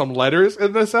together some letters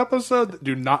in this episode that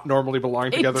do not normally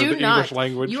belong together in the English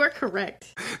language. You are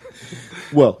correct.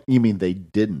 Well, you mean they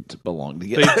didn't belong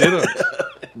together. They didn't.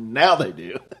 Now they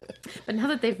do. But now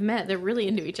that they've met, they're really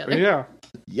into each other. Yeah.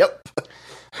 Yep.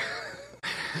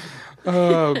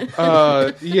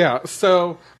 Yeah,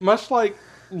 so much like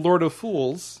Lord of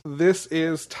Fools, this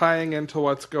is tying into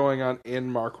what's going on in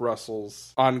Mark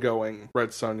Russell's ongoing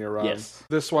Red Sonja run. Yes.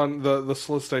 This one, the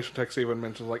solicitation text even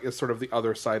mentions, like, is sort of the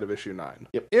other side of issue 9.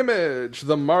 Yep. Image,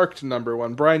 the marked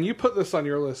 #1. Brian, you put this on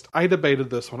your list. I debated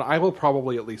this one. I will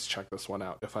probably at least check this one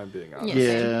out, if I'm being honest.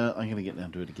 Yeah, I'm going to get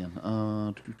down to it again.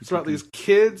 It's about these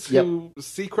kids who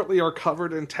secretly are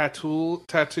covered in tattoos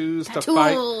to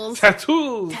fight.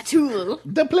 Tattoos!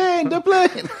 The plane!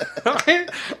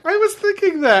 I was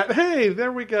thinking that. Hey,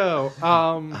 there we go.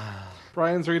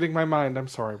 Brian's reading my mind. I'm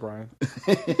sorry, Brian.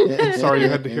 I'm sorry you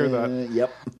had to hear that.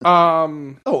 Yep.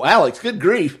 Oh, Alex, good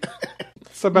grief.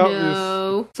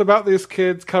 It's about these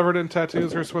kids covered in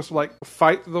tattoos who are supposed to, like,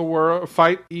 fight the world,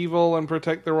 fight evil, and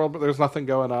protect the world, but there's nothing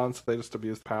going on, so they just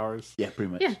abuse powers. Yeah,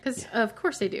 pretty much. Yeah, because of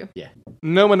course they do. Yeah.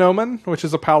 Nomen Omen, which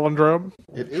is a palindrome.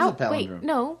 It is a palindrome. Wait,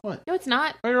 no. What? No, it's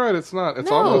not. Oh, you're right, it's not.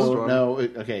 It's No. almost one. No,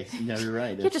 okay. No, you're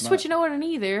right. You have to switch an O and an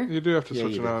E there. You do have to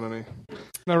switch you an O and an E.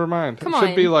 Never mind. Come it should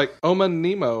on. be like Omen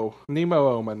Nemo. Nemo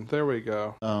Omen. There we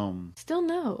go. Still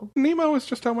no. Nemo is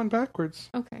just Omen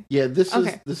backwards. Okay. Yeah, this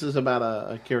is about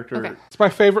a character. Okay. It's my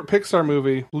favorite Pixar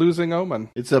movie, Losing Omen.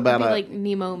 It's about like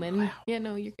Nemoman. Wow. Yeah,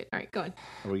 no, you're good. All right, go on.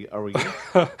 Are we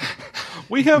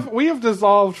good? we have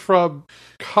dissolved from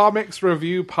comics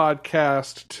review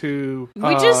podcast to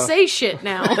We just say shit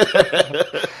now.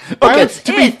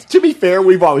 Okay, to be fair,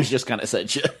 we've always just kind of said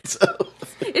shit. So.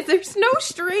 There's no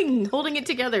string holding it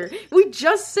together. We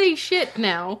just say shit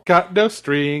now. Got no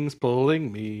strings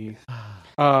pulling me.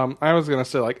 I was gonna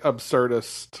say like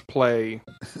absurdist play,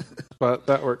 but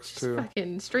that works too.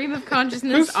 Fucking stream of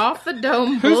consciousness off the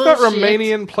dome. Who's that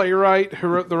Romanian playwright who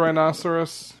wrote The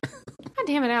Rhinoceros? God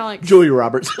damn it, Alex. Julia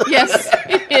Roberts. Yes,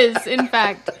 it is, in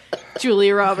fact,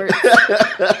 Julia Roberts.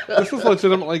 This is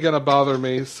legitimately going to bother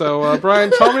me. So,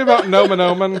 Brian, tell me about Nomen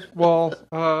Omen. Well,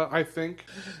 I think.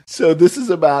 So this is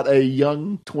about a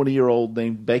young 20-year-old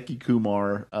named Becky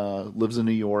Kumar, lives in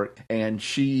New York, and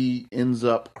she ends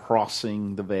up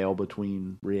crossing the veil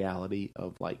between reality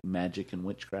of like magic and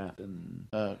witchcraft and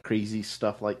crazy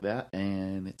stuff like that,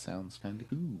 and it sounds kind of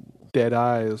cool. Dead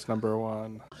Eyes,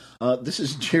 #1. This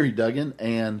is Jerry Duggan,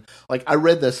 and like I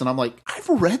read this, and I'm like, I've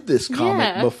read this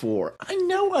comic before. I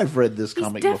know I've read this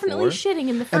comic before. He's definitely shitting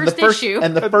in the first issue.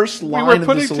 And the first line of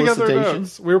the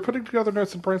solicitation. We were putting together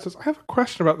notes, and Brian says, I have a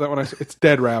question about that when I said, it's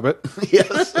Dead Rabbit.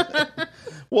 Yes.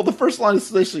 Well, the first line of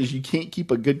solicitation is you can't keep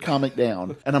a good comic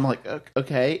down. And I'm like,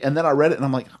 okay. And then I read it and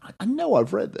I'm like, I know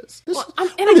I've read this. I'm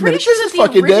pretty sure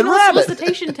that the original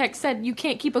solicitation text said you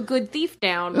can't keep a good thief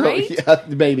down, right? Oh,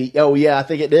 yeah, maybe. Oh, yeah, I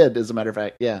think it did, as a matter of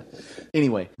fact. Yeah.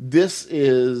 Anyway, this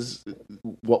is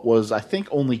what was, I think,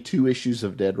 only 2 issues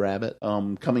of Dead Rabbit,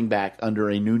 coming back under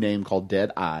a new name called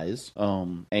Dead Eyes.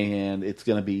 And it's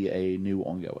going to be a new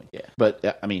ongoing. Yeah.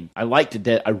 But, I mean, I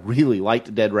really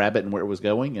liked Dead Rabbit and where it was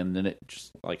going, and then it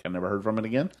just, I never heard from it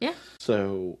again. Yeah.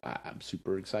 So, I'm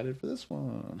super excited for this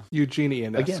one. Eugene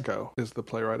Ionesco is the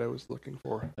playwright I was looking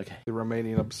for. Okay. The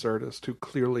Romanian absurdist who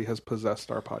clearly has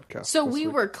possessed our podcast. So we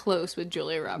were close with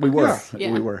Julia Roberts. We were.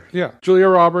 Yeah. We were. Yeah. Julia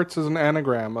Roberts is an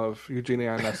anagram of Eugene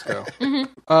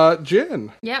Ionesco.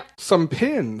 Jen. Yep. Some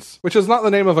Pins, which is not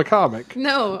the name of a comic.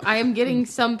 No, I am getting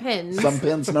some pins. Some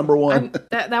Pins #1.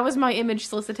 That was my image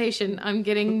solicitation. I'm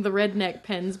getting the redneck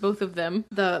pins, both of them.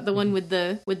 The one with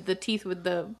the teeth with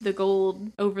the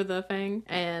gold over the fang,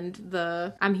 and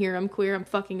the I'm here, I'm queer, I'm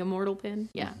fucking immortal pin.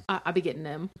 Yeah, I'll be getting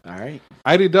them. All right.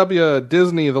 IDW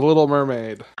Disney The Little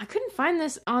Mermaid. I couldn't find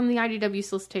this on the IDW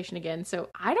solicitation again, so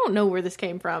I don't know where this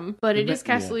came from, but it is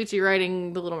Castellucci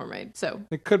writing The Little Mermaid, so.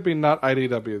 It could be not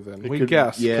IDW then. We could-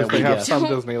 guess, yeah, because we they have guess. some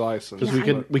Disney license.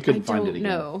 Because we couldn't find it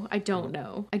again. I don't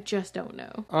know. I just don't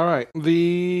know. All right.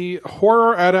 The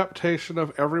horror adaptation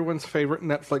of everyone's favorite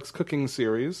Netflix cooking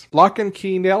series, Lock and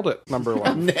Key nailed it,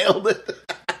 #1. Nailed it.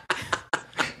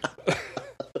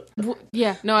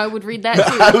 Yeah, no, I would read that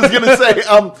too. I was going to say,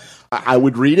 I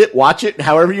would read it, watch it,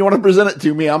 however you want to present it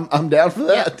to me. I'm down for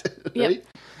that. Yep. Right?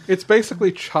 It's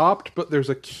basically Chopped, but there's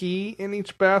a key in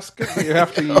each basket that you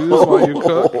have to use while you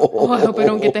cook. Oh, I hope I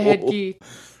don't get the head key.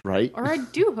 Right? Or I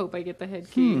do hope I get the head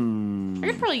key. I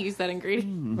could probably use that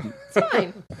ingredient. It's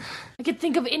fine. I could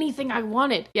think of anything I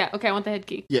wanted. Yeah, okay, I want the head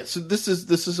key. Yeah, so this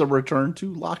is a return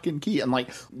to Lock and Key, and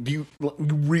you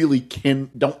really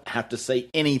don't have to say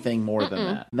anything more than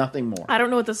that. Nothing more. I don't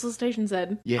know what the solicitation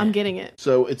said. Yeah. I'm getting it.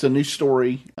 So it's a new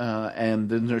story, and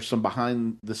then there's some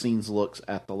behind the scenes looks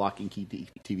at the Lock and Key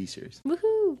TV series.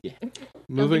 Woohoo! Yeah.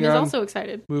 Moving is on. also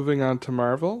excited. Moving on to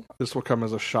Marvel. This will come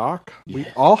as a shock. We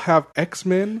all have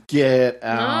X-Men Get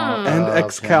out and of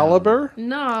Excalibur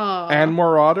No. and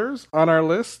Marauders on our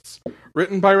lists,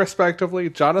 written by respectively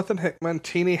Jonathan Hickman,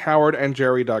 Teenie Howard, and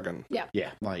Jerry Duggan. Yeah.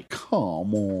 Yeah,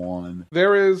 come on.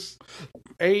 There is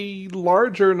a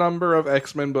larger number of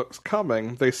X-Men books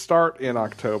coming. They start in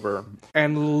October,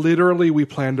 and literally we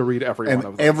plan to read every one And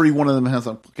of them. every one of them has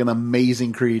a fucking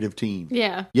amazing creative team.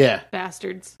 Yeah. Yeah.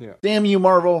 Bastards. Damn you,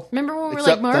 Marvel. Remember when we were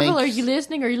Except like, Marvel, thanks. are you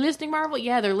listening? Are you listening, Marvel?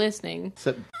 Yeah, they're listening.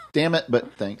 Except, damn it,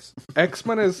 but thanks.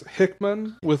 X-Men is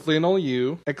Hickman with Lionel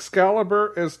Yu.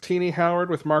 Excalibur is Teenie Howard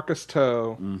with Marcus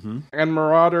Toe. And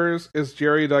Marauders is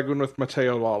Jerry Duggan with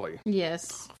Mateo Lawley.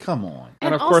 Yes. Come on.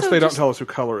 And of also course, they don't just- tell us who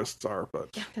colorists are, but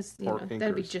Yeah, because Or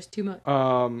that'd be inkers. just too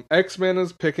much. X-Men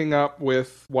is picking up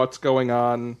with what's going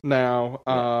on now.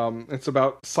 It's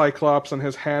about Cyclops and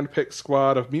his hand-picked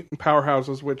squad of mutant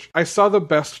powerhouses, which I saw the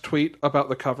best tweet about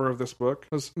the cover of this book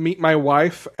was meet my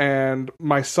wife and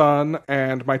my son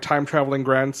and my time-traveling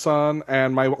grandson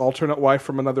and my alternate wife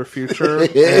from another future.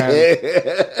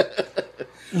 And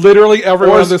literally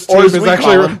everyone on this team as is we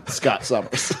actually call him, Scott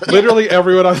Summers. literally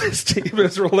everyone on this team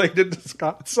is related to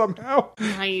Scott somehow.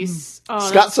 Nice. Oh,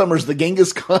 Scott Summers, the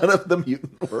Genghis Khan of the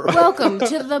mutant world. welcome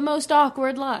to the most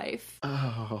awkward life.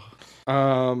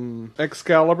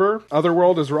 Excalibur,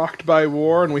 Otherworld is rocked by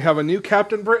war, and we have a new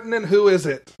Captain Britain, and who is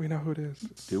it? We know who it is.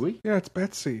 Do we? Yeah, it's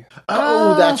Betsy.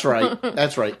 Oh, that's right.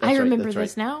 That's right. I remember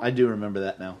this now. I do remember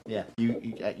that now. Yeah,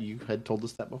 you had told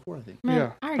us that before, I think. Man,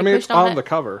 Yeah. I I already mean, it's pushed all on that. the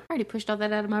cover. I already pushed all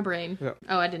that out of my brain. Yeah.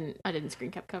 Oh, I didn't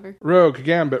screen cap cover. Rogue,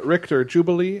 Gambit, Richter,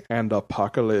 Jubilee, and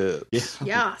Apocalypse.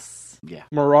 Yes. Yeah.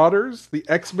 Marauders, the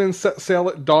X-Men set sail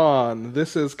at dawn.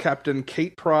 This is Captain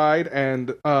Kate Pryde and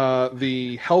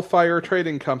the Hellfire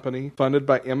Trading Company, funded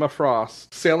by Emma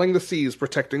Frost, sailing the seas,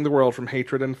 protecting the world from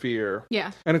hatred and fear.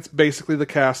 Yeah. And it's basically the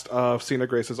cast of Sina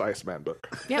Grace's Iceman book.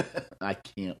 Yep. I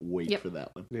can't wait for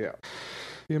that one. Yeah.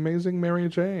 The Amazing Mary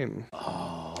Jane.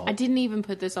 I didn't even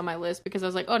put this on my list because I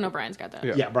was like, oh no, Brian's got that.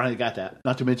 Yeah. Yeah, Brian got that.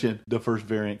 Not to mention, the first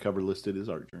variant cover listed is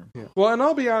Art Germ. Yeah. Well, and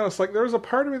I'll be honest, like, there was a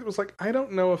part of me that was like, I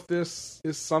don't know if this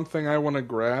is something I want to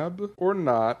grab or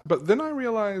not. But then I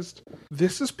realized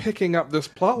this is picking up this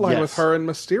plotline with Yes. her and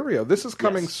Mysterio. This is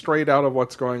coming Yes. straight out of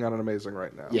what's going on in Amazing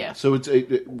right now. Yeah, so it's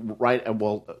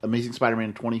Amazing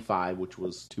Spider-Man 25, which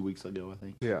was 2 weeks ago, I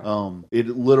think. Yeah. It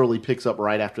literally picks up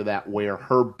right after that, where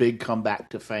her big comeback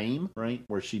to fame, right,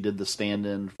 where she did the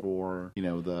stand-in stand for,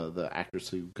 the actress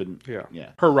who couldn't. Yeah.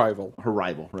 Her rival. Her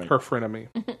rival, right. Her frenemy.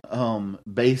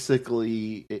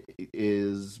 Basically, it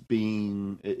is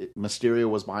being... Mysterio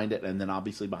was behind it, and then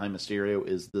obviously behind Mysterio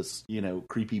is this,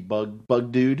 creepy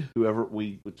bug dude,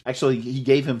 actually, he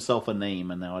gave himself a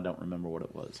name, and now I don't remember what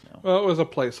it was now. Well, it was a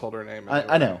placeholder name. Anyway.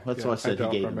 I know. That's why I said he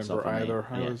gave himself a name. I don't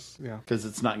remember either. Because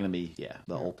it's not going to be,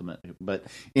 the ultimate. But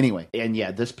anyway, and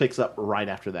this picks up right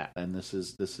after that, and this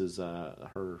is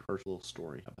her little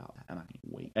story about that, and I can't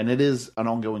wait. And it is an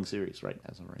ongoing series, right?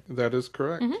 As of right. That is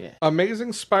correct. Mm-hmm. Yeah.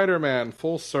 Amazing Spider-Man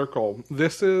Full Circle.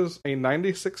 This is a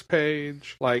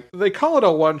 96-page, they call it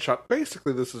a one-shot.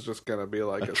 Basically, this is just going to be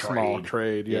like a small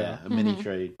trade. Yeah, a mini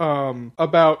trade.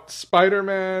 About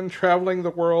Spider-Man traveling the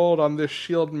world on this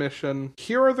S.H.I.E.L.D. mission.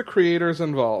 Here are the creators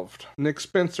involved. Nick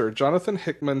Spencer, Jonathan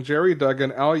Hickman, Jerry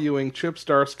Duggan, Al Ewing, Chip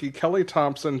Zdarsky, Kelly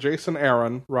Thompson, Jason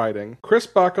Aaron, writing. Chris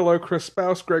Bacalo, Chris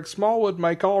Spouse, Greg Smallwood,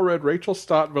 Mike Allred, Rachel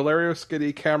Stott, Valerio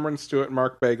Skiddy, Cameron Stewart,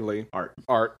 Mark Bagley.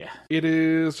 Art. Yeah. It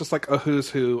is just like a who's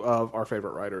who of our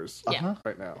favorite writers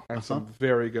right now. And some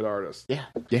very good artists.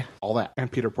 Yeah, all that.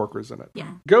 And Peter Porker's in it.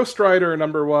 Yeah. Ghost Rider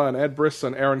 #1, Ed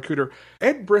Brisson, Aaron Cooter.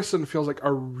 Ed Brisson feels like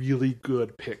a really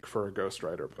good pick for a Ghost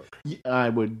Rider book. I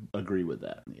would agree with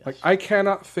that. Yes. I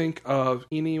cannot think of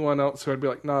anyone else who I'd be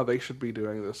like, no, they should be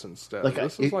doing this instead.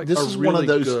 This is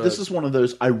one of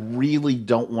those. I really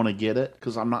don't want to get it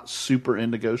because I'm not super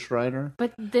into Ghost Rider.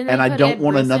 But then and I don't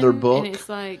want another book. And it's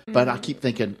like, but I keep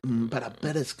thinking, but I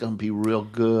bet it's going to be real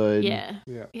good. Yeah.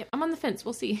 I'm on the fence.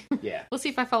 We'll see. Yeah. We'll see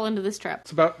if I fall into this trap.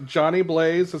 It's about Johnny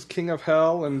Blaze as King of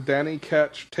Hell and Danny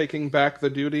Ketch taking back the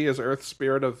duty as Earth's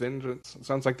Spirit of Vengeance. It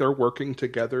sounds like they're working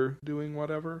together doing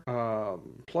whatever.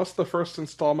 Plus the first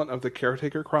installment of the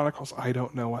Caretaker Chronicles. I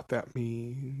don't know what that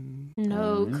means.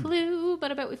 No clue,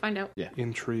 but I bet we find out. Yeah.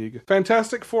 Intrigue.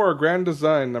 Fantastic Four Grand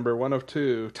Design #1 of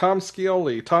 2. Tom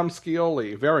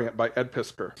Scioli, variant by Ed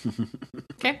Piskor.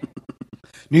 Okay.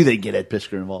 Knew they'd get Ed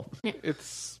Piskor involved. Yeah.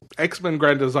 It's X-Men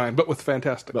Grand Design, but with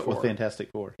Fantastic Four. With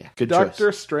Fantastic Four. Yeah, good Doctor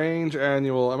choice. Strange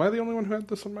Annual. Am I the only one who had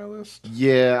this on my list?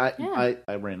 Yeah,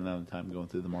 I ran out of time going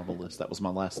through the Marvel list. That was my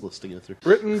last list to go through.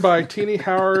 Written by Teenie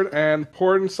Howard and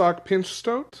Pornsock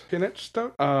Pinchstote.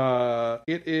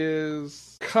 It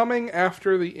is coming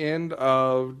after the end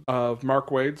of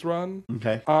Mark Waid's run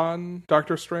on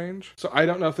Doctor Strange. So I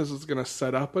don't know if this is going to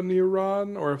set up a new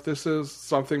run or if this is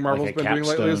something Marvel's been doing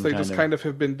lately. Is they just kind of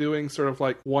have been doing sort of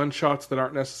like one-shots that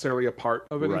aren't necessarily a part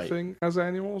of anything as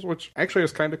annuals, which actually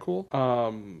is kind of cool.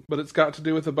 But it's got to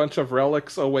do with a bunch of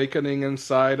relics awakening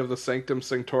inside of the Sanctum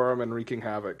Sanctorum and wreaking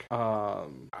havoc.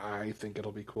 I think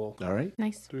it'll be cool. All right.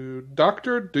 Nice.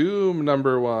 Doctor Doom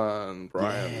 #1,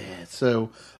 Brian. Yeah. So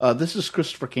this is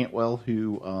Christopher Cantwell,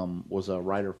 who was a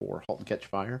writer for *Halt and Catch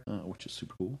Fire*, which is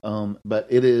super cool. But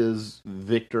it is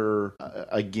Victor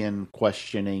again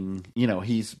questioning.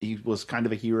 He was kind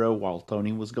of a hero while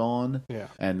Tony was gone. Yeah.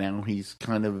 And now he's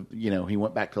kind of, he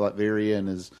went back to Latveria and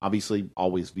is obviously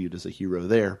always viewed as a hero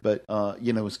there. But,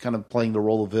 is kind of playing the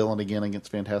role of villain again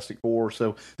against Fantastic Four.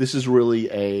 So this is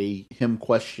really him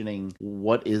questioning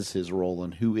what is his role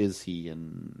and who is he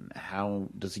and how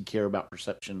does he care about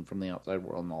perception from the outside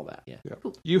world and all that. Yeah.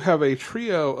 Cool. You have a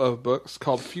trio of books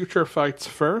called Future Fights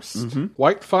First,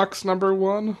 White Fox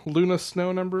 #1, Luna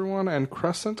Snow #1, and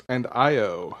Crescent and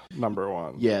Io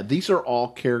 #1. Yeah, these are all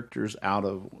characters out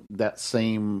of that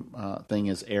same thing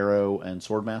as Arrow and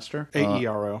Swordmaster.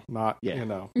 AERO, not,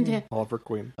 Oliver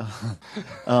Queen.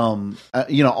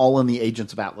 All in the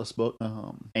Agents of Atlas book.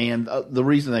 And the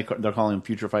reason they're calling them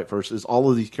Future Fight First is all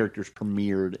of these characters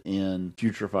premiered in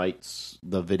Future Fights,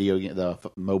 the video game, the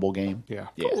mobile game. Yeah.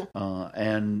 Cool.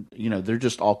 And, they're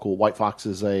just all cool. White Fox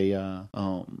is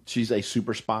she's a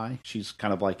super spy. She's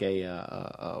kind of like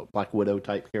a Black Widow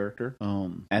type character.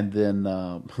 And then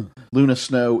Luna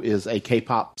Snow is a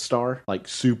K-pop star, like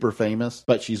super famous,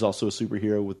 but she's also a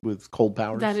superhero with cold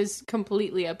powers. That is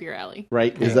completely up your alley.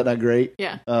 Right? Yeah. Is that not great?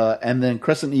 Yeah. And then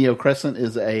Crescent Io. Crescent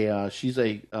is she's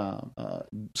a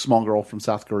small girl from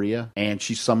South Korea, and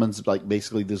she summons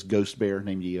basically this ghost bear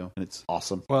named Io, and it's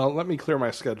awesome. Well, let me clear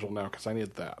my schedule now because I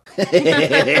need that.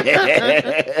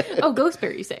 Oh, Ghost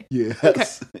Bear, you say?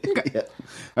 Yes. Okay. Yeah.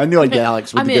 I knew I'd get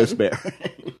Alex with the ghost bear.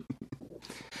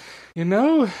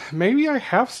 Maybe I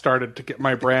have started to get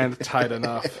my brand tight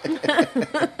enough.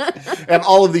 And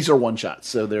all of these are one-shots,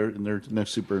 so there's no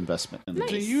super investment in them.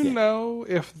 Do you know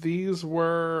if these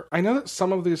were... I know that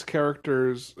some of these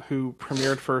characters who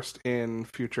premiered first in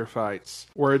Future Fights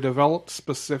were developed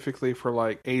specifically for,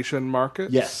 Asian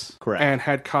markets. Yes, correct. And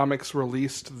had comics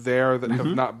released there that have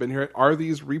not been here. Are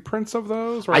these reprints of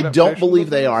those? Or I don't believe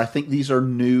they are. I think these are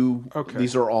new. Okay.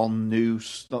 These are all new.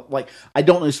 I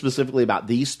don't know specifically about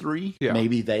these three. history. Yeah.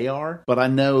 Maybe they are, but I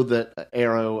know that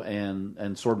Arrow and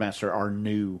Swordmaster are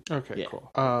new. Okay, Yeah.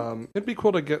 cool. It'd be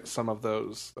cool to get some of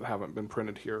those that haven't been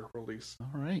printed here released.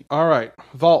 All right. All right,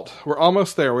 Vault. We're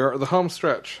almost there. We are at the home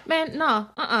stretch. Man, no,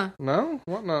 No?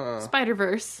 What? No.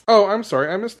 Spider-Verse. Oh, I'm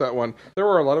sorry. I missed that one. There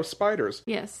were a lot of spiders.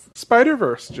 Yes.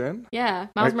 Spider-Verse, Jen. Yeah.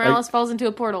 Miles Are- Morales falls into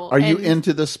a portal. Are you and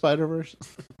into the Spider-Verse?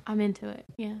 I'm into it.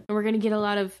 Yeah. And we're gonna get a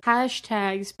lot of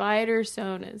hashtag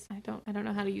Spider-Sonas. I don't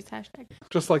know how to use hashtag.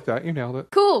 Just like that. You nailed it.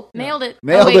 Cool. Nailed it.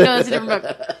 Nailed oh wait, it. no, that's a different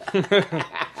book.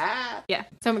 Yeah.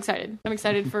 So I'm excited. I'm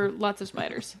excited for lots of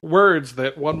spiders. Words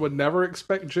that one would never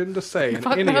expect Jen to say in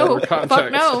Fuck any no. other context.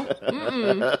 Fuck no.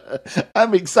 Mm-mm.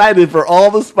 I'm excited for all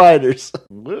the spiders.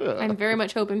 I'm very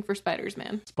much hoping for spiders,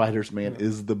 man. Spiders Man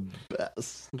is the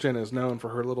best. Jen is known for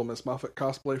her Little Miss Muffet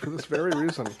cosplay for this very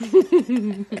reason.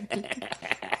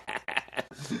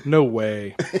 No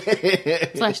way.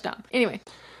 Slash stop. Anyway.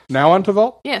 Now on to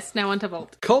Vault. Yes, now on to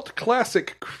Vault. Cult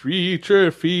classic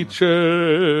creature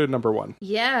feature number 1.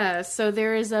 Yeah, so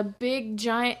there is a big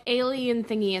giant alien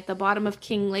thingy at the bottom of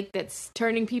King Lake that's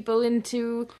turning people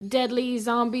into deadly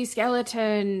zombie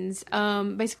skeletons.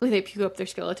 Basically they puke up their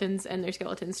skeletons and their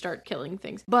skeletons start killing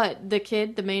things. But the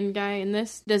kid, the main guy in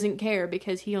this, doesn't care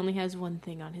because he only has one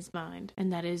thing on his mind,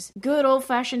 and that is good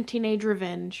old-fashioned teenage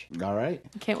revenge. All right.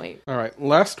 I can't wait. All right,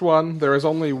 last one. There is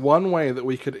only one way that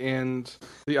we could end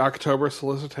the October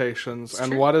solicitations,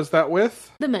 and true. what is that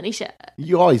with? The money shot.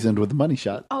 You always end with the money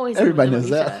shot. Always end with Everybody the knows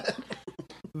money that. shot.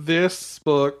 This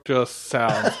book just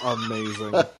sounds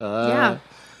amazing. Yeah.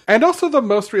 And also the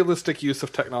most realistic use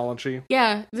of technology.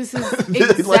 Yeah, this is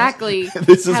exactly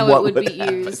This is how what it would be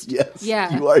happen. used. Yes.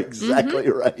 Yeah. You are exactly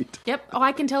right. Yep. Oh,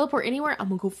 I can teleport anywhere. I'm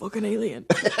gonna go fucking alien.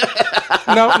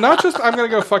 No, not just I'm gonna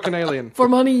go fuck an alien. For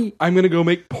money. I'm gonna go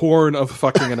make porn of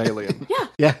fucking an alien. Yeah.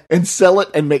 Yeah. And sell it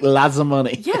and make lots of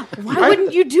money. Yeah. Why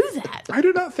wouldn't you do that? I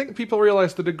do not think people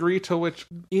realize the degree to which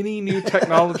any new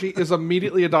technology is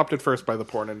immediately adopted first by the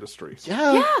porn industry.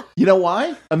 Yeah. You know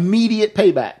why? Immediate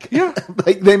payback. Yeah.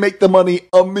 Like they make the money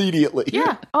immediately.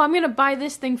 Yeah. Oh, I'm gonna buy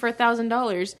this thing for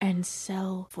 $1,000 and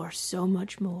sell for so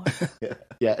much more.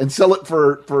 Yeah. And sell it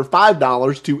for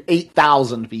 $5 to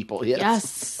 8,000 people.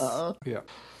 Yes. Yes. Yeah.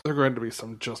 There are going to be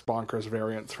some just bonkers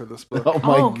variants for this book.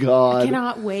 Oh my God. I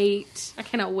cannot wait. I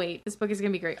cannot wait. This book is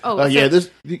gonna be great. Oh, Oh yeah, so- this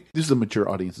is a mature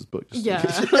audience's book. Just Yeah.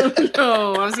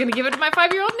 Oh, I was gonna give it to my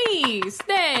 5-year-old niece.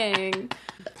 Dang.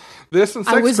 This and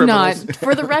sex I was criminals. not.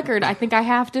 For the record, I think I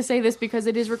have to say this because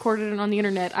it is recorded and on the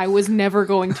internet. I was never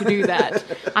going to do that.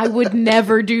 I would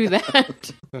never do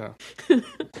that. Yeah.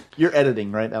 You're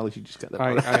editing, right, Alex? You just got that.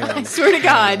 I part. I am. swear to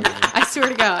God. I swear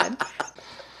to God.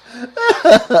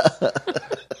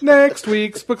 Next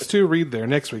week's books to read there.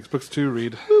 Next week's books to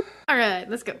read. All right,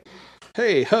 let's go.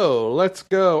 Hey ho, let's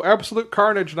go. Absolute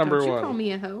Carnage number Don't you 1. call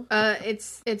me a hoe.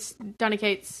 It's Donny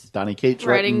Cates Donny Cates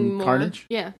writing writing more. Carnage.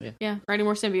 Yeah, writing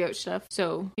more symbiote stuff.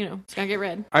 So it's gonna get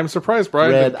read. I'm surprised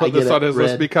Brian Red, didn't put I get this it, on his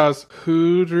list red. because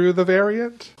who drew the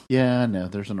variant? Yeah, no,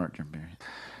 there's an art germ variant.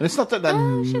 And it's not that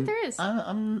Oh shit, there is.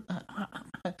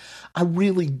 I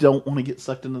really don't want to get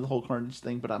sucked into the whole Carnage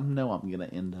thing, but I know I'm gonna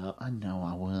end up. I know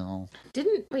I will.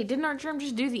 Didn't Art Germ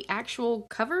just do the actual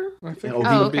cover? I think Oh,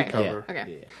 it he- would be okay. cover.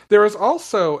 Okay. Yeah. There is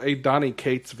also a Donny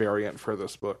Cates variant for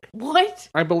this book. What?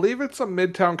 I believe it's a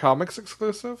Midtown Comics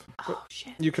exclusive. Oh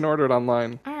shit. You can order it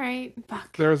online. All right.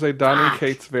 Fuck. There's a Donny Fuck.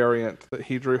 Cates variant that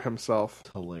he drew himself.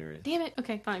 Hilarious. Damn it.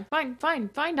 Okay, fine,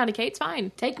 Donny Cates,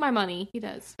 fine. Take my money. He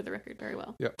does, for the record, very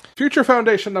well. Yep. Future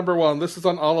Foundation number 1. This is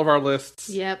on all of our lists.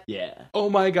 Yep. Yeah. Oh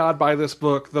my god, buy this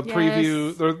book. The Yes.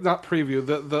 preview, or not preview,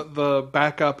 the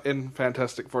backup in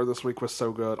Fantastic Four this week was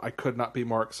so good. I could not be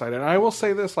more excited. And I will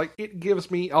say this, like, it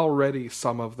gives me already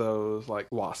some of those, like,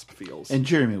 Wasp feels. And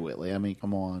Jeremy Whitley. I mean,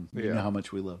 come on. You Yeah. know how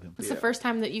much we love him. It's the first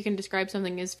time that you can describe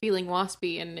something as feeling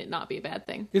waspy and it not be a bad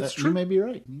thing. It's You true. may be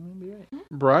right. You may be right.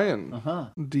 Brian, Uh-huh.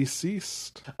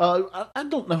 deceased. I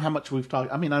don't know how much we've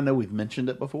talked. I mean, I know we've mentioned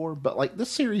it before, but like this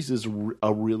series is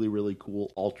a really, really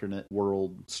cool alternate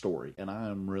world story, and I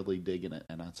am really digging it.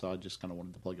 And so I just kind of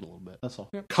wanted to plug it a little bit. That's all.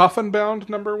 Coffin Bound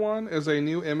number 1 is a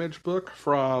new Image book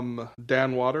from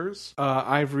Dan Waters.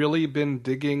 I've really been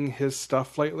digging his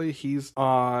stuff lately. He's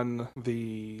on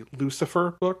the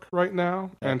Lucifer book right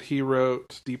now, and he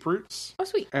wrote Deep Roots. Oh,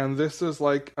 sweet. And this is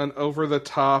like an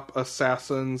over-the-top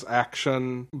assassins action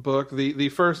fun book. The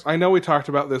first, I know we talked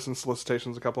about this in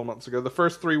solicitations a couple of months ago. The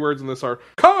first 3 words in this are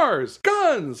cars,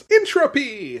 guns,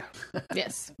 entropy.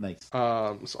 Yes. Nice.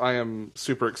 So I am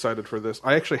super excited for this.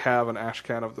 I actually have an ash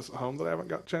can of this at home that I haven't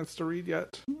got a chance to read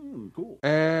yet. Cool.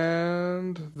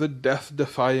 And the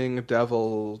death-defying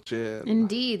devil, Jin.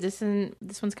 Indeed. This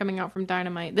one's coming out from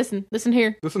Dynamite. Listen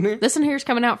here. Listen here. Listen here's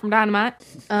coming out from Dynamite.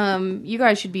 You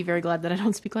guys should be very glad that I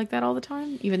don't speak like that all the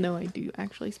time, even though I do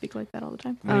actually speak like that all the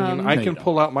time. I can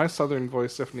pull out my southern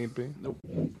voice if need be. Nope.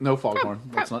 No foghorn.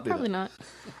 Let's not do Probably that. not.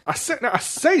 I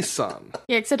say, son.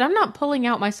 Yeah, except I'm not pulling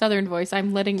out my southern voice.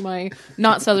 I'm letting my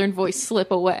not southern voice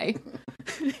slip away.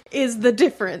 Is the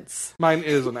difference. Mine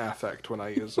is an affect when I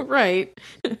use it. Right.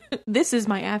 This is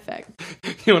my affect.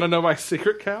 You want to know my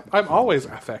secret, Cap? I'm always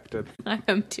affected. I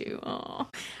am too. Aw.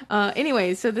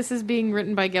 Anyway, so this is being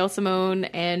written by Gail Simone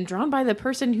and drawn by the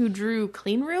person who drew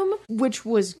Clean Room, which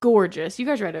was gorgeous. You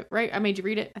guys read it, right? I made you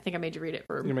read it. I think I made you read it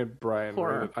for You made Brian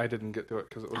horror. read it. I didn't get to it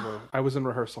because I was in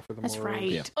rehearsal for the That's Morrows. right.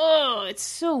 Yeah. Oh, it's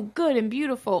so good and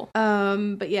beautiful.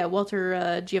 But yeah,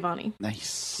 Walter Giovanni. Nice.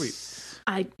 Sweet.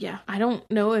 I don't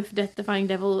know if Death Defying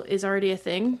Devil is already a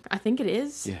thing. I think it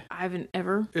is. Yeah. I haven't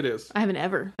ever, It is. but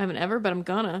I'm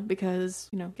gonna because,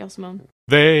 Gail Simone.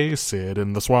 They sit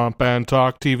in the swamp and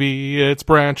talk TV. It's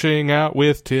branching out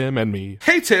with Tim and me.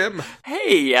 Hey, Tim.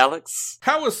 Hey, Alex.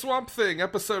 How was Swamp Thing,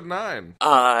 episode 9?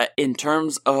 In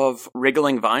terms of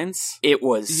wriggling vines, it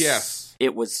was... Yes.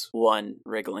 It was one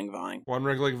wriggling vine. One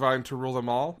wriggling vine to rule them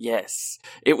all? Yes.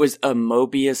 It was a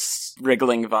Mobius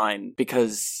wriggling vine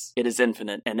because it is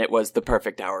infinite and it was the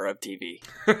perfect hour of TV.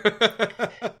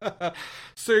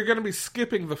 So you're going to be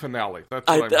skipping the finale. That's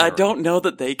what I'm I hearing. don't know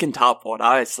that they can top what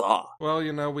I saw. Well,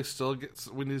 we still get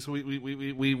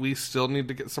we still need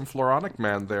to get some Floronic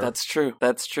Man there. That's true.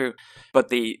 That's true. But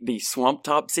the swamp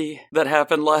topsy that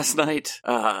happened last night,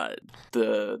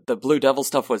 the Blue Devil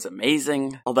stuff was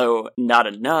amazing, although not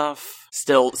enough.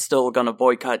 Still gonna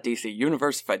boycott DC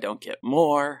Universe if I don't get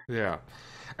more. Yeah.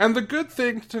 And the good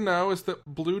thing to know is that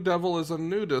Blue Devil is a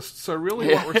nudist, so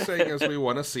really what we're saying is we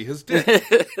want to see his dick.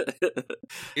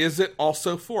 Is it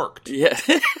also forked? Yeah.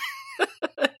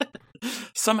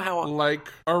 Somehow, Like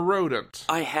a rodent.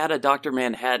 I had a Dr.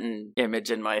 Manhattan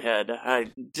image in my head. I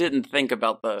didn't think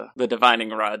about the divining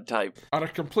rod type. On a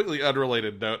completely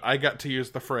unrelated note, I got to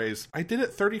use the phrase, I did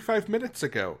it 35 minutes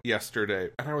ago yesterday,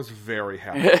 and I was very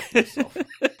happy with myself.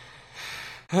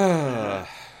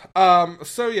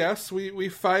 So yes, we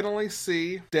finally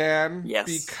see Dan Yes.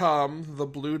 become the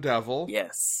Blue Devil.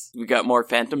 Yes. We got more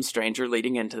Phantom Stranger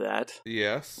leading into that,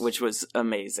 Yes. which was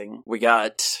amazing. We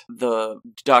got the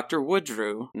Dr.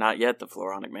 Woodrue, not yet the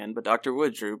Floronic Man, but Dr.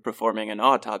 Woodrue performing an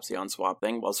autopsy on Swamp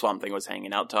Thing while Swamp Thing was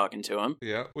hanging out talking to him.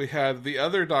 Yeah, we had the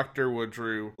other Dr.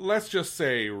 Woodrue, let's just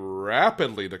say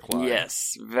rapidly decline.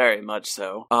 Yes, very much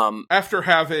so. After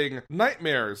having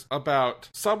nightmares about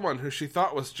someone who she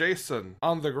thought was Jason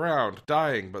on the ground,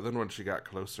 dying, but then when she got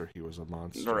closer, he was a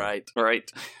monster. Right.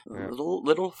 Yeah.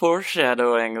 Little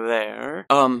foreshadowing there.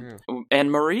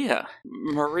 And Maria,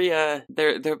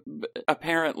 they're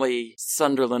apparently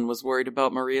Sunderland was worried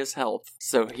about Maria's health,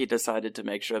 so he decided to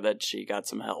make sure that she got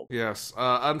some help. Yes.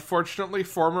 Unfortunately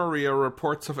for Maria,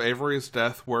 reports of Avery's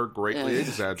death were greatly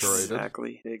exaggerated.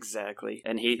 Exactly.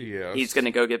 And Yes. he's gonna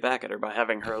go get back at her by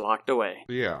having her locked away.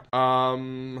 Yeah.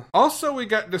 Also, we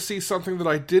got to see something that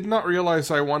I did not realize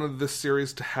I wanted this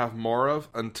series to have more of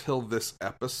until this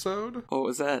episode. What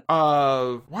was that?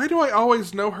 Why do I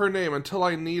always know her name until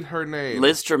I need her name?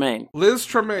 Liz Tremaine. Liz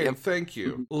Tremaine, thank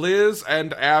you. Liz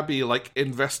and Abby,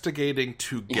 investigating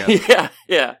together.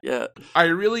 Yeah. I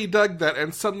really dug that,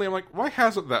 and suddenly I'm like, why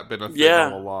hasn't that been a thing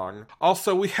Yeah. all along?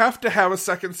 Also, we have to have a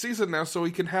second season now so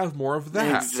we can have more of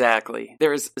that. Exactly.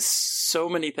 There's so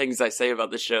many things I say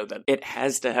about the show that it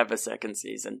has to have a second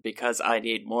season because I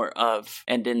need more of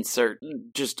and insert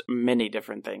just many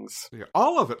different things. Yeah,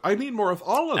 all of it. I need more of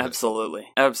all of it. Absolutely.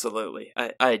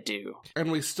 I do.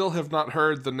 And we still have not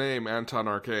heard the name Anton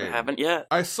Arcane. Haven't yet.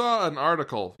 I saw an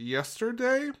article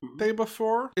yesterday, day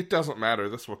before. It doesn't matter.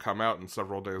 This will come out in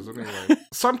several days anyway.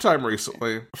 Sometime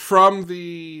recently, from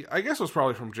I guess it was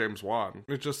probably from James Wan.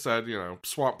 It just said,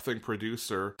 Swamp Thing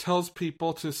producer tells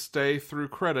people to stay through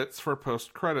credits for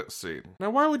post-credit scene. Now,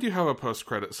 why would you have a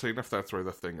post-credit scene if that's where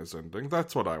the thing is ending?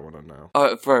 That's what I want to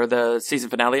know. For the season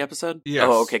finale episode? Yes.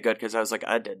 Oh, okay, good, because I was like,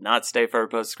 I did not stay for a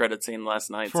post-credit scene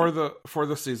last night. For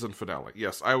the season finale.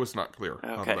 Yes, I was not clear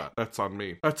on that. That's on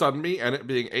me. That's on me, and it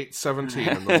being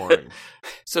 8:17 in the morning.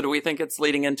 So do we think it's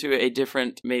leading into a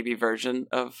different, maybe, version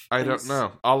of I don't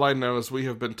know. All I know is we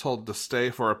have been told to stay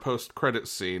for a post-credit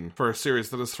scene for a series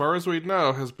that, as far as we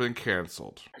know, has been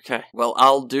canceled. Okay. Well,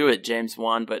 I'll do it, James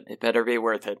Wan, but it better be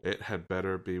worth it. It had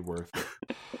better be worth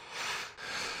it.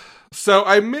 So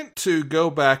I meant to go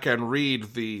back and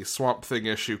read the Swamp Thing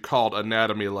issue called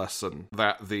Anatomy Lesson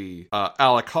that the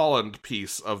Alec Holland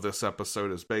piece of this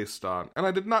episode is based on, and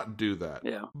I did not do that.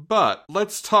 Yeah. But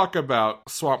let's talk about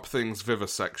Swamp Thing's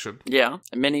vivisection. Yeah.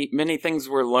 Many things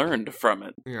were learned from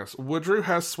it. Yes. Woodrue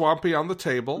has Swampy on the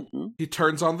table. Mm-hmm. He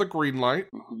turns on the green light.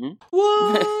 Mm-hmm.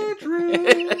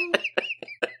 Woodrue!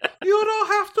 You don't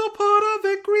have to put on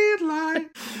the green light.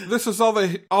 This is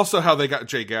also how they got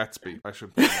Jay Gatsby, I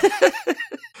should point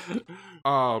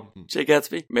out. Jay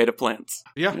Gatsby made of plants.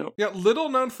 Yeah, Yep. yeah. Little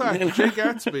known fact: Jay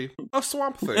Gatsby, a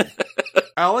Swamp Thing.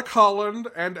 Alec Holland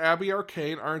and Abby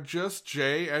Arcane are just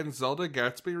Jay and Zelda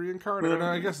Gatsby reincarnated. No,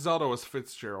 I guess Zelda was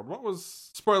Fitzgerald. What was?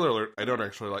 Spoiler alert: I don't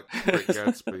actually like Great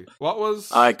Gatsby. What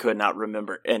was? I could not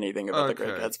remember anything about the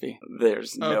Great Gatsby.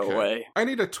 There's no way. I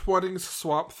need a Twinings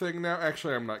Swamp Thing now.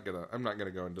 Actually, I'm not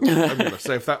gonna go into that. I'm gonna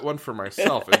save that one for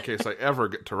myself in case I ever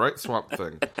get to write Swamp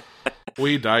Thing.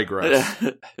 We digress.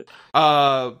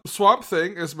 Swamp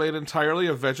Thing is made entirely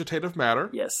of vegetative matter.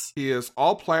 Yes. He is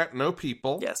all plant, no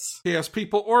people. Yes. He has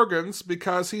people organs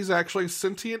because he's actually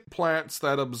sentient plants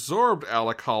that absorbed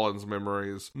Alec Holland's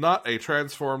memories, not a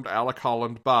transformed Alec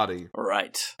Holland body.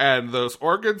 Right. And those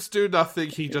organs do nothing.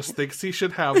 He just thinks he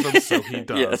should have them, so he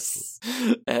does. Yes.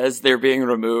 As they're being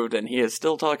removed, and he is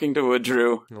still talking to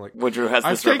Woodrue. Like, Woodrue has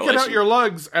I've this taken revelation. out your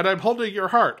lungs, and I'm holding your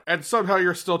heart, and somehow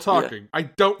you're still talking. I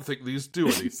don't think these do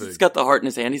anything. He's got the heart in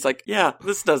his hand. He's like, yeah,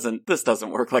 this doesn't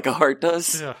work like a heart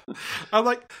does. Yeah. I'm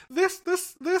like, this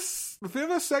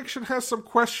vivisection has some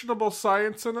questionable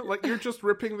science in it. Like, you're just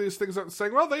ripping these things out and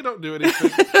saying, well, they don't do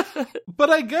anything. But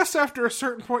I guess after a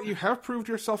certain point, you have proved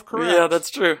yourself correct. Yeah,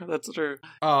 that's true. That's true.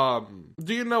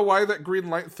 Do you know why that green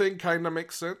light thing kind of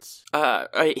makes sense?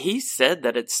 He said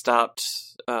that it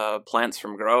stopped plants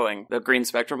from growing. The green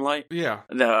spectrum light? Yeah.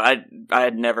 No, I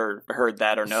had never heard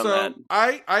that or known that.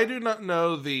 I do not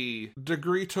know the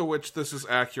degree to which this is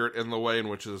accurate in the way in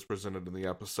which it is presented in the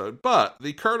episode, but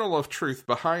the kernel of truth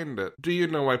behind it, do you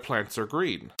know why plants are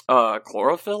green?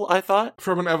 Chlorophyll, I thought?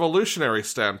 From an evolutionary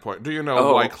standpoint, do you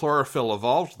know why chlorophyll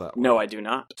evolved that way? No, I do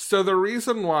not. So the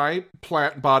reason why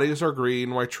plant bodies are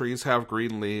green, why trees have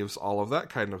green leaves, all of that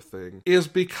kind of thing, is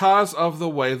because of the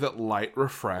way that light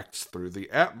refracts through the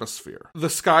atmosphere. The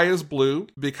sky is blue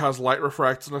because light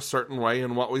refracts in a certain way,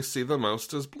 and what we see the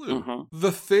most is blue. Mm-hmm.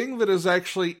 The thing that is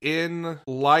actually in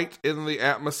light in the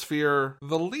atmosphere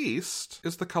the least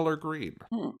is the color green.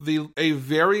 A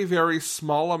very, very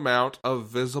small amount of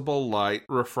visible light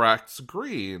refracts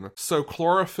green. So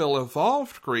chlorophyll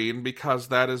evolved green because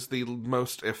that is the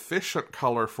most efficient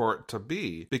color for it to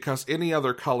be. Because any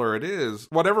other color it is,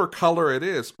 whatever color it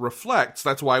is, reflects.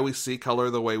 That's why we see color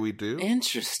the way we do.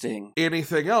 Interesting.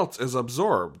 Anything else is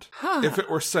absorbed. If it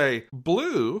were, say,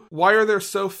 blue, why are there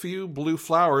so few blue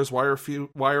flowers? Why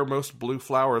are most blue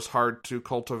flowers hard to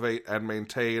cultivate and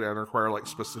maintain and require like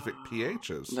specific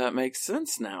pHs? That makes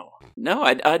sense now. No,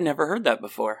 I'd never heard that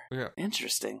before. Yeah.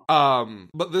 Interesting.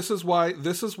 But this is why,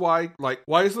 like,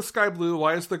 why is the sky blue?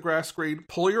 Why is the grass green?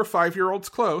 Pull your 5-year-olds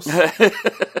close.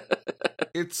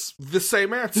 It's the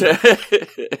same answer.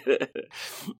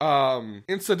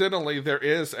 Incidentally, there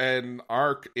is an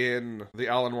arc in the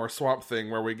Alan Moore Swamp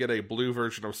Thing where we get a blue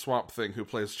version of Swamp Thing who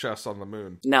plays chess on the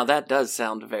moon. Now that does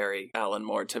sound very Alan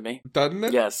Moore to me. Doesn't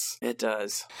it? Yes, it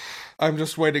does. I'm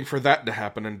just waiting for that to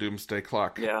happen in Doomsday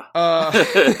Clock. Yeah.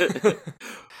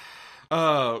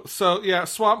 So yeah,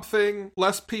 Swamp Thing,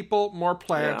 less people, more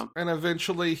plant, and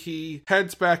eventually he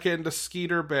heads back into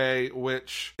Skeeter Bay,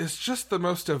 which is just the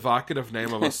most evocative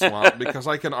name of a swamp because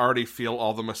I can already feel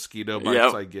all the mosquito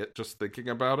bites I get just thinking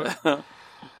about it.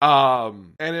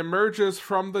 And emerges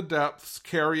from the depths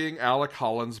carrying Alec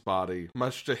Holland's body,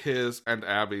 much to his and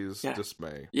Abby's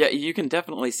dismay. Yeah, you can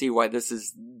definitely see why this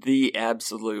is the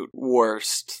absolute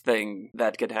worst thing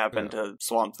that could happen to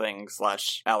Swamp Thing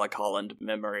 / Alec Holland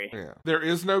memory. Yeah. There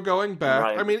is no going back.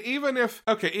 Right. I mean, even if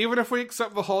we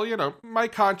accept the whole, my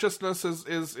consciousness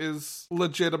is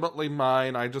legitimately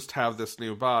mine, I just have this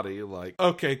new body, like,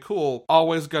 okay, cool,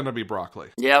 always gonna be broccoli.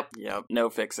 Yep,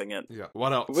 no fixing it. Yeah,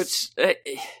 what else? Which,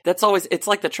 that's always, it's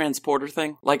like the transporter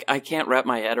thing. Like, I can't wrap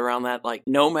my head around that. Like,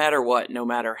 no matter what, no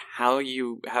matter how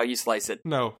you slice it,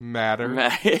 No matter.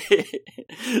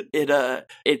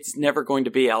 it's never going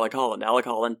to be Alec Holland. Alec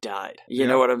Holland died. You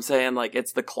know what I'm saying? Like,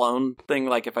 it's the clone thing.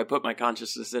 Like, if I put my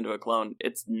consciousness into a clone,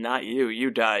 it's not you. You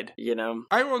died, you know?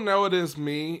 I will know it is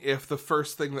me if the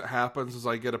first thing that happens is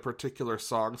I get a particular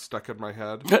song stuck in my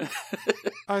head.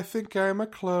 I think I'm a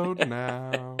clone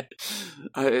now.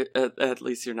 At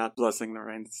least you're not blessing the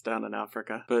rains down in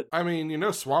Africa. But I mean, you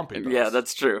know Swampy does. yeah,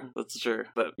 that's true. That's true.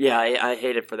 But yeah, I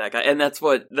hate it for that guy. And that's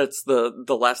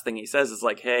the last thing he says is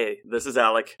like, hey, this is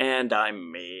Alec, and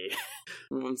I'm me.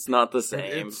 It's not the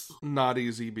same. It's not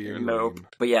easy being Nope. green.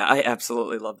 But yeah, I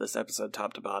absolutely love this episode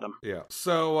top to bottom. Yeah.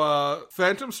 So,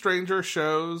 Phantom Stranger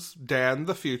shows Dan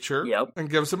the future. Yep. And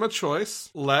gives him a choice.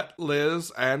 Let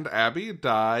Liz and Abby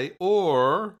die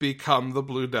or become the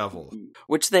Blue Devil.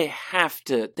 Which they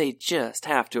just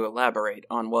have to elaborate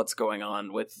on what's going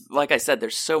on with, like I said,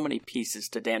 there's so many pieces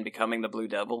to Dan becoming the Blue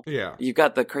Devil. Yeah. You've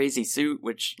got the crazy suit,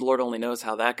 which Lord only knows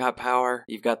how that got power.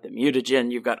 You've got the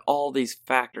mutagen. You've got all these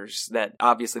factors that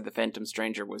obviously the Phantom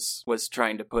Stranger was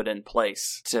trying to put in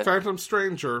place to... Phantom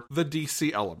Stranger, the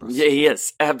DC element. Yeah, he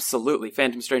is. Absolutely.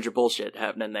 Phantom Stranger bullshit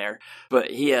happening there.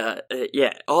 But he,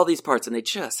 all these parts, and they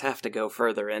just have to go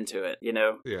further into it, you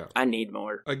know? Yeah. I need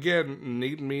more. Again,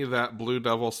 need me that Blue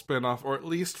Devil spinoff, or at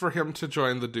least for him to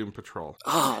join the Doom Patrol.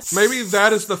 Oh, Maybe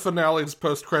that is the finale's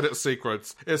post-credit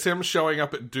sequence, is him showing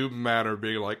up at Doom Manor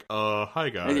being like, hi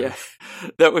guys. Yeah,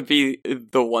 that would be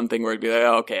the one thing where I'd be like,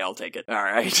 oh, okay, I'll take it. All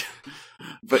right.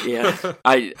 But yeah,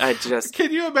 I just...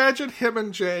 Can you imagine him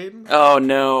and Jane? Oh,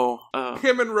 no.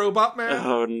 Him and Robot Man?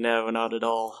 Oh, no, not at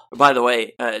all. By the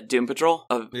way, Doom Patrol,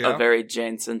 a very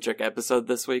Jane-centric episode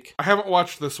this week. I haven't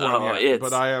watched this one yet, it's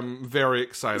but I am very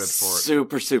excited for it.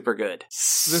 Super, super good.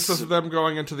 This is them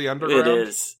going into the underground?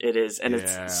 It is, and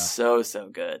it's so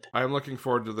good. I'm looking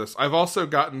forward to this. I've also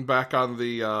gotten back on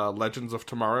the Legends of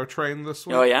Tomorrow train this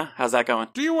week. Oh, yeah? How's that going?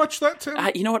 Do you watch that, Tim?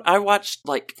 You know what? I watched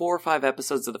like 4 or 5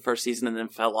 episodes of the first season and then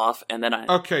fell off, and then I...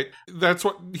 Okay, that's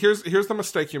what... Here's the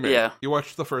mistake you made. Yeah. You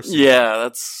watched the first season. Yeah,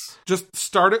 that's... Just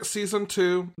start at season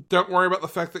 2. Don't worry about the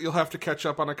fact that you'll have to catch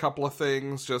up on a couple of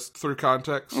things just through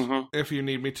context. Mm-hmm. If you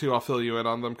need me to, I'll fill you in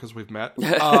on them because we've met.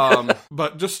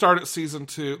 But just start at season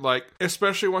 2. Like,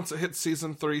 especially once it hits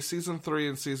season 3. Season 3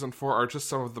 and season 4 are just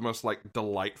some of the most, like,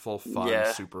 delightful, fun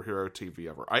superhero TV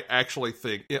ever. I actually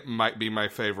think it might be my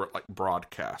favorite, like,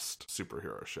 broadcast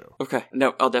superhero show. Okay.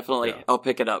 No, I'll definitely... I'll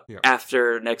pick it up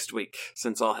after next week,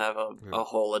 since I'll have a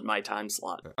hole in my time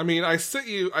slot. I mean, I sent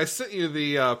you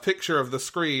the picture of the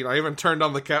screen. I even turned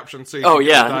on the caption so you could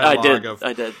get the dialogue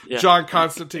I did. Yeah. John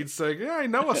Constantine saying, yeah, I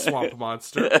know a swamp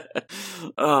monster.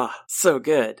 Oh, so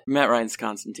good. Matt Ryan's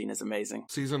Constantine is amazing.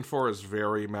 Season 4 is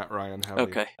very Matt Ryan heavy.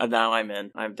 Okay, now I'm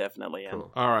in. I'm definitely in.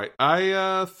 Cool. All right.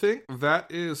 I think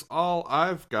that is all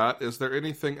I've got. Is there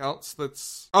anything else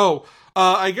that's... Oh,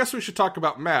 I guess we should talk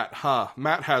about Matt, huh?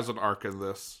 Matt has an arc in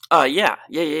this.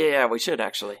 Yeah, we should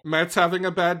actually. Matt's having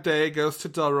a bad day, goes to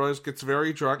Delroy's, gets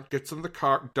very drunk, gets in the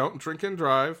car. Don't drink and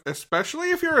drive,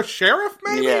 especially if you're a sheriff,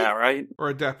 maybe? Yeah, right? Or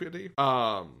a deputy.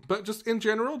 But just in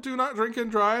general, do not drink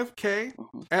and drive, okay?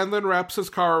 Mm-hmm. And then wraps his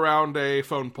car around a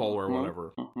phone pole or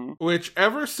whatever. Mm-hmm. Which,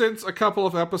 ever since a couple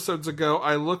of episodes ago,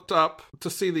 I looked up to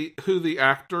see who the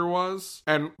actor was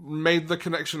and made the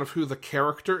connection of who the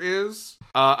character is.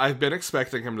 I've been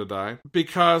expecting him to die,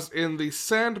 because in the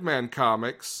Sandman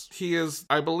comics, he is,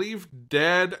 I believe,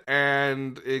 dead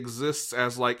and exists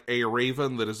as like a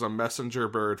raven that is a messenger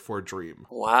bird for Dream.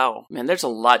 Wow. Man, there's a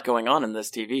lot going on in this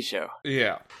TV show.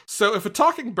 Yeah. So if a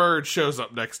talking bird shows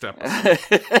up next episode...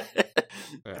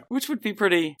 Which would be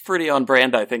pretty on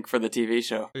brand, I think, for the TV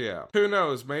show. Yeah. Who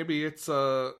knows? Maybe it's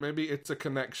a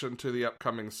connection to the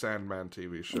upcoming Sandman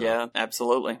TV show. Yeah,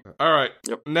 absolutely. All right.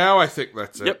 Yep. Now I think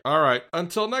that's it. Yep. All right.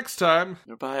 Until next time.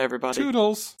 Bye, everybody.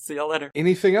 Toodles. See y'all later.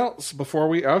 Anything else before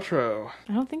we outro?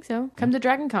 I don't think so. Come to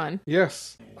DragonCon.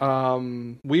 Yes.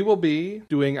 We will be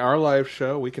doing our live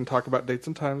show. We can talk about dates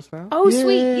and times now. Oh, yay.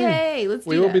 Sweet. Yay. Let's do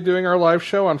We will be doing our live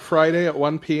show on Friday at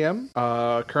 1 p.m.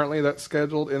 Currently that's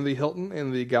scheduled in the Hilton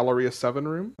in the Galleria 7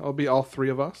 room. It'll be all 3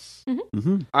 of us. Mm-hmm.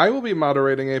 Mm-hmm. I will be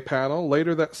moderating a panel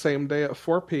later that same day at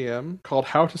 4 p.m. called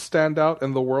How to Stand Out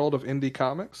in the World of Indie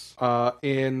Comics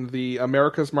in the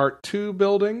America's Mart 2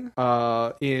 building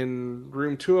in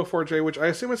room 204J, which I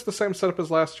assume it's the same setup as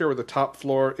last year, where the top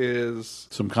floor is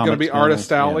going to be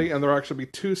Artist Alley, and there will actually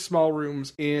be 2 small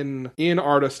rooms in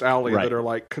Artist Alley that are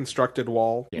like constructed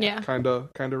wall kind of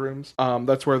rooms.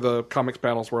 That's where the comics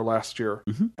panels were last year,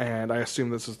 and I assume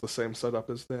this is the same setup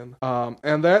as then.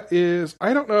 And that is,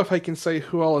 I don't know if I can say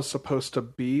who who all is supposed to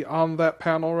be on that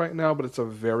panel right now, but it's a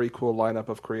very cool lineup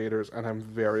of creators, and I'm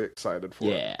very excited for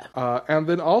it. And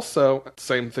then also,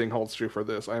 same thing holds true for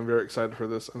this. I'm very excited for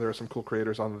this, and there are some cool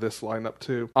creators on this lineup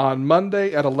too. On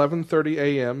Monday at 11:30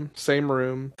 a.m., same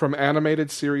room, From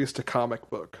Animated Series to Comic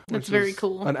Book. That's very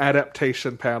cool. An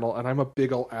adaptation panel, and I'm a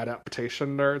big old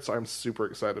adaptation nerd, so I'm super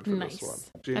excited for this one.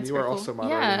 Jean, That's you are very also cool.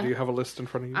 moderating. Yeah. Do you have a list in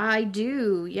front of you? I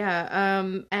do, yeah.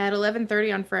 At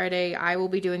 11:30 on Friday, I will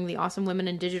be doing the Awesome Women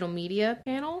in Digital Media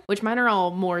panel, which mine are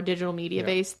all more digital media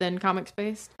based than comics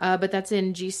based. But that's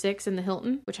in G6 in the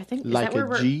Hilton, which I think is that where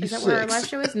our live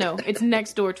show is? No, it's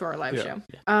next door to our live show.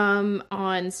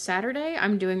 On Saturday,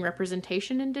 I'm doing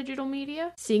Representation in Digital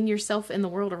Media, Seeing Yourself in the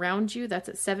World Around You. That's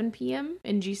at 7 p.m.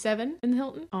 in G7 in the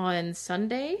Hilton. On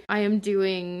Sunday, I am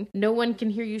doing No One Can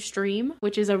Hear You Stream,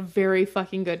 which is a very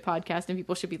fucking good podcast, and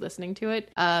people should be listening to it.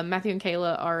 Matthew and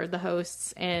Kayla are the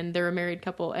hosts, and they're a married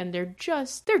couple, and they're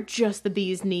just the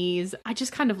bee's knees. I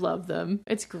just kind of love them.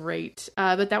 It's great.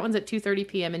 But that one's at 2:30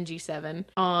 p.m. in G7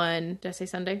 on, did I say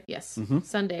Sunday? Yes.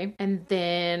 Sunday. And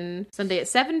then Sunday at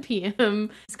 7 p.m.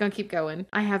 It's gonna keep going.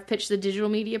 I have Pitch the Digital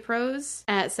Media Pros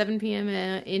at 7 p.m.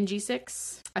 In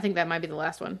G6. I think that might be the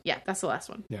last one. Yeah, that's the last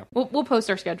one. Yeah. We'll post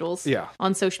our schedules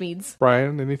on social medias.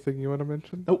 Brian, anything you want to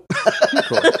mention? Nope.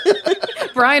 Cool.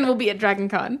 Brian will be at Dragon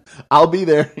Con. I'll be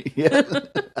there. Yeah,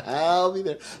 I'll be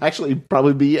there. Actually,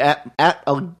 probably be at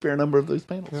a fair number of those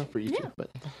panels for you too.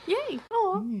 But Yay!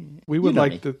 Aw. We would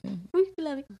like to. We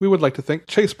love it. We would like to thank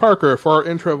Chase Parker for our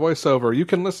intro voiceover. You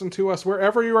can listen to us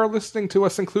wherever you are listening to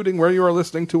us, including where you are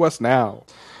listening to us now.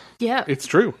 Yeah. It's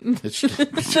true. it's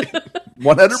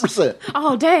 100%.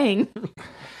 Oh, dang.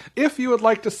 If you would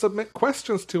like to submit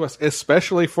questions to us,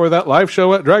 especially for that live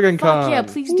show at DragonCon, Fuck yeah,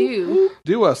 please do.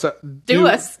 do us at Do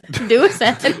us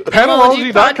at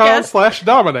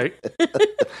Panelology.com/dominate.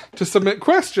 To submit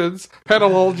questions,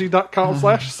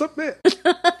 Panelology.com/submit.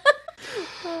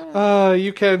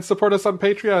 You can support us on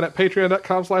Patreon at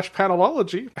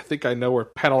patreon.com/Panelology. I think I know where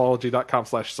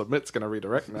Panelology.com/submit's going to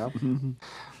redirect now.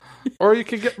 Or you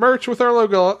can get merch with our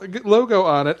logo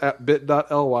on it at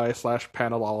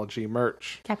bit.ly/Panelology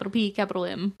merch. Capital P, capital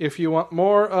M. If you want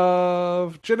more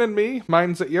of Jen and me,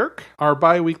 Mine's at Yerk, our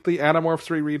bi-weekly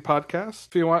Animorphs Reread podcast.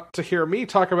 If you want to hear me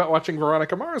talk about watching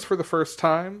Veronica Mars for the first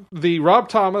time, the Rob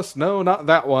Thomas, no, not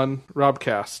that one,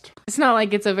 Robcast. It's not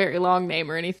like it's a very long name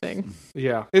or anything.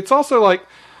 Yeah. It's also like,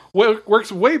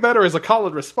 works way better as a call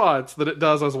and response than it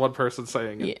does as one person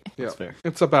saying it. Yeah. That's fair.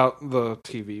 It's about the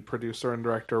TV producer and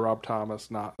director Rob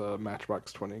Thomas, not the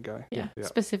Matchbox 20 guy. Yeah.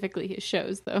 Specifically his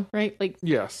shows, though, right? Like,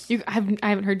 yes. I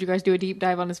haven't heard you guys do a deep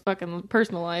dive on his fucking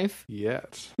personal life.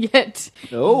 Yet.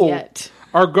 Oh. Yet.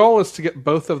 Our goal is to get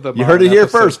both of them You on heard it an here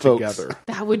episode first, folks. together.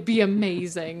 That would be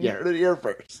amazing. You heard it here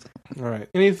first. All right.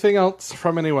 Anything else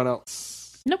from anyone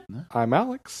else? Nope. I'm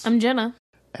Alex. I'm Jenna.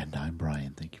 And I'm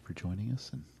Brian. Thank you for joining us,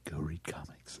 and go read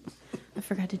comics. I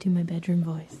forgot to do my bedroom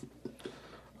voice.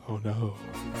 Oh no.